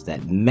favorite is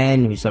that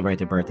men who celebrate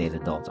their birthday as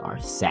adults are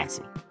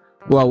sassy.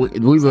 Well,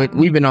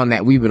 we've been on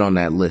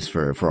that list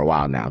for a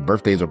while now.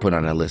 Birthdays were put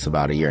on that list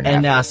about a year and a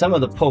half. And some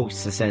of the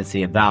posts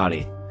essentially about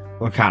it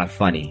were kind of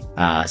funny.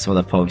 Some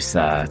of the posts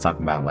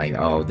talking about like,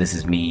 oh, this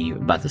is me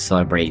about to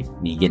celebrate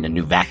me getting a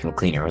new vacuum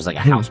cleaner. It was like a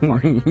house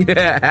party.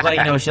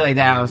 Like, shit like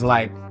that. I was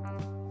like,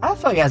 I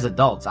feel like as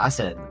adults, I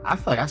feel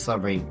like I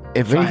celebrate.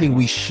 If anything,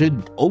 we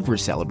should over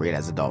celebrate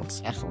as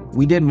adults. Absolutely.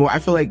 We did more. I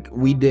feel like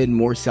we did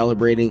more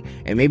celebrating,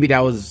 and maybe that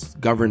was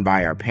governed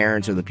by our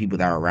parents or the people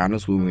that were around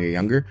us when we were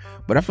younger.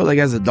 But I feel like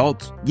as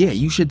adults, yeah,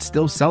 you should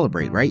still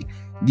celebrate, right?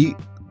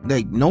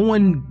 like no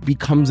one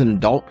becomes an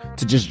adult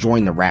to just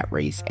join the rat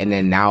race and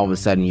then now all of a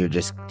sudden you're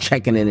just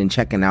checking in and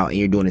checking out and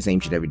you're doing the same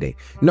shit every day.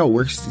 No,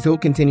 we're still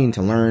continuing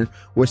to learn,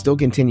 we're still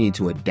continuing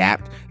to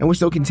adapt, and we're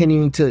still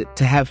continuing to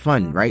have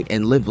fun, right?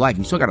 And live life.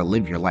 You still got to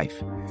live your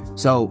life.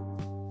 So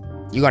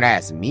you're gonna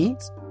ask me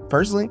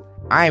personally,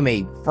 I am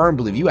a firm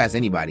believer. You ask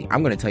anybody,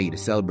 I'm going to tell you to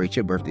celebrate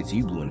your birthday till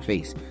you blue in the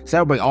face.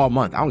 Celebrate all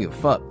month. I don't give a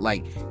fuck.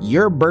 Like,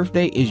 your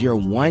birthday is your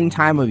one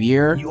time of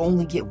year. You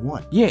only get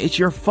one. Yeah, it's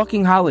your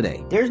fucking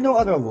holiday. There's no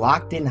other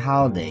locked in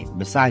holiday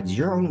besides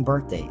your own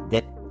birthday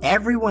that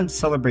everyone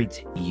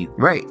celebrates you.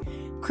 Right.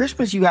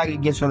 Christmas, you gotta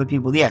get gifts for other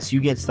people. Yes, you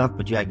get stuff,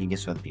 but you gotta get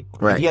gifts for other people.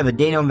 Right. If you have a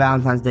date on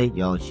Valentine's Day,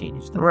 you always change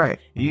your stuff. Right.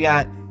 If you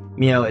got,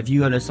 if you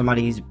go to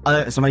somebody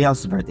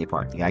else's birthday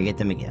party, you gotta get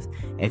them a gift.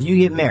 If you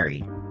get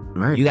married,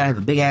 right, you gotta have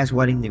a big ass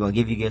wedding. They're gonna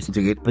give you gifts,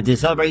 but to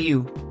celebrate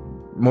you,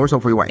 more so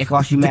for your wife, it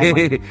costs you mad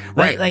money.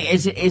 Right. Like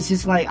it's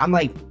just like, I'm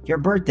like, your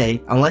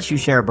birthday, unless you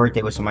share a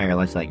birthday with somebody, or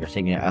unless like your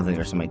significant other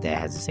or something like that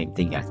has the same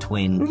thing, you got a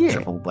twin,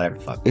 triple, whatever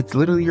the fuck. It's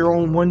literally your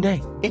own one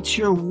day. It's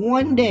your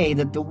one day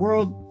that the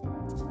world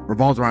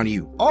revolves around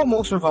you.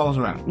 Almost revolves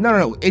around.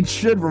 No. It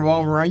should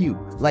revolve around you.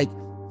 Like,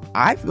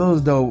 I feel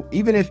as though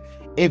even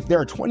if there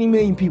are 20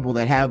 million people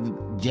that have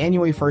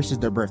January 1st as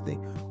their birthday,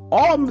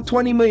 all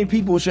 20 million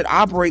people should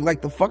operate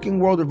like the fucking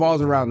world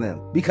revolves around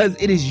them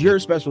because it is your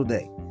special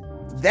day.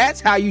 That's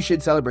how you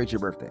should celebrate your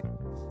birthday.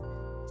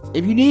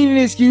 If you need an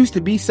excuse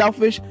to be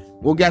selfish,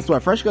 well, guess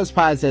what? Fresh Cuts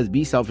Pod says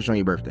be selfish on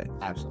your birthday.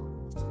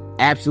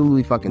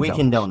 Absolutely fucking we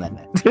selfish. Condone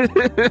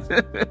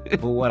that.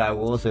 But what I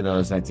will say though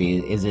is that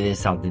it is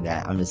something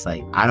that I'm just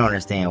like, I don't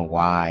understand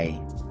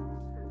why.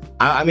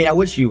 I mean, I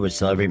wish you would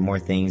celebrate more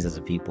things as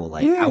a people.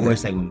 Like, I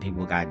wish like when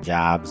people got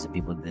jobs,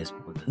 people did this,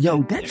 people did that.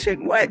 Yo, that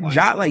shit, what?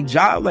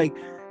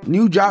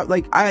 New job,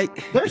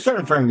 there's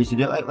certain firms used to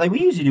do like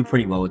we used to do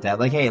pretty well with that.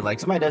 Like, hey, like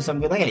somebody does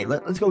something, like, hey,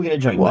 let's go get a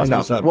drink.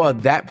 Well,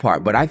 that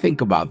part, but I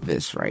think about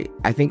this, right?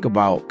 I think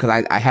about,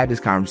 because I had this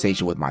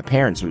conversation with my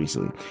parents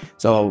recently.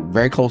 So,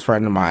 very close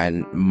friend of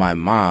mine, my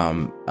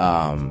mom,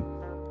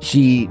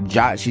 she's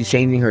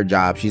changing her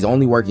job. She's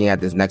only working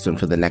at this next one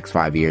for the next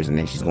 5 years, and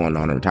then she's going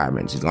on a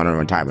retirement. She's on a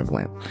retirement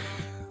plan.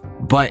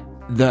 But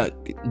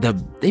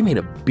they made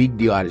a big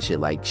deal out of shit.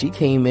 Like, she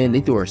came in,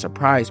 they threw her a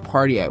surprise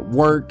party at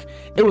work.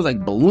 It was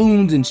like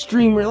balloons and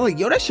streamers. Like,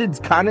 yo, that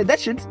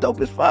shit's dope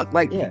as fuck.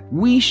 Like,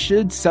 we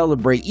should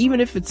celebrate, even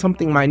if it's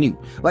something minute.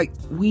 Like,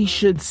 we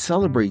should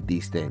celebrate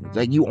these things.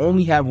 Like, you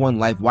only have one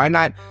life. Why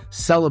not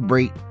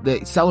celebrate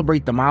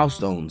the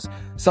milestones?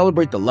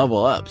 Celebrate the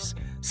level ups.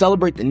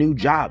 Celebrate the new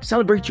job.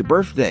 Celebrate your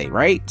birthday,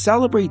 right?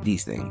 Celebrate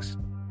these things.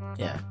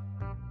 Yeah.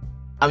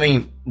 I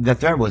mean, the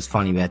thread was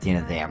funny, but at the end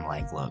of the day, I'm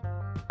like, look,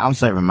 I'm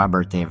celebrating my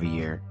birthday every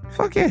year.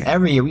 Fuck yeah.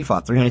 Every year we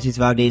fought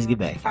 365 days to get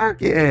back.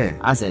 Fuck yeah.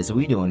 I said, so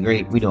we doing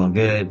great. We doing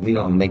good. We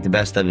gonna make the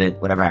best of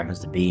it, whatever happens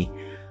to be.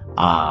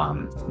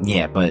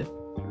 Yeah, but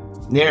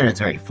the internet's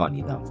very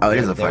funny though. Oh, it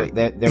is a funny.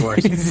 There were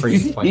some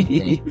pretty funny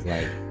things.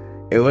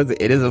 Like,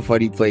 it is a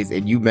funny place,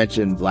 and you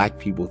mentioned black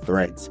people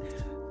threads.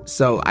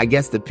 So I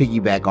guess to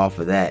piggyback off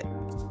of that,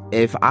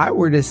 if I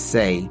were to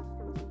say,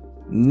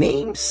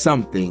 name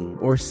something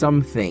or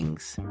some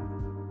things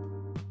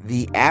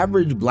the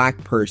average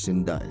black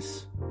person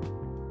does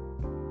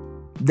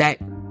that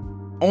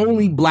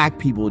only black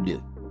people do.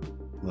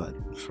 What?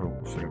 For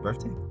their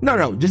birthday?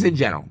 No, just in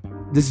general.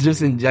 This is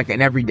just in like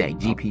an everyday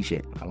GP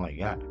shit. Oh my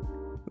god.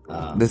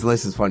 This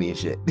list is funny as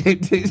shit.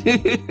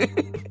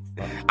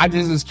 I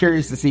just was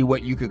curious to see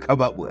what you could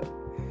come up with.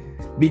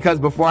 Because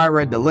before I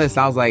read the list,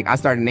 I was like, I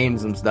started naming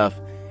some stuff.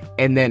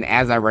 And then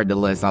as I read the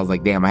list, I was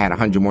like, damn, I had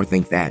 100 more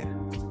things to add.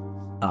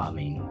 I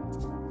mean,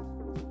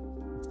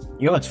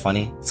 you know what's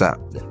funny? What's up?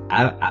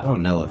 I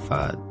don't know if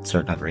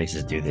certain other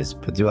races do this,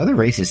 but do other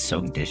races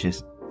soak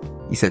dishes?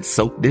 You said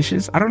soak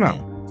dishes? I don't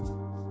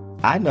know.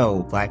 Yeah. I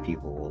know black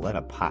people will let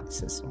a pot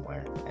sit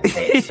somewhere. And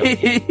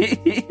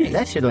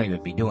that shit don't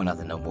even be doing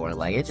nothing no more.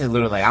 Like, it's just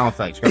literally like, I don't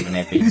feel like scrubbing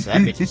that bitch. So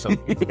that bitch is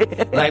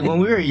soaking. Like, when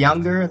we were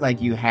younger,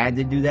 like, you had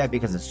to do that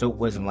because the soap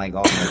wasn't like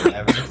all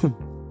whatever.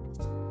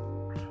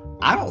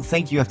 I don't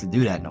think you have to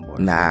do that no more.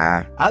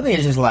 Nah. I think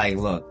it's just like,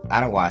 look,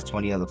 I don't wash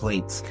 20 other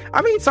plates.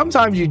 I mean,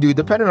 sometimes you do,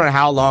 depending on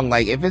how long,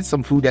 like, if it's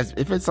some dish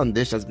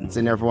that's been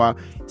sitting there for a while,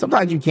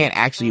 sometimes you can't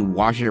actually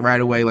wash it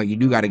right away. Like, you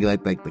do gotta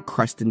get, like the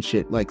crust and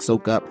shit, like,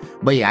 soak up.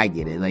 But yeah, I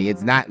get it. Like,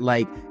 it's not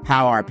like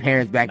how our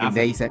parents back in the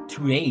day said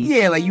 2 days.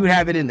 Yeah, like, you would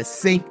have it in the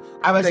sink.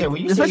 I was like, say,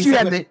 when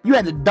you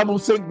had the double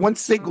sink. One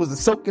sink was the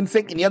soaking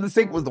sink, and the other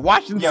sink was the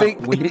washing sink.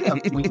 When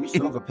you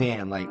soak a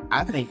pan, like,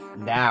 I think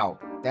now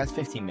that's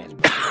 15 minutes.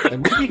 Bro.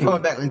 Like, we be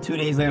going back like 2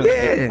 days later.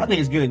 Yeah. Like, I think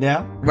it's good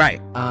now.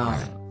 Right.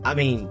 I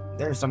mean,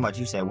 there's so much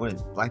you said. What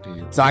is black people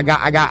do? So I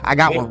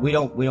got one. We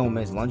don't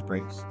miss lunch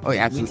breaks. Oh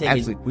yeah,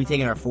 absolutely. We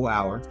taking our 4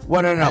 hour.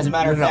 Well, no. As a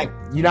matter of no. fact,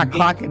 you're not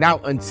clocking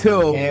out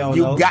until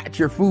you no. got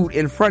your food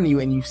in front of you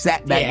and you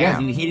sat back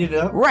down. You heated it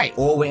up. Right.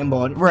 Or went and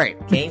bought it. Right.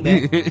 Came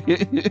back.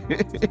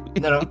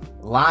 no.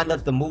 Lined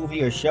up the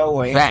movie or show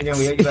or Instagram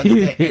where you about to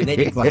do, and then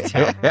you clocked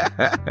out.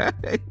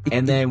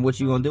 And then what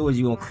you gonna do is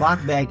you gonna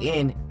clock back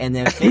in and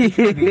then finish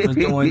what you was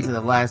doing to the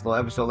last little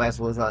episode,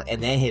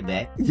 and then hit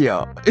back.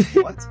 Yo.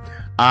 What?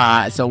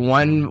 So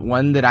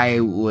one that I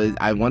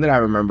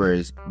remember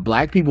is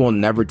black people will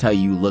never tell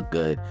you look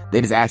good.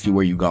 They just ask you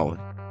where you going.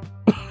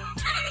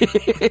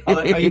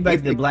 Are you back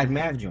to the black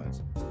math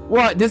joints?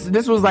 Well, this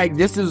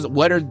is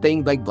what are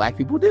things like black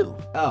people do.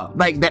 Oh,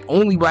 like that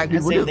only black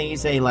people do. Same thing you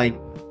say like,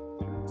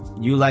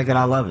 you like it,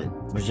 I love it,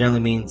 which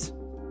generally means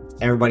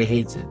everybody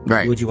hates it.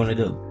 Right. What you want to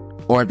do?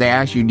 Or if they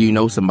ask you, do you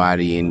know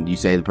somebody, and you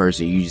say the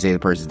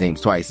person's name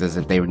twice as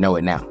if they would know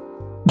it now.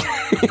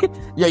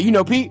 Yeah, you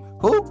know Pete?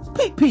 Who?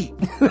 Pete.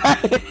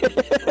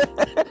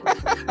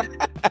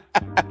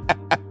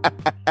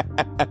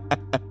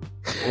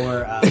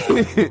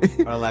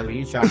 Or like when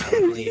you try to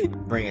really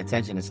bring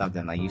attention to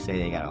something, like you say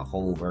they got a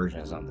whole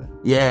version of something.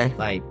 Yeah.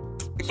 Like,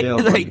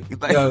 chill. Yo,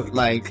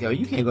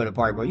 you can't go to the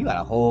party, bro. You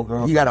got a whole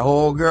girl. You got a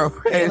whole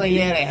girlfriend. Like,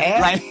 yeah, they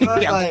have. Like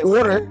a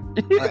quarter.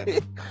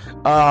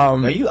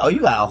 Right. You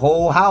got a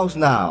whole house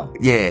now.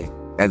 Yeah,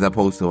 as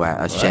opposed to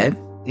a shed.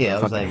 Yeah,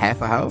 it was like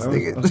half a house. What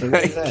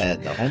is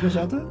that? The homeless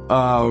shelter?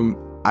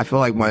 I feel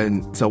like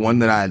one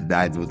that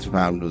I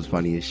found was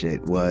funny as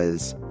shit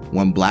was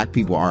when black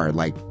people are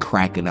like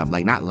cracking up,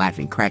 like not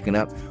laughing, cracking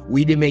up.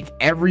 We did make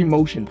every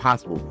motion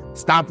possible,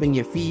 stomping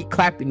your feet,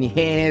 clapping your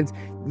hands,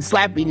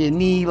 slapping your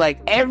knee, like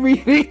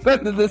everything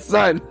under the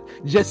sun,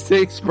 just to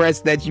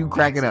express that you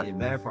cracking up. The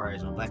bad part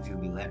is when black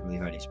people be laughing really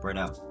hard, they spread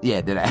out.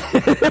 Yeah, did I?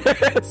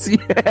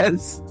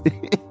 Yes.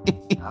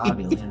 I'll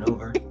be leaning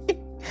over.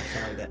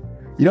 Something like that.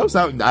 You know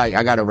something?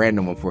 I got a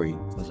random one for you.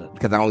 What's up?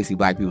 Because I only see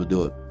black people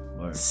do it.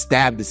 Word.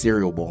 Stab the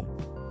cereal bowl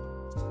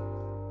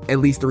at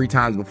least 3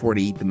 times before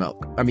they eat the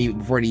milk. I mean,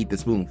 before they eat the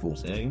spoonful.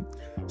 See?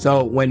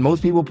 So when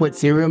most people put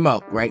cereal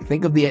milk, right?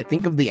 Think of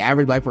the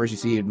average black person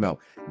cereal milk.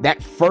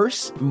 That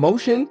first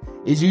motion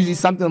is usually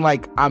something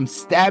like I'm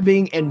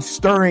stabbing and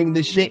stirring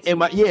the shit in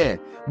my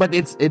but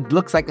it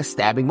looks like a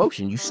stabbing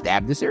motion. You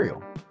stab the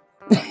cereal.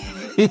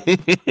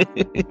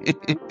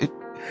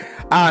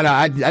 I don't know.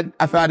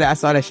 I saw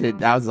that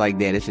shit. I was like,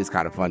 damn, this shit's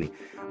kind of funny.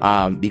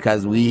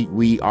 Because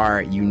we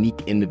are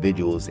unique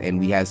individuals and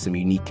we have some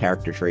unique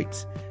character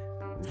traits.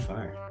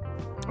 Fire.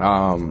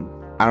 I don't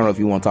know if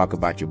you want to talk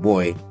about your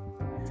boy,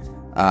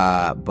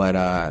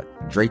 but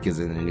Drake is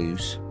in the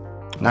news.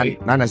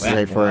 Not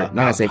necessarily for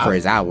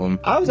his album.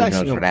 I was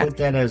actually gonna put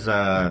that as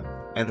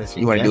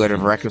you want to do it as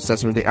a record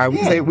assessment? We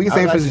can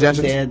say for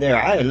suggestions. There,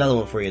 I had another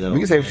one for you though. We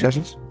can say for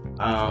suggestions.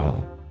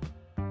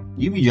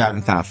 You be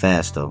driving kind of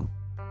fast though.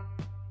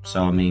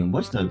 So I mean,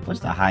 what's the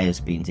highest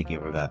speeding ticket you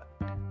ever got?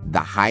 The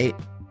height,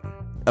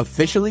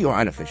 officially or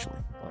unofficially?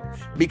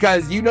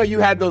 Because you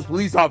had those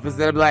police officers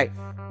that be like,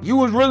 you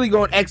was really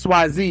going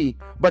XYZ,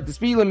 but the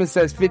speed limit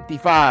says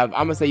 55.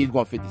 I'm gonna say you're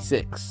going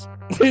 56.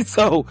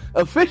 So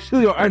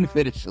officially or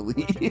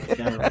unofficially?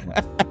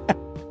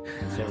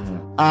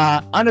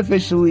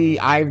 Unofficially,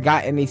 I've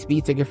gotten a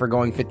speed ticket for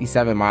going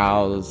 57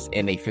 miles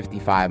in a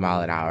 55 mile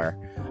an hour.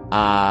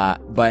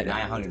 But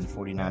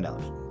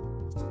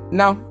 $949.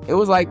 No, it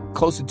was like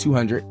close to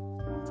 200.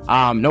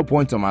 No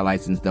points on my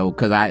license though,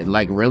 because I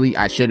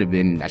should have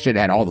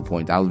had all the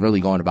points. I was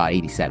really going about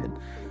 87.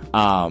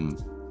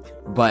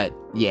 But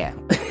yeah.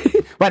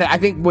 But I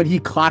think when he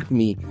clocked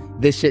me,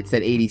 this shit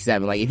said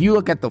 87. Like if you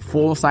look at the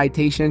full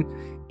citation,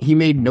 he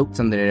made notes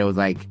under there. It was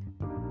like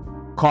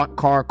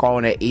car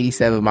calling at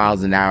 87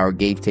 miles an hour,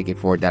 gave ticket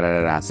for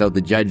da. So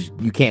the judge,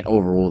 you can't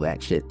overrule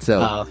that shit. So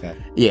okay.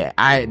 Yeah,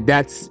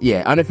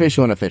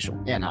 unofficial and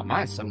official. Yeah, no,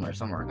 mine's somewhere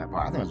in that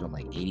part. I think it was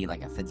like 80,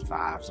 like a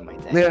 55, something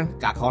like that. Yeah.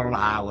 Got caught on the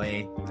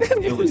highway.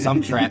 It was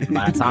some traffic.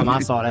 By the time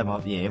I saw that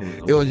up,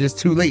 it was just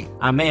too late.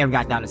 I may have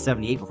got down to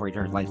 78 before he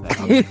turned his lights back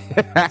on.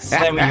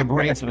 Slamming your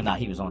brakes, but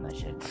he was on that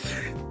shit.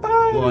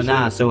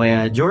 So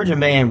a Georgia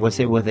man was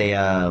hit with a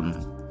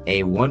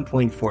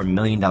 $1.4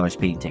 million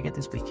speeding ticket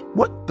this week.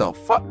 What the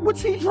fuck?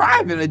 What's he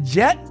driving? A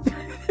jet?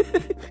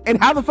 And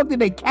how the fuck did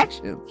they catch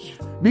him?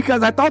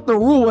 Because I thought the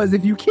rule was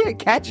if you can't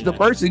catch the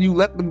person, you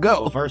let them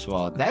go. Well, first of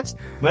all, that's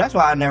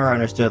why I never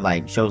understood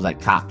like shows like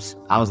Cops.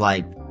 I was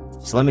like,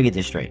 so let me get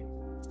this straight.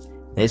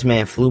 This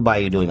man flew by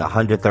you doing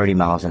 130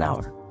 miles an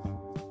hour.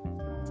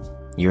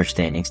 You're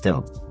standing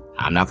still.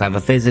 I'm not gonna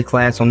have a physics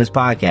class on this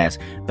podcast,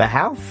 but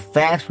how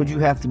fast would you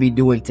have to be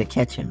doing to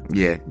catch him?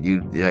 Yeah,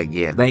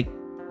 Like,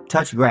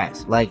 touch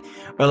grass,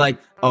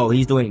 oh,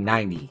 he's doing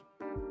 90.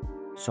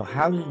 So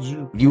how did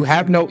you? You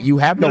have no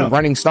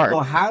running start.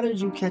 Well, how did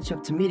you catch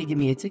up to me to give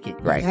me a ticket?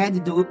 Right. You had to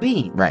do a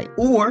beam. Right.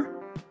 Or,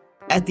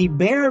 at the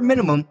bare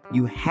minimum,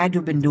 you had to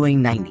have been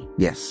doing 90.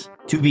 Yes.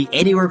 To be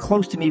anywhere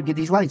close to me to get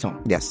these lights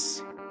on.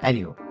 Yes.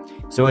 Anyway,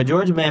 So a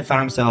Georgia man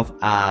found himself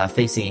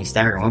facing a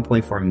staggering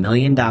 $1.4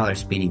 million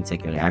speeding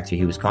ticket after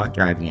he was caught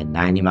driving at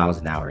 90 miles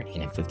an hour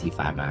in a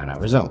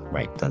 55-mile-an-hour zone.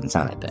 Right, doesn't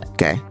sound like that.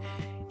 Okay.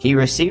 He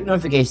received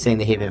notification saying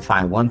that he had been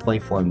fined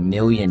 $1.4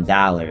 million.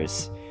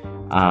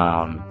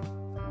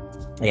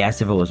 He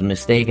asked if it was a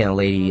mistake, and the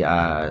lady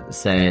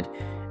said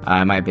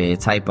it might be a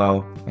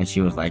typo, and she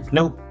was like,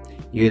 nope,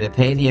 you either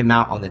pay the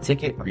amount on the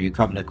ticket or you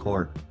come to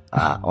court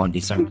on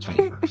December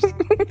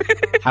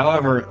 21st.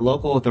 However,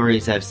 local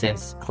authorities have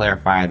since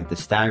clarified that the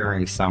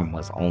staggering sum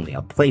was only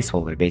a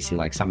placeholder, basically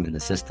like something in the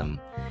system.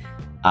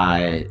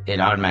 It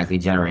automatically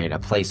generated a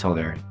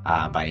placeholder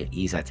by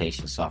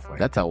e-citation software.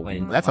 That's a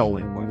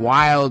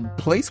wild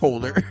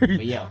placeholder.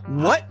 But yeah,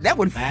 what? That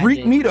would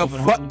freak me the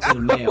fuck out.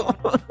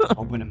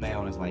 Open the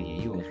mail and it's like, yeah,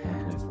 you owe us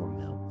 1.4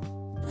 mil.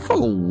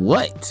 For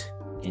what?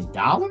 In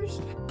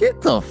dollars?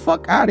 Get the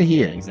fuck out of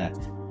here. Yeah,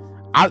 exactly.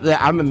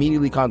 I'm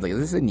immediately calling, like, is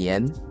this in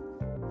yen?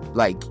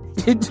 Like,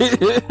 is this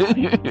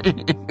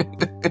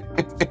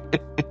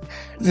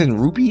in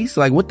rupees?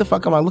 Like, what the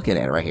fuck am I looking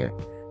at right here?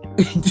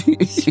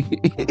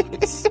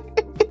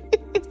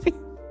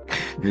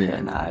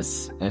 Yeah, nah,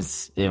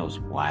 it was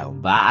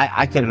wild. But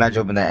I could imagine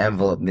opening that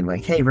envelope and being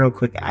like, hey, real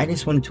quick, I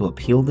just wanted to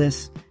appeal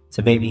this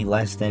to maybe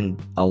less than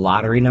a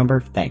lottery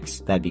number. Thanks.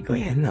 That'd be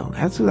great. Yeah, no,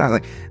 that's what I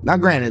like. Now,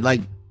 granted,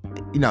 like,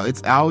 you know,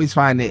 I always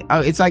find it,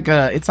 it's a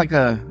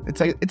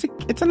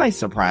nice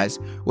surprise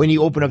when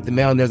you open up the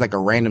mail and there's like a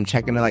random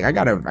check in there. Like, I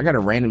got a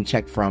random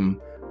check from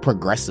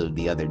Progressive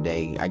the other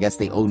day. I guess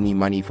they owed me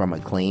money from a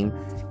claim.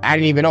 I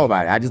didn't even know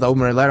about it. I just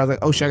opened a letter. I was like,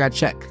 oh shit, I got a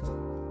check.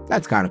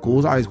 That's kind of cool.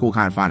 It's always cool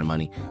kind of finding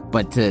money.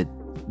 But to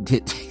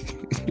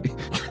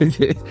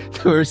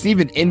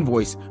receive an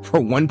invoice for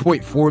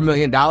 $1.4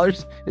 million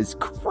is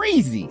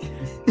crazy.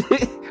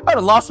 I would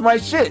have lost my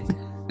shit.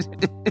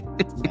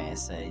 Man,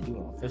 say you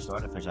want official or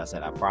unofficial. I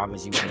said, I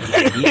promise you won't.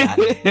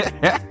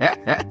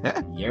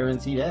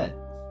 Guarantee that.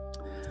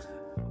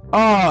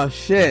 Oh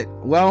shit.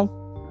 Well,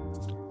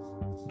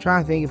 I'm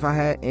trying to think if I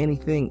had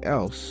anything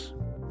else.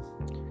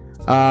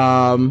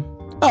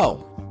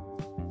 Oh,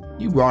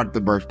 you brought up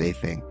the birthday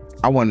thing.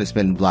 I wanted to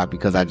spin the block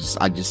because I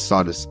just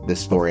saw this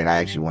story and I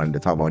actually wanted to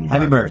talk about you.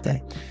 Happy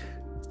birthday.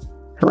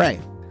 Hooray.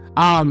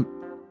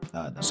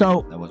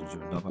 So that wasn't what you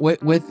were talking about.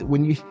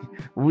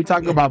 when we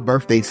talk about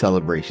birthday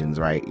celebrations,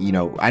 right? You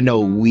know, I know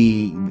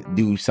we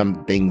do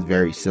some things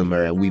very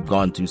similar, and we've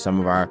gone to some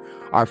of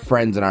our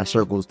friends and our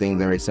circles things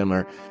very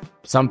similar.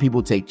 Some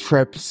people take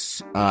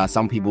trips.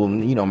 Some people,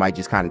 you know, might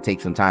just kind of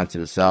take some time to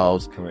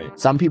themselves. Correct.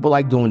 Some people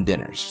like doing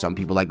dinners. Some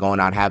people like going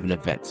out having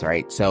events,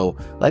 right? So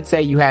let's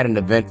say you had an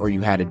event or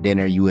you had a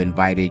dinner. You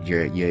invited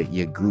your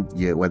group,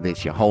 whether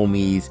it's your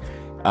homies,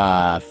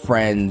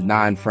 friends,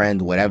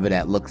 non-friends, whatever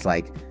that looks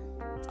like.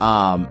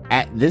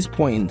 At this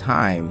point in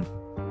time,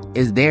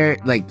 is there,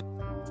 like,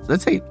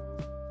 let's say,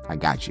 I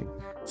got you.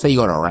 Say you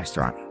go to a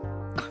restaurant.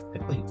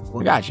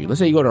 I got you. Let's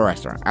say you go to a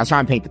restaurant. I was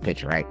trying to paint the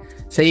picture, right?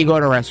 Say you go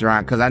to a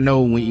restaurant, because I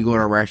know when you go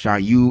to a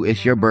restaurant,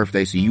 it's your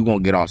birthday, so you gonna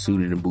get all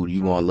suited and booted.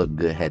 You gonna look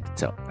good head to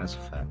toe. That's a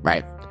fact.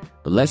 Right?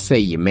 But let's say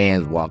your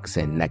man walks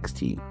in next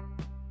to you,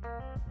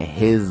 and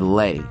his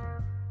leg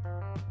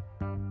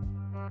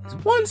is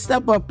one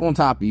step up on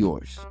top of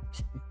yours.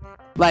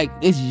 Like,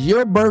 it's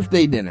your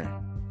birthday dinner,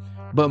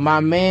 but my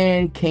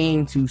man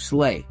came to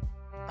slay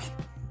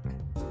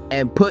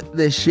and put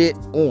the shit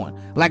on.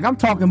 Like, I'm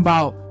talking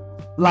about,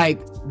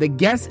 like, the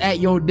guests at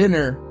your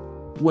dinner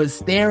was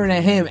staring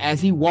at him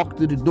as he walked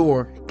through the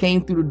door,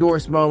 came through the door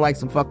smelling like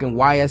some fucking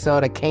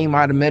YSL that came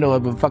out of the middle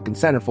of a fucking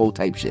centerfold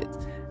type shit.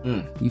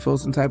 You feel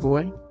some type of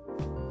way?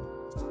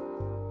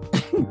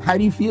 How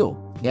do you feel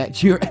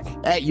at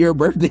your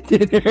birthday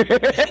dinner?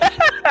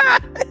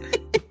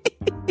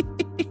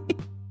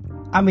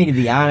 I mean, to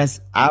be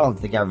honest, I don't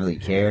think I really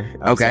care.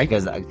 Okay.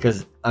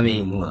 Because, I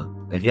mean, look,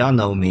 if y'all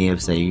know me,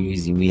 if say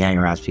we hang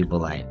around people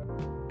like,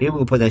 people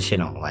will put that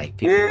shit on. Like,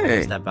 people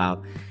will step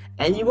out.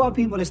 And you want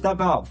people to step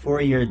out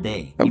for your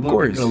day. Of course.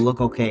 Want people to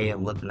look okay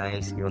and look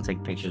nice. You want to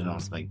take pictures and all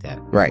stuff like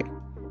that. Right.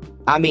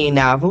 I mean,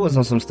 now, if it was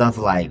on some stuff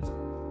like,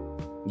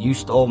 you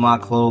stole my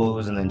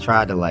clothes and then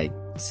tried to, like,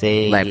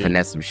 say, like,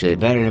 finesse some shit.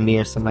 Better than me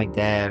or something like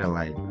that, or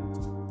like,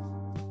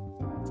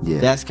 yeah,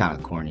 that's kind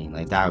of corny.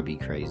 Like, that would be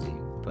crazy.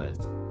 But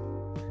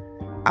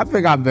I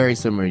think I'm very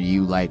similar to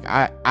you. Like,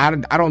 I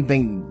don't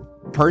think,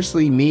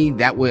 personally, me,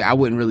 I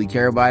wouldn't really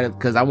care about it,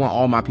 because I want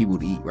all my people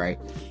to eat, right?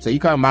 So you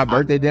come to my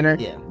birthday dinner,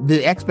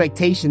 the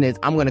expectation is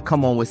I'm gonna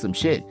come on with some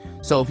shit.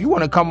 So if you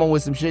want to come on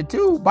with some shit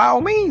too, by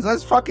all means,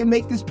 let's fucking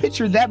make this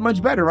picture that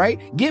much better, right?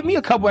 Give me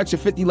a couple extra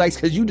 50 likes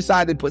because you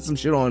decided to put some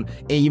shit on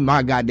in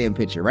my goddamn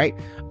picture, right?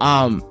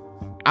 I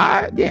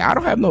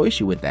don't have no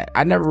issue with that.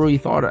 I never really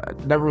thought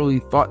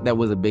that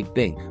was a big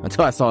thing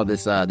until I saw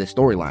this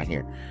storyline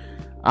here.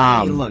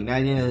 I mean, look,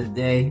 at the end of the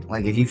day,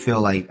 like, if you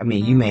feel like, I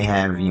mean, you may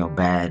have,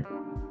 bad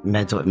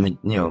mental,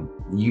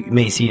 you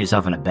may see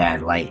yourself in a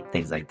bad light,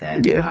 things like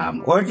that. Yeah.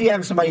 Or if you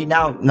have somebody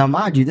now,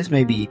 mind you, this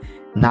may be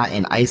not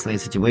an isolated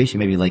situation.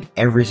 Maybe like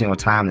every single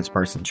time this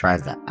person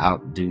tries to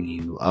outdo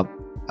you, up,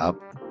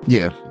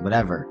 yeah,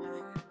 whatever.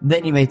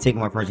 Then you may take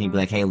more personally, be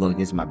like, hey, look,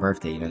 this is my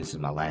birthday. You know, this is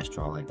my last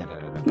straw. Like,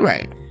 da-da-da-da.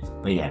 Right.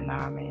 But yeah,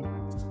 nah, man.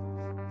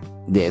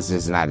 Yeah, it's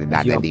just not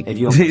that deep. If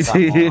you we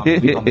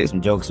gonna make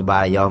some jokes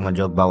about it, y'all gonna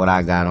joke about what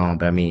I got on.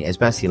 But I mean,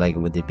 especially like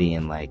with it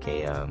being like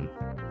a,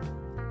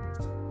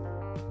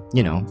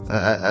 you know,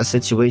 a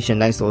situation,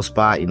 nice little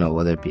spot, you know,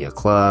 whether it be a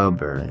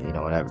club or, you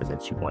know, whatever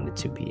that you wanted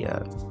to be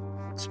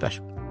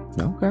special.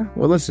 Okay.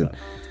 Well, listen,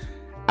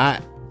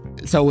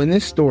 so in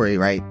this story,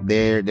 right,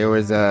 there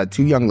was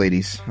two young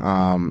ladies.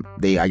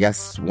 I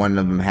guess one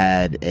of them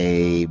had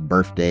a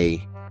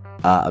birthday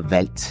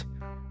event.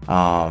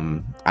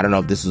 I don't know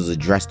if this was a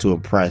dress to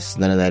impress.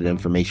 None of that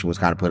information was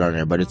kind of put on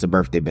there, but it's a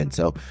birthday event,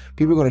 so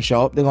people are gonna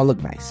show up. They're gonna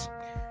look nice.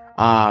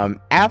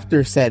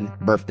 After said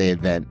birthday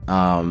event,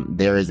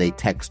 there is a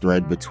text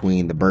thread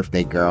between the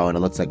birthday girl and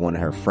it looks like one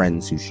of her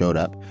friends who showed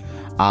up.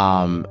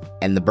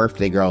 And the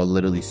birthday girl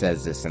literally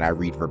says this, and I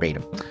read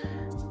verbatim.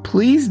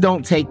 Please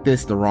don't take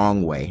this the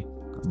wrong way,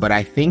 but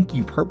I think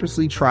you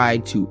purposely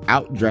tried to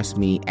outdress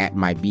me at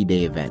my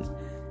B-Day event.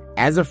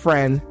 As a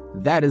friend,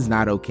 that is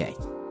not okay.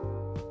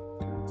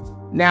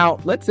 Now,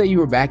 let's say you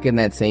were back in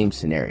that same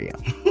scenario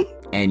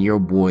and your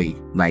boy,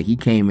 like, he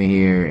came in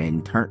here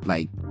and turned,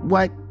 like,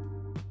 what?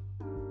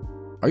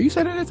 Are you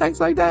sending a text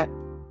like that?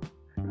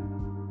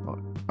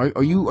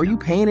 Are you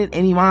paying it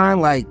any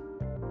mind? Like,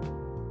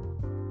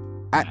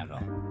 I don't know.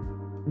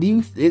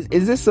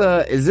 Is this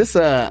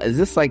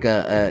like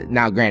a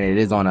now granted it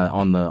is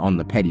on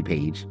the petty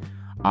page,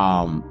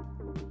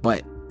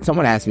 but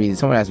someone asked me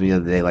the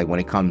other day, like, when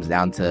it comes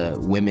down to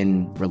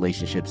women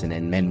relationships and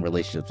then men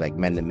relationships, like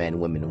men to men,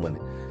 women to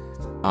women,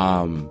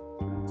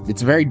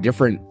 it's a very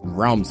different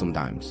realm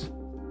sometimes.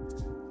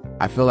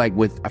 I feel like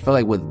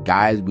with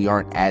guys we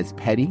aren't as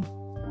petty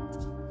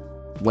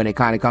when it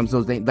kind of comes to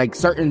those things, like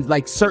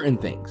certain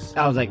things.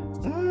 I was like,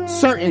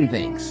 certain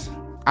things.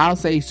 I'll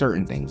say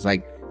certain things.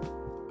 Like,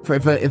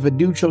 if a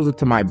dude shows up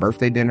to my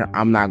birthday dinner,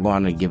 I'm not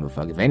going to give a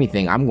fuck. If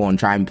anything, I'm going to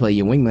try and play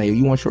your wingman.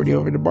 You want shorty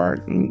over at the bar?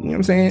 You know what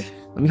I'm saying?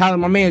 Let me holler at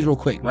my mans real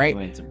quick, right?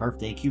 It's a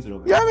birthday Cupid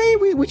over there. Yeah, I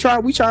mean, we try.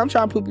 I'm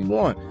trying to put people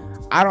on.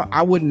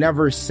 I would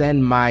never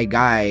send my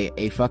guy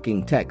a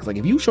fucking text. Like,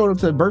 if you showed up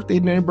to the birthday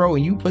dinner, bro,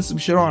 and you put some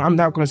shit on, I'm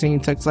not going to send you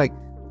a text like,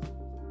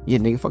 yeah,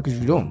 nigga, fuck is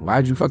you doing?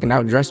 Why'd you fucking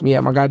outdress me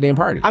at my goddamn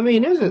party? I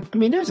mean,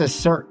 there's a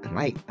certain,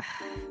 like,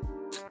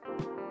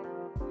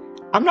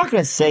 I'm not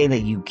gonna say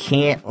that you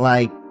can't,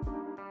 like,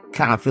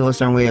 kind of feel a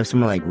certain way if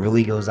someone, like,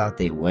 really goes out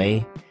their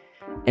way.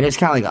 And it's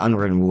kind of like an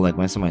unwritten rule, like,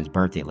 when someone's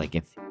birthday, like,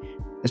 if,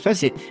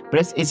 especially,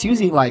 but it's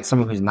usually, like,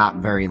 someone who's not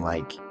very,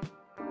 like,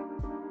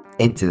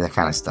 into that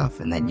kind of stuff,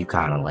 and then you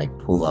kind of, like,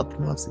 pull up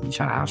and looks like you're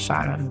trying to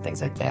outshine them and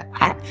things like that.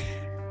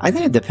 I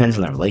think it depends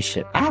on the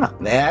relationship.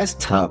 That's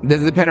tough.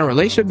 Does it depend on the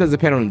relationship? Does it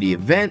depend on the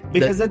event?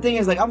 Because the thing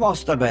is, like, I've always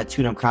stuck at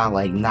too, and I'm kind of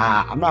like,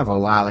 nah, I'm not gonna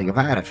lie. Like, if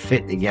I had a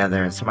fit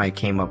together and somebody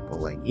came up with,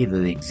 like, either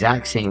the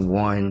exact same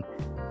one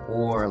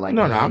or, like...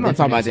 No, I'm not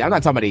talking about that. I'm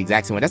not talking about the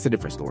exact same one. That's a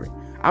different story.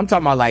 I'm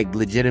talking about, like,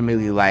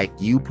 legitimately, like,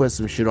 you put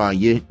some shit on,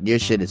 your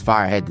shit is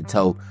fire head to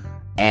toe,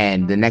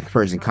 and the next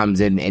person comes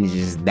in and it's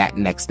just that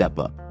next step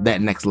up, that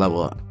next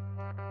level up.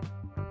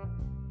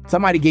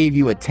 Somebody gave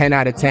you a 10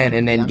 out of 10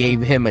 and then gave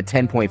him a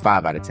 10.5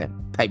 out of 10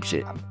 type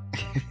shit. Oh,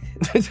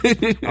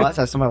 that's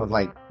how somebody with,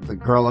 like, the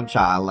girl I'm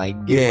child, like,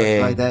 like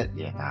that.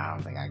 Yeah, nah, I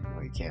don't think I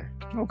really care.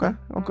 Okay.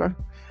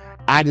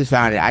 I just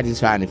found it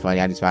funny.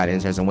 I just found it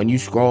interesting. When you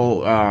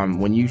scroll,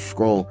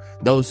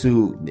 those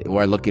who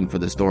are looking for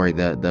the story,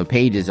 the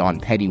page is on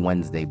Petty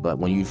Wednesday, but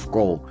when you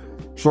scroll,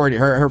 Shorty,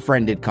 her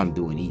friend did come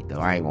through and eat, though.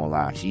 I ain't gonna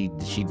lie. She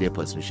did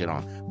put some shit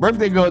on.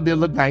 Birthday girl did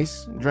look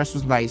nice. Dress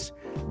was nice.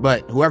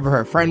 But whoever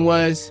her friend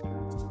was,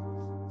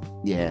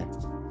 yeah,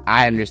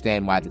 I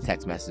understand why the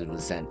text message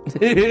was sent.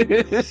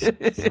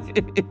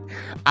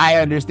 I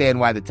understand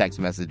why the text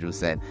message was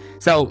sent.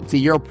 So, to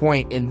your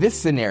point, in this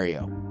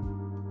scenario,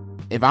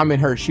 if I'm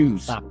in her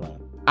shoes,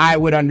 I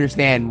would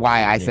understand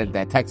why I sent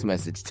that text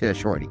message to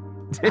Shorty.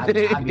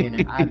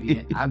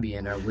 I'd be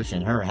in there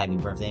wishing her happy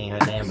birthday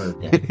and her damn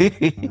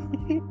birthday.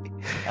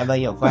 I'm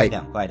like, yo, quiet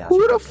down.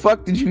 Who the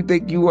fuck did you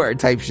think you were?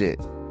 Type shit.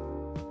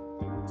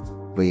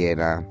 But yeah,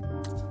 nah.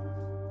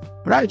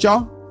 But alright,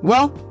 y'all.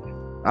 Well,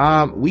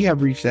 we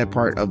have reached that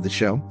part of the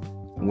show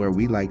where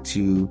we like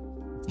to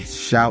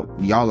shout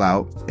y'all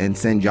out and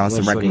send y'all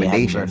some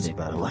recommendations.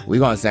 We're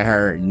gonna send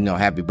her,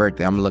 happy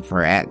birthday. I'm gonna look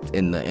for her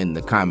in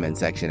the comment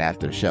section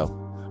after the show.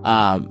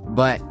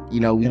 But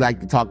we like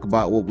to talk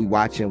about what we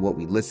watching, what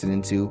we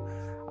listening to.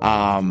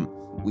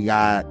 We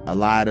got a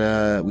lot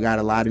of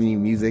new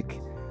music.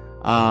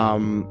 I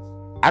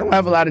don't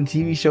have a lot of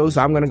TV shows,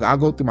 so I'll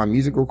go through my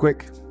music real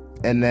quick,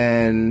 and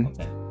then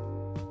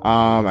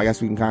I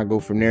guess we can kind of go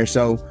from there.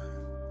 So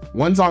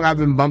one song I've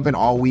been bumping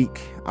all week.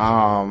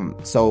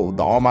 So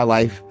the All My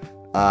Life,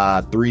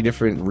 3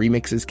 different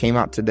remixes came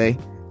out today.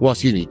 Well,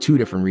 excuse me, 2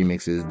 different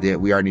remixes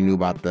that we already knew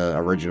about the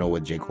original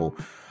with J. Cole.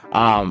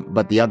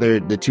 But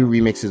the 2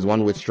 remixes,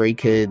 one with Stray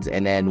Kids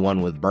and then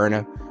one with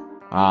Burna.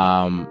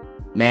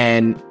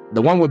 Man,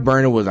 the one with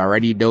Burna was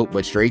already dope,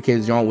 but Stray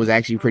Kids joint was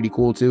actually pretty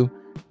cool too.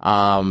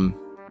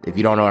 If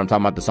you don't know what I'm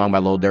talking about, the song by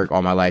Lil Durk,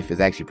 All My Life, is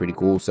actually pretty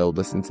cool. So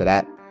listen to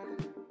that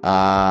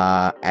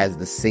as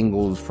the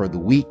singles for the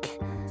week.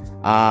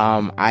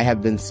 I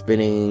have been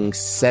spinning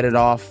Set It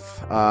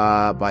Off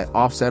by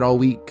Offset all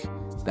week.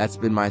 That's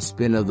been my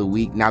spin of the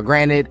week. Now,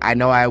 granted, I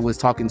know I was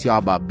talking to y'all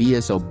about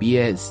Bia, so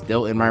Bia is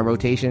still in my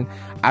rotation.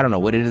 I don't know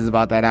what it is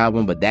about that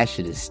album, but that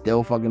shit is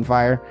still fucking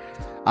fire.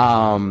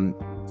 I know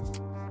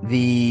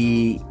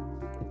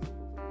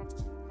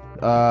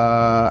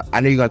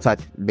you're gonna touch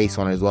base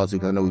on it as well too,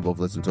 because I know we both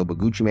listened to it. But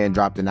Gucci Mane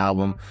dropped an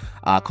album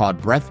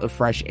called Breath of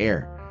Fresh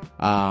Air.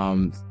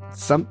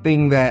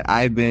 Something that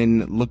I've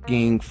been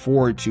looking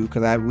forward to,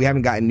 because we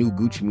haven't gotten new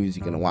Gucci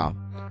music in a while.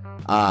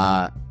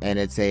 And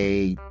it's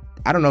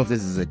I don't know if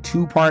this is a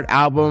 2-part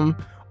album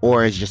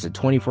or it's just a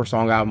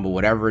 24-song album, but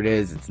whatever it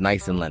is, it's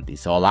nice and lengthy.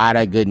 So a lot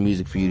of good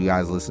music for you to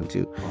guys listen to.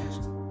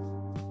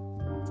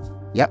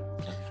 Yep.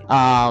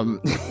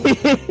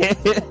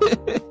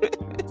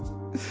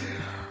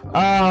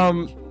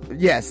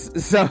 Yes.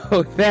 So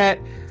that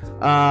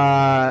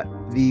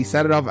the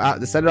Set It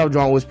Off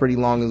joint was pretty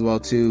long as well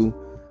too.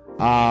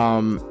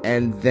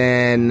 And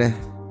then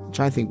I'm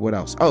trying to think what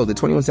else. Oh, the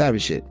 21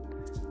 Savage shit.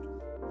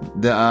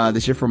 The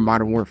shit from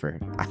Modern Warfare.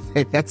 I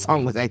think that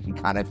song was actually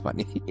kind of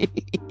funny.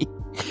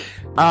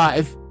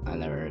 If I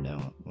never heard that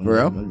one. For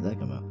real? When did that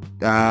come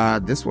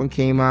out? This one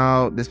came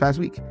out this past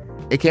week.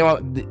 It came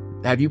out.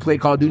 Have you played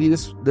Call of Duty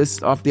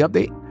this off the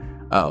update?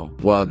 Oh,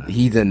 well,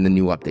 he's in the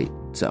new update.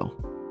 So.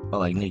 Oh,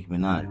 like Nicki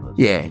Minaj was.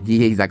 Yeah,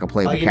 he's like a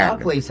playable character.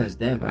 I played since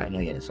then, but I didn't know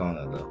he had a song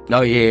though.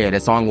 Oh yeah, the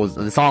song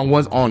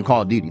was on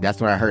Call of Duty. That's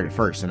when I heard it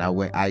first, and I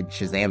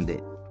Shazammed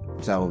it.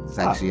 So it's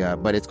actually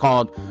but it's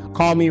called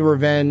Call Me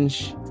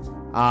Revenge.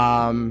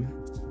 And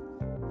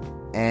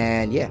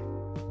yeah.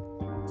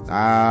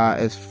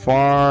 As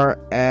far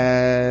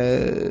as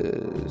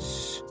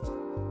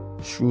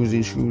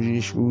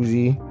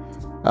Shwoozy.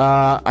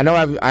 I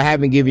know I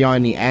haven't given y'all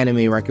any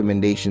anime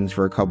recommendations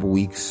for a couple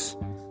weeks.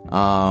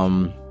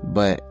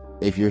 But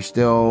if you're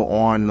still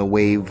on the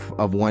wave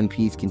of One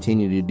Piece,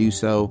 continue to do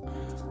so.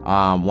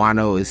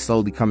 Wano is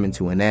slowly coming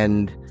to an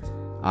end.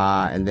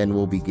 And then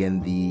we'll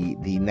begin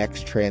the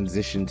next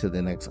transition to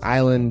the next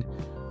island.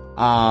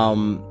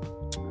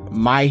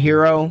 My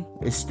Hero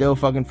is still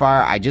fucking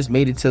fire. I just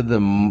made it to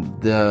the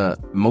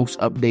most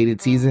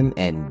updated season,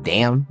 and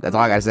damn, that's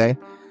all I gotta say.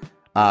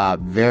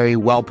 Very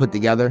well put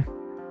together.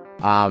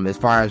 As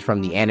far as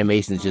from the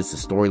animations, just the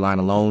storyline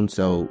alone.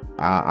 So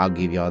I'll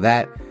give y'all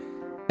that.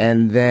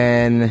 And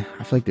then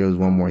I feel like there was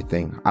one more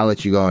thing. I'll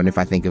let you go, and if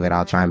I think of it,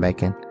 I'll chime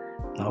back in.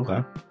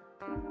 Okay.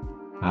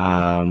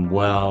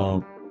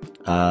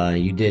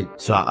 You did.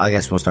 So I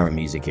guess we'll start with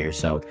music here.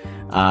 So,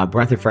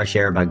 Breath of Fresh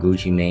Air by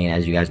Gucci Mane.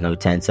 As you guys know,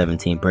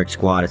 1017 Brick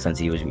Squad. Since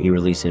he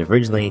released it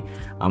originally,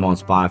 I'm on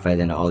Spotify,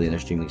 then all the other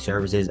streaming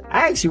services.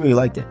 I actually really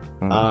liked it.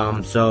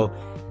 Mm-hmm. So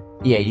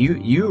yeah,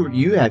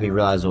 you had me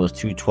realize it was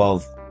 2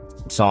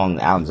 12-song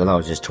albums. I thought it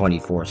was just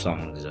 24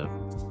 songs of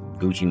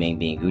Gucci Mane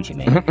being Gucci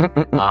Mane.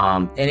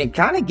 And it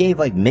kind of gave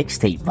like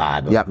mixtape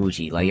vibe of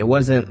Gucci. Like it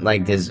wasn't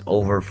like this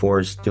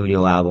overforced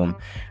studio album.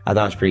 I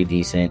thought it was pretty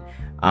decent.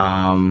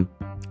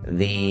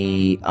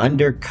 The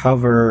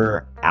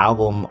undercover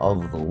album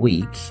of the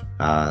week,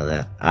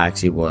 that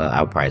actually, well,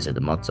 I would probably say the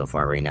month so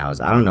far right now,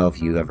 is, I don't know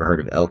if you ever heard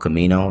of El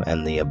Camino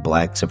and the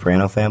Black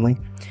Soprano family.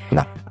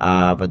 No.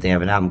 But they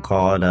have an album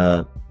called,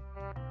 I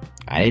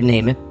didn't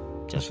name it,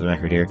 just for the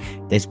record here.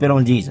 They Spit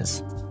on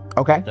Jesus.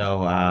 Okay.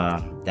 So,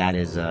 that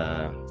is,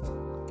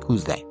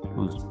 who's they?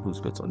 Who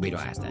spits on? We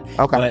don't ask that.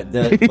 Okay.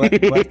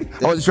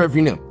 But I wasn't sure if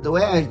you knew. The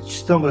way I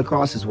stumbled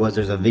across this was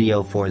there's a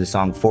video for the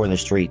song "For the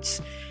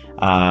Streets,"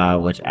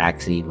 which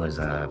actually was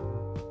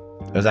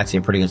it was actually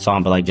a pretty good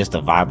song, but like just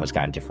the vibe was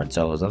kind of different.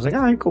 So I was like, all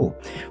right, cool.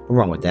 We're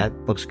wrong with that.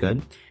 Looks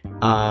good.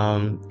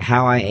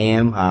 How I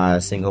Am,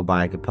 single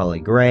by Capella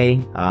Gray,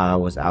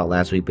 was out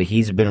last week, but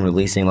he's been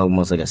releasing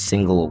almost like a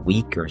single a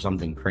week or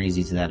something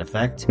crazy to that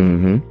effect.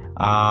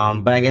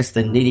 Mm-hmm. But I guess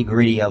the nitty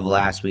gritty of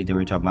last week that we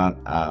were talking about,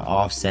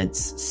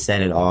 Offset's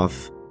Set It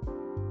Off.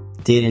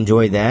 Did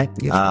enjoy that.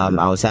 Yes,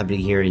 I was happy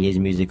to hear his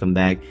music come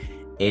back.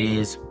 It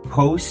is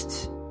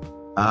post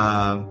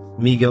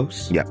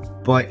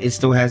Migos, but it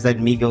still has that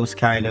Migos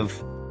kind of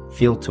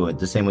feel to it,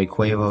 the same way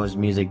Quavo's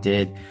music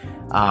did,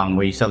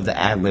 where you still have the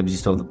ad-libs, you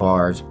still have the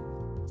bars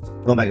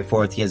going back and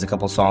forth. He has a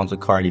couple songs with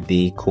Cardi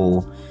B,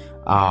 cool.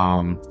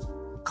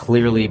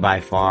 Clearly by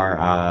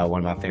far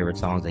one of my favorite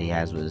songs that he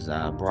has was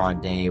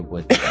Broad Day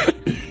with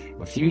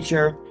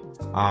Future.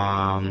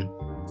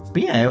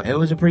 But yeah, it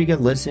was a pretty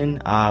good listen.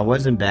 It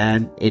wasn't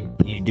bad.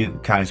 You do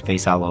kind of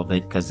space out a little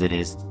bit because it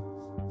is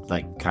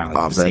like kind of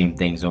like the same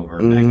things over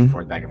back and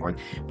forth.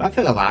 But I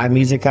feel a lot of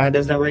music kind of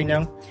does that right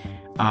now.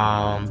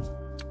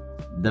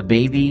 The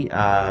Baby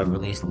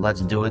released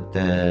Let's Do It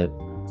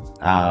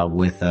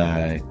with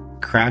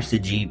Crash the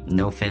Jeep,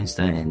 No Finsta,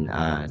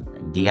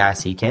 and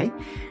D.I.C.K.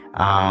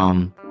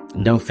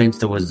 No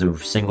Finsta was the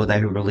single that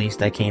he released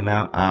that came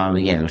out.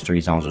 Yeah, those 3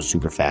 songs were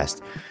super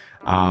fast.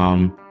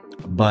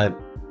 But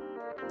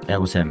that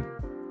was him.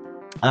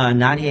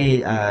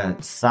 Nadie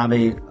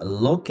sabe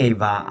lo que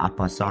va a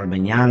pasar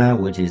mañana,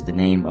 which is the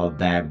name of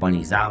Bad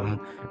Bunny's album.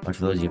 But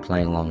for those of you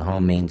playing along at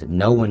home, means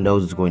no one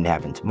knows what's going to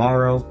happen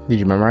tomorrow. Did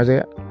you memorize it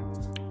yet?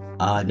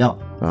 No.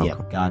 Oh, Yeah,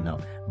 okay. God no.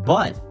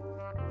 But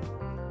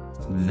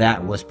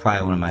that was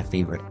probably one of my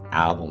favorite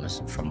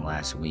albums from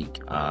last week.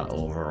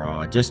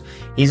 Overall, just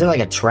he's in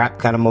like a trap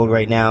kind of mode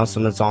right now.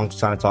 Some of the songs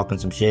kind of talking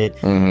some shit.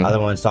 Mhm. Other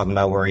ones talking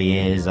about where he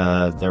is.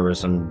 There were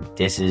some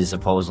disses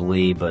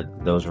supposedly,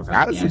 but those were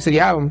I listened to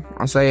the album.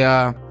 I'll say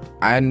I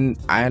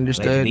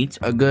understood beats?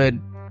 a good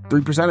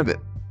 3% of it.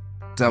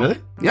 So, Really?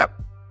 Yep.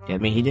 Yeah, I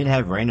mean, he did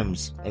have random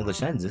English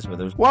sentences, but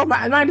there was. Well,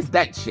 mine is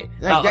that shit.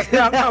 Oh.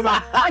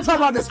 I'm talking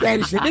about the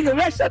Spanish shit. Nigga,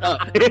 man, shut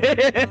up. He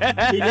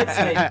did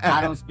say,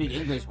 "I don't speak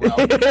English well."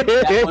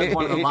 That was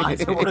one of the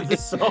lines of one of the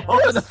songs.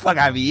 What the fuck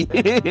I mean?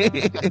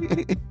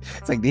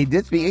 It's like they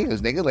did speak English,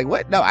 nigga. Like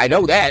what? No, I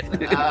know that.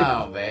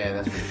 Oh man,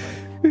 that's pretty funny.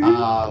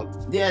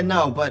 Yeah,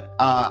 no, but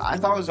I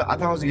thought it was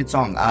a good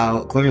song.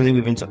 Clearly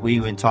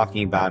we've been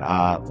talking about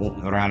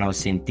Un Verano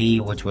Sin Ti,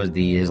 which was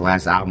his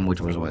last album,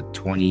 which was what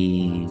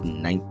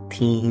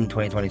 2019,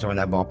 2020, somewhere in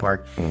that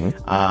ballpark. Mhm.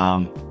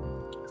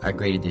 A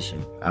great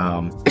addition.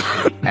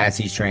 As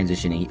he's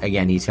transitioning,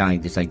 again, he's kind of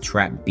like this like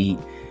trap beat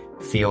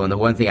feel. And the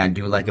one thing I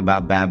do like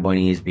about Bad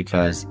Bunny is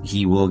because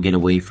he will get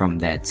away from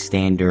that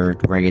standard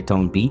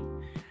reggaeton beat.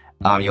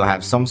 You'll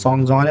have some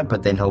songs on it,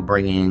 but then he'll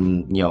bring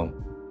in,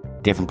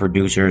 different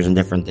producers and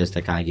different this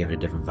to kind of give it a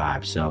different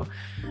vibe. So,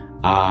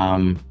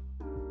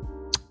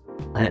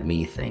 let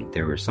me think.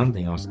 There was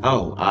something else.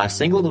 Oh,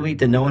 single of the week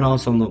that no one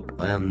else on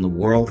the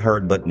world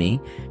heard but me.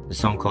 The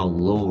song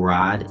called Lil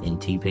Rod and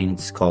T-Pain.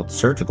 It's called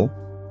Surgical.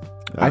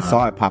 I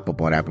saw it pop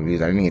up on Apple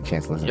Music. I didn't get a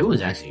chance to listen. It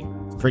was actually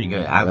pretty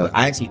good.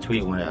 I actually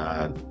tweeted one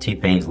of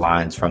T-Pain's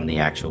lines from the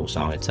actual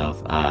song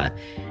itself.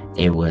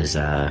 It was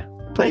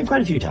played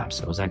quite a few times.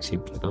 So it was actually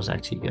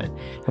good.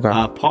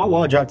 Okay. Paul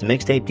Wall dropped a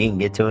mixtape. Didn't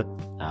get to it,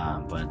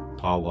 but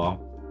Paul Wall.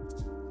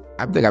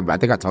 I think I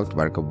talked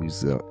about it a couple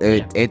weeks ago.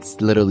 It's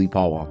literally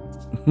Paul Wall.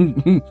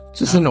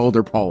 Just an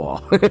older Paul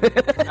Wall.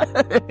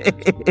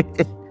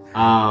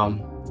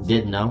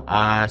 Didn't know.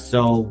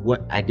 So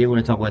what I did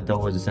want to talk about though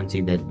was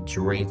essentially that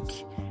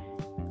Drake.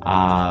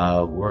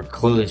 We're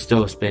clearly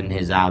still spinning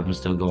his album,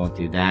 still going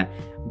through that.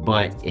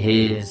 But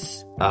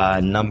his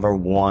number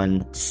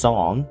one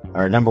song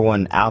or number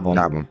one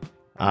album.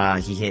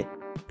 He hit.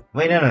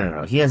 Wait,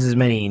 no. He has as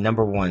many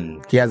number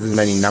one. He has as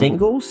many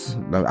singles.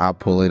 I'll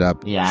pull it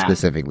up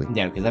specifically.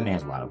 Yeah, because that man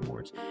has a lot of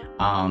awards.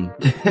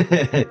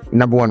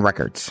 Number one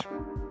records.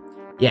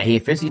 Yeah, he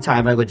officially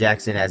tied Michael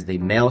Jackson as the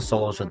male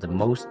soloist with the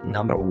most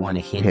number one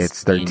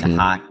hits 13. in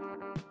Hot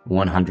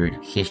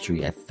 100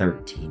 history at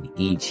 13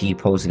 each. He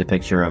posted a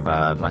picture of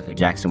Michael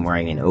Jackson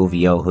wearing an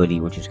OVO hoodie,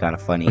 which is kind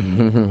of funny.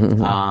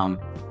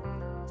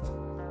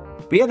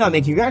 But yeah, no, I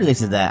mean,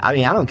 congratulations to that. I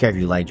mean, I don't care if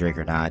you like Drake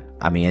or not.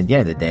 I mean, at the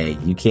end of the day,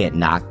 you can't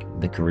knock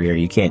the career.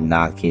 You can't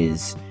knock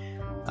his,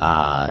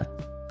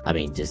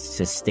 just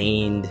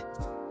sustained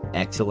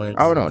excellence.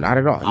 Oh no, not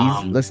at all.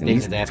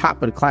 He's that,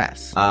 top of the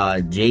class.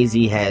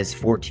 Jay-Z has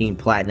 14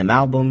 platinum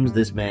albums.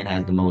 This man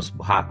has the most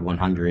Hot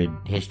 100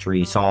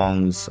 history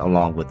songs,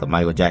 along with the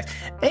Michael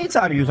Jackson.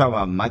 Anytime you talk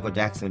about Michael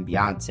Jackson,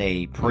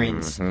 Beyonce,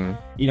 Prince,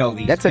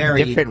 these that's a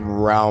different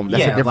realm.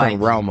 That's a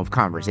different realm of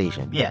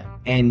conversation. Yeah,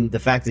 and the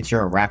fact that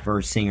you're a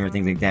rapper, singer,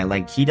 things like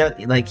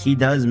that, he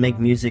does make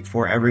music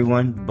for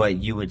everyone, but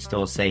you would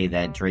still say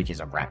that Drake is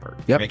a rapper.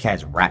 Yep. Drake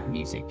has rap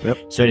music.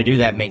 Yep. So to do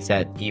that makes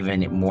that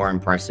even more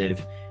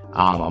impressive.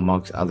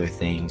 Amongst other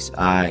things,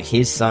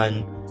 his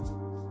son's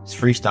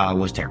freestyle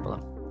was terrible.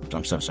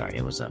 I'm so sorry.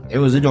 It was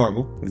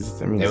adorable.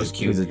 It was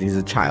cute. He's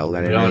a child.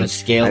 I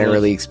didn't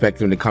really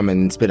expect him to come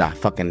and spit a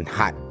fucking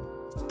hot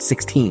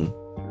 16.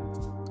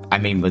 I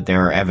mean, but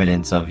there are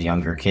evidence of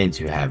younger kids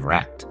who have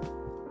rapped.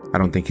 I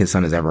don't think his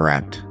son has ever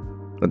rapped.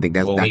 I think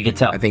we could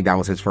tell. I think that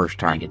was his first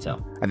time. I could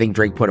tell. I think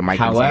Drake put a mic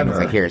in his hand and was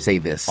like, "Here, say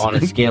this." On a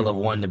scale of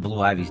 1 to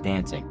Blue Ivy's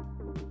dancing,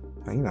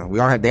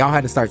 they all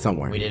had to start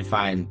somewhere. We did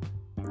find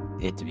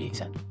it to be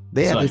acceptable.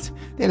 They had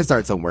to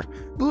start somewhere.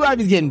 Blue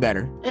Ivy's getting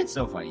better. It's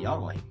so funny.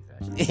 Y'all like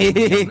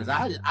me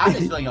fashion. I just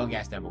feel like y'all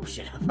gas that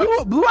bullshit up.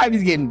 Blue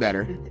Ivy's getting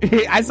better.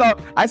 I saw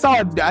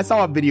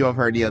a video of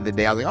her the other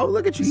day. I was like, oh,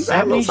 look at you.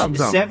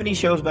 70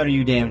 shows better,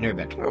 you damn near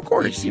better. Of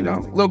course,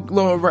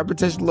 little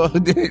repetition,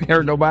 didn't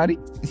hurt nobody.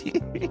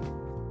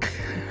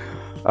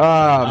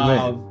 Oh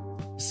man.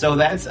 So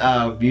that's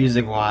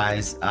music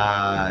wise.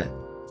 I'm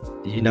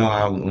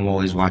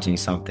always watching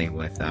something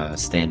with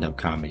stand-up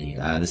comedy.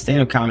 The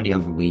stand-up comedy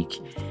of the week,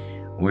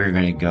 we're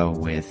going to go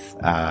with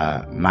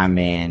my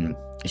man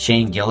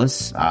Shane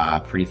Gillis.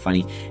 Pretty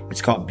funny.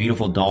 It's called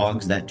Beautiful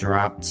Dogs, that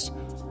dropped.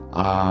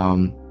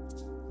 I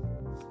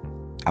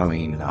don't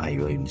even know how you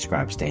really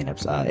describe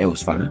stand-ups. It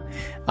was funny.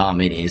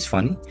 It is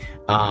funny.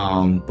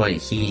 But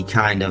he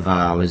kind of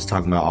was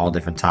talking about all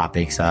different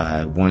topics.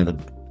 One of the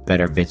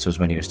better bits was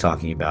when he was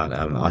talking about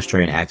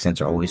Australian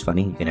accents are always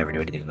funny. You can never do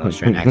anything with an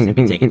Australian accent and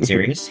be taken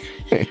serious.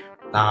 I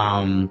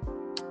don't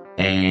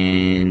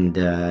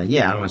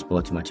want to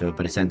spoil too much of it,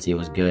 but essentially it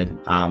was good.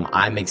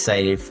 I'm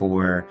excited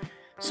for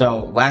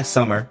So last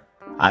summer,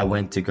 I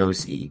went to go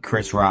see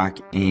Chris Rock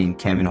and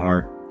Kevin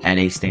Hart at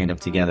a stand-up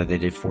together. They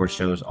did 4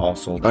 shows, all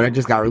sold. Oh, that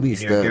just got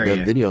released. In your The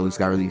area. video just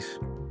got released.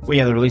 Well,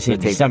 yeah, they're releasing it in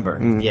The tape. December.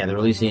 Mhm. Yeah, they're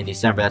releasing it in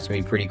December. That's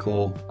gonna be pretty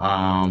cool.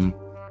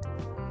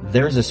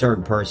 There's a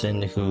certain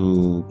person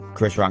who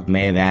Chris Rock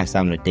may have asked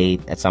on a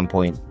date at some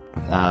point,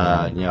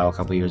 a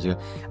couple years ago.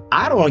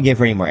 I don't want to give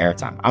her any more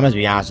airtime. I'm gonna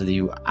be honest with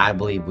you. I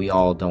believe we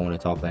all don't want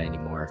to talk about it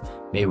anymore.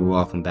 Maybe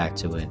we'll come back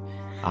to it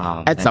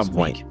At next some week.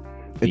 point.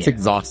 It's Yeah.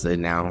 exhausted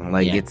now.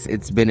 Like Yeah.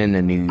 it's been in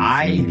the news.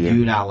 I media.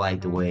 do not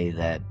like the way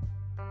that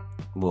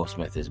Will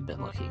Smith has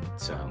been looking.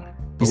 So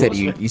You said Will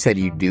you Smith- you said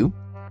you do.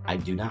 I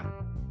do not,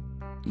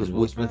 because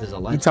Will Smith is a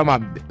You legend. talking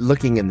about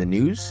looking in the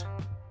news?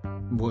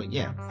 Well,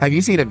 yeah. Have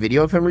you seen a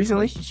video of him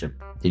recently? Relationship.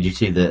 Did you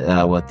see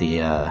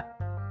the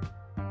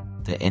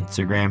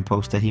Instagram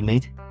post that he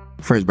made?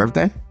 For his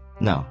birthday?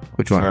 No.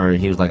 Which one? Or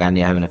he was like, I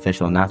need to have an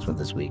official announcement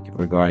this week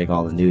regarding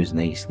all the news, and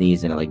then he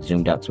sneezed and it like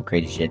zoomed out some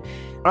crazy shit.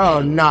 Oh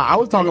no, I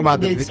was talking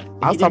about He the. did-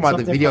 I was he talking did about the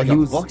something video. for, He like,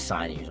 a was. book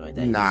signing or something like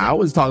that. Nah, I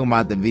was talking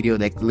about the video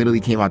that literally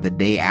came out the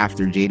day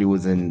after Jada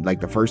was in,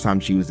 like the first time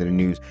she was in the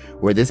news,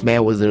 where this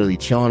man was literally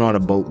chilling on a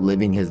boat,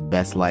 living his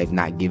best life,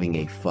 not giving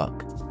a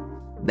fuck.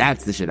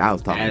 That's the shit I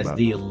was talking As about.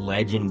 the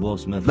legend Will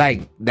Smith.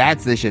 Like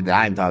that's the shit that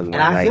I'm talking and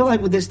about. I feel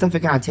like with this stuff, it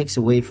kind of takes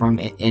away from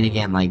it. And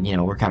again, like,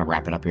 we're kind of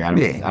wrapping up here. I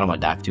don't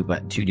want to dive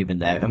too deep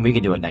into that. And we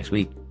can do it next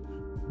week.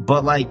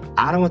 But, like,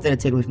 I don't want that to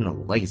take away from the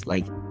legacy.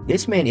 Like,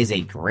 this man is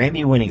a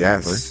Grammy-winning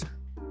yes, rapper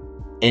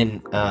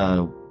and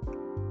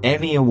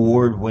Emmy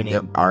Award-winning.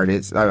 yep,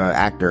 artist,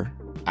 actor.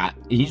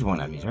 He's won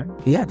Emmys, right?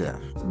 He had to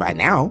by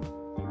now.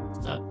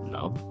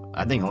 No.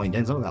 I think only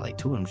Denzel got like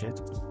 2 of them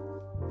shits.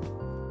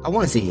 I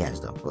want to say he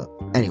has, though. But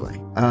anyway,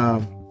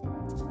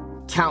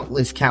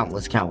 countless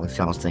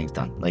things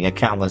done. Like,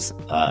 countless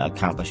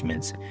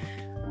accomplishments.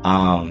 I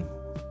don't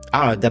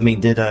know. I mean,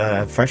 did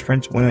Fresh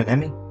Prince win an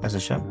Emmy as a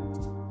show?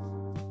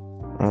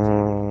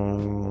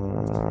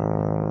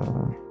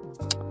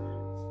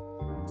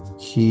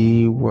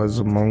 He was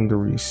among the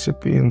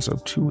recipients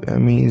of 2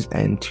 Emmys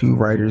and 2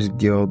 Writers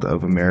Guild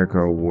of America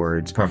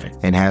awards, Perfect.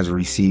 and has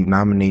received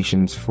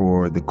nominations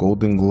for the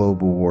Golden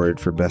Globe Award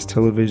for Best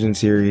Television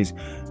Series,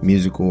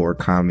 Musical or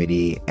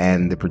Comedy,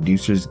 and the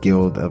Producers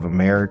Guild of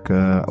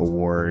America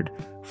Award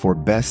for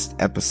Best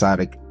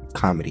Episodic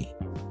Comedy.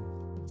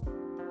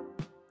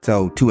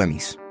 So 2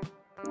 Emmys.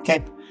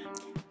 Okay.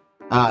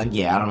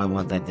 Yeah, I don't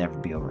want that to ever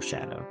be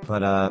overshadowed.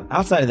 But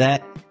outside of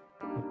that,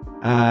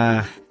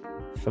 I'm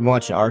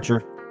watching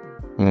Archer.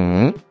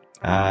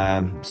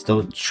 Mm-hmm.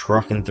 Still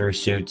trucking through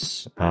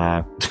Suits.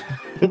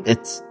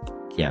 It's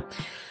yeah.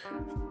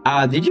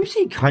 Did you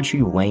see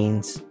Country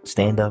Wayne's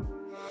stand up?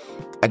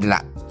 I did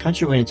not.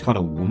 Country Wayne, it's called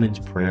A Woman's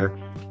Prayer.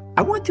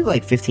 I went through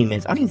like 15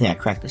 minutes. I don't even think I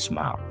cracked a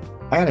smile.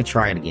 I gotta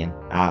try it again.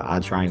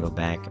 I'll try and go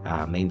back.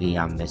 Maybe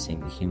I'm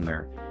missing the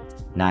humor.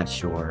 Not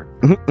sure.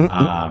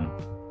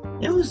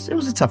 It was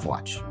a tough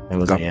watch. It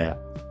was a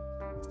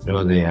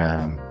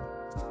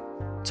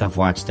tough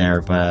watch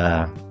there,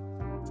 but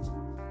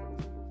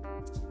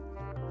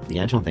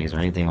yeah, I don't think is there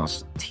anything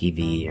else,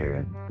 TV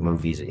or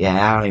movies.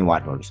 Yeah, I don't even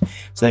watch movies.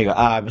 So there you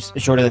go.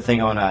 Short of the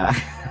thing on I'm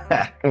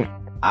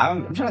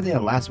trying to think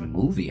of the last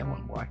movie I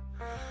want to watch.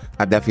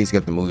 I definitely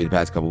skipped the movie the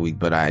past couple weeks,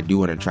 but I do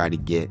want to try to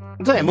get.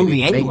 I'm saying a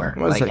movie anywhere.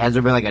 What's Like, it? has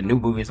there been like a new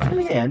movie? It's like,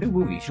 yeah, a new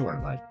movie, sure.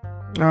 Like,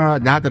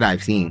 Not that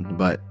I've seen,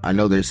 but I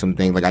know there's some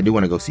things like I do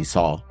want to go see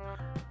Saw.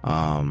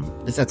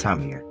 it's that time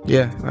of year.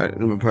 Yeah,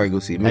 we'll probably go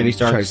see. Have you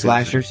started try to see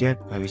slashers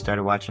yet? Have you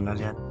started watching those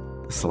yet?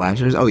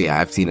 slashers? Oh yeah,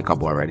 I've seen a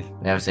couple already.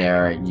 I would say,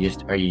 all right, you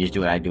just do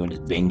what I do and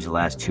just binge the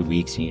last 2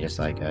 weeks, and you just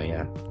like,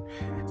 yeah.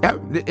 Yeah,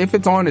 if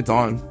it's on, it's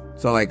on.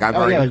 So like I've Oh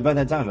already. yeah, it was about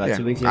that time, about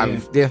 2 weeks ago.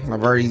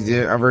 I've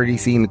already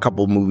seen a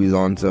couple movies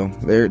on, so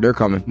they're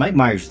coming. Mike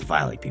Myers used to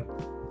violate people.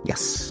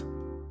 Yes, So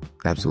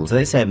absolutely.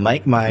 they said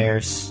Mike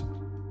Myers,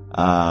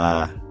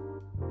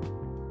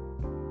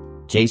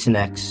 Jason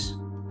X,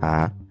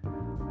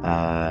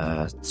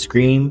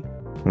 Scream,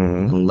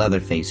 Mhm. and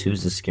Leatherface.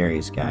 Who's the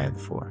scariest guy of the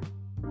 4?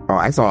 Oh,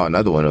 I saw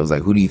another one. It was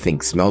like, who do you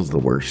think smells the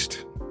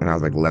worst? And I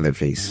was like,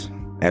 Leatherface.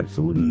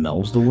 Absolutely.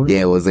 Mel's the worst?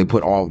 Yeah, it was. They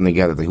put all of them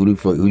together. Like, who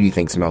do you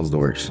think smells the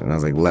worst? And I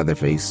was like,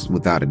 Leatherface,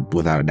 without a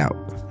doubt.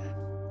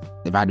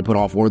 If I had to put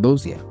all 4 of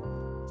those, yeah.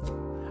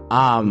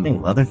 I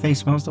think Leatherface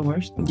smells the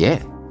worst? Yeah.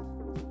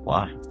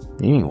 Why?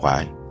 You mean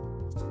why?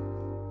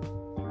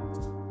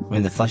 I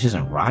mean, the flesh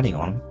isn't rotting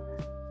on him.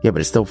 Yeah,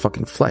 but it's still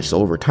fucking flesh. So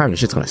over time, the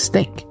shit's gonna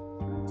stink.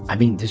 I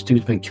mean, this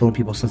dude's been killing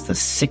people since the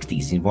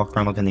 60s. He walked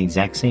around looking the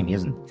exact same. He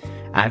hasn't.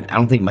 I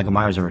don't think Michael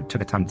Myers ever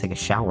took a time to take a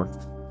shower.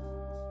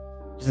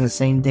 He's in the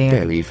same damn.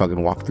 Yeah, but he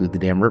fucking walked through the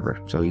damn river,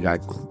 so he got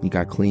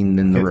cleaned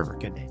in the river.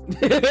 Good day.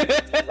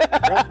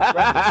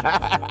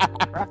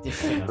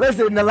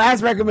 Listen, the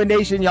last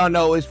recommendation y'all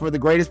know is for the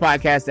greatest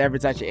podcast to ever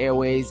touch your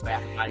airways.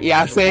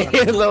 Yeah, I'm saying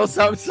a little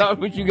something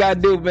what you gotta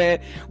do, man.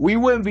 We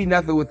wouldn't be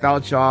nothing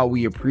without y'all.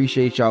 We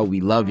appreciate y'all.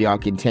 We love y'all.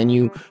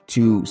 Continue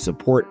to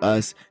support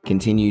us.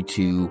 Continue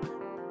to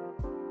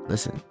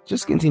listen.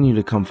 Just continue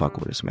to come fuck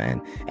with us,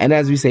 man. And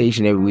as we say each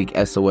and every week,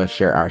 SOS,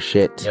 share our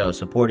shit. Yo,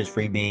 support is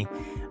free B.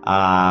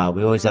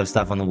 We always have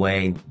stuff on the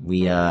way.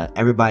 We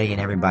everybody's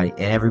mama,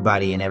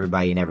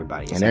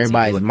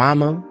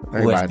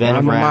 everybody's been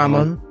around.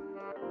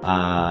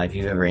 mama. If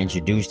you've ever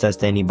introduced us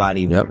to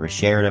anybody, if you've ever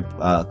shared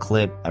a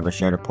clip, ever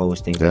shared a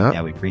post, things like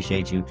that, we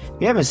appreciate you.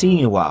 If you haven't seen you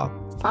in a while,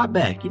 pop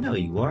back. You know who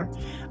you are.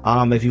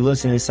 If you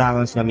listen in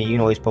silence, I mean, you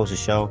can always post a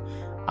show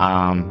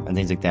and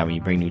things like that. When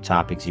you bring new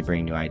topics, you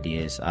bring new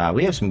ideas.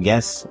 We have some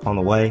guests on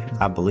the way,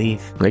 I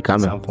believe. They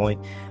coming. At some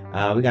point.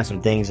 We got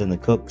some things in the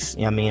cooks,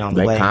 you know what I mean, on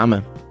the way. They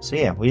coming. So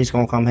yeah, we just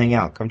gonna come hang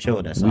out, come chill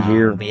with us. We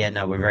here. But yeah,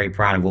 no, we're very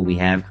proud of what we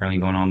have currently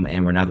going on,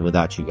 and we're nothing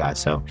without you guys.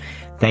 So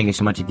thank you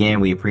so much again.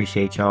 We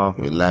appreciate y'all.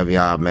 We love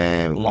y'all,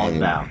 man. Long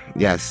bow.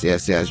 Yes.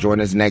 Join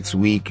us next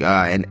week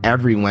and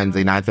every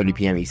Wednesday, 9:30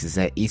 p.m.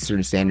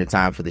 Eastern Standard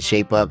Time for the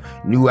Shape Up.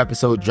 New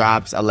episode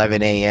drops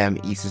 11 a.m.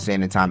 Eastern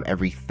Standard Time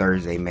every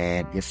Thursday,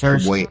 man. Yes, sir.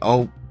 Boy,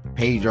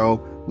 Pedro,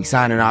 we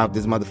signing off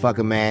this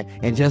motherfucker, man.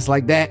 And just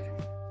like that,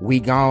 we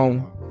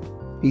gone.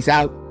 Peace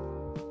out.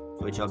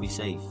 But y'all be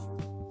safe.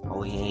 Oh,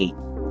 we hate.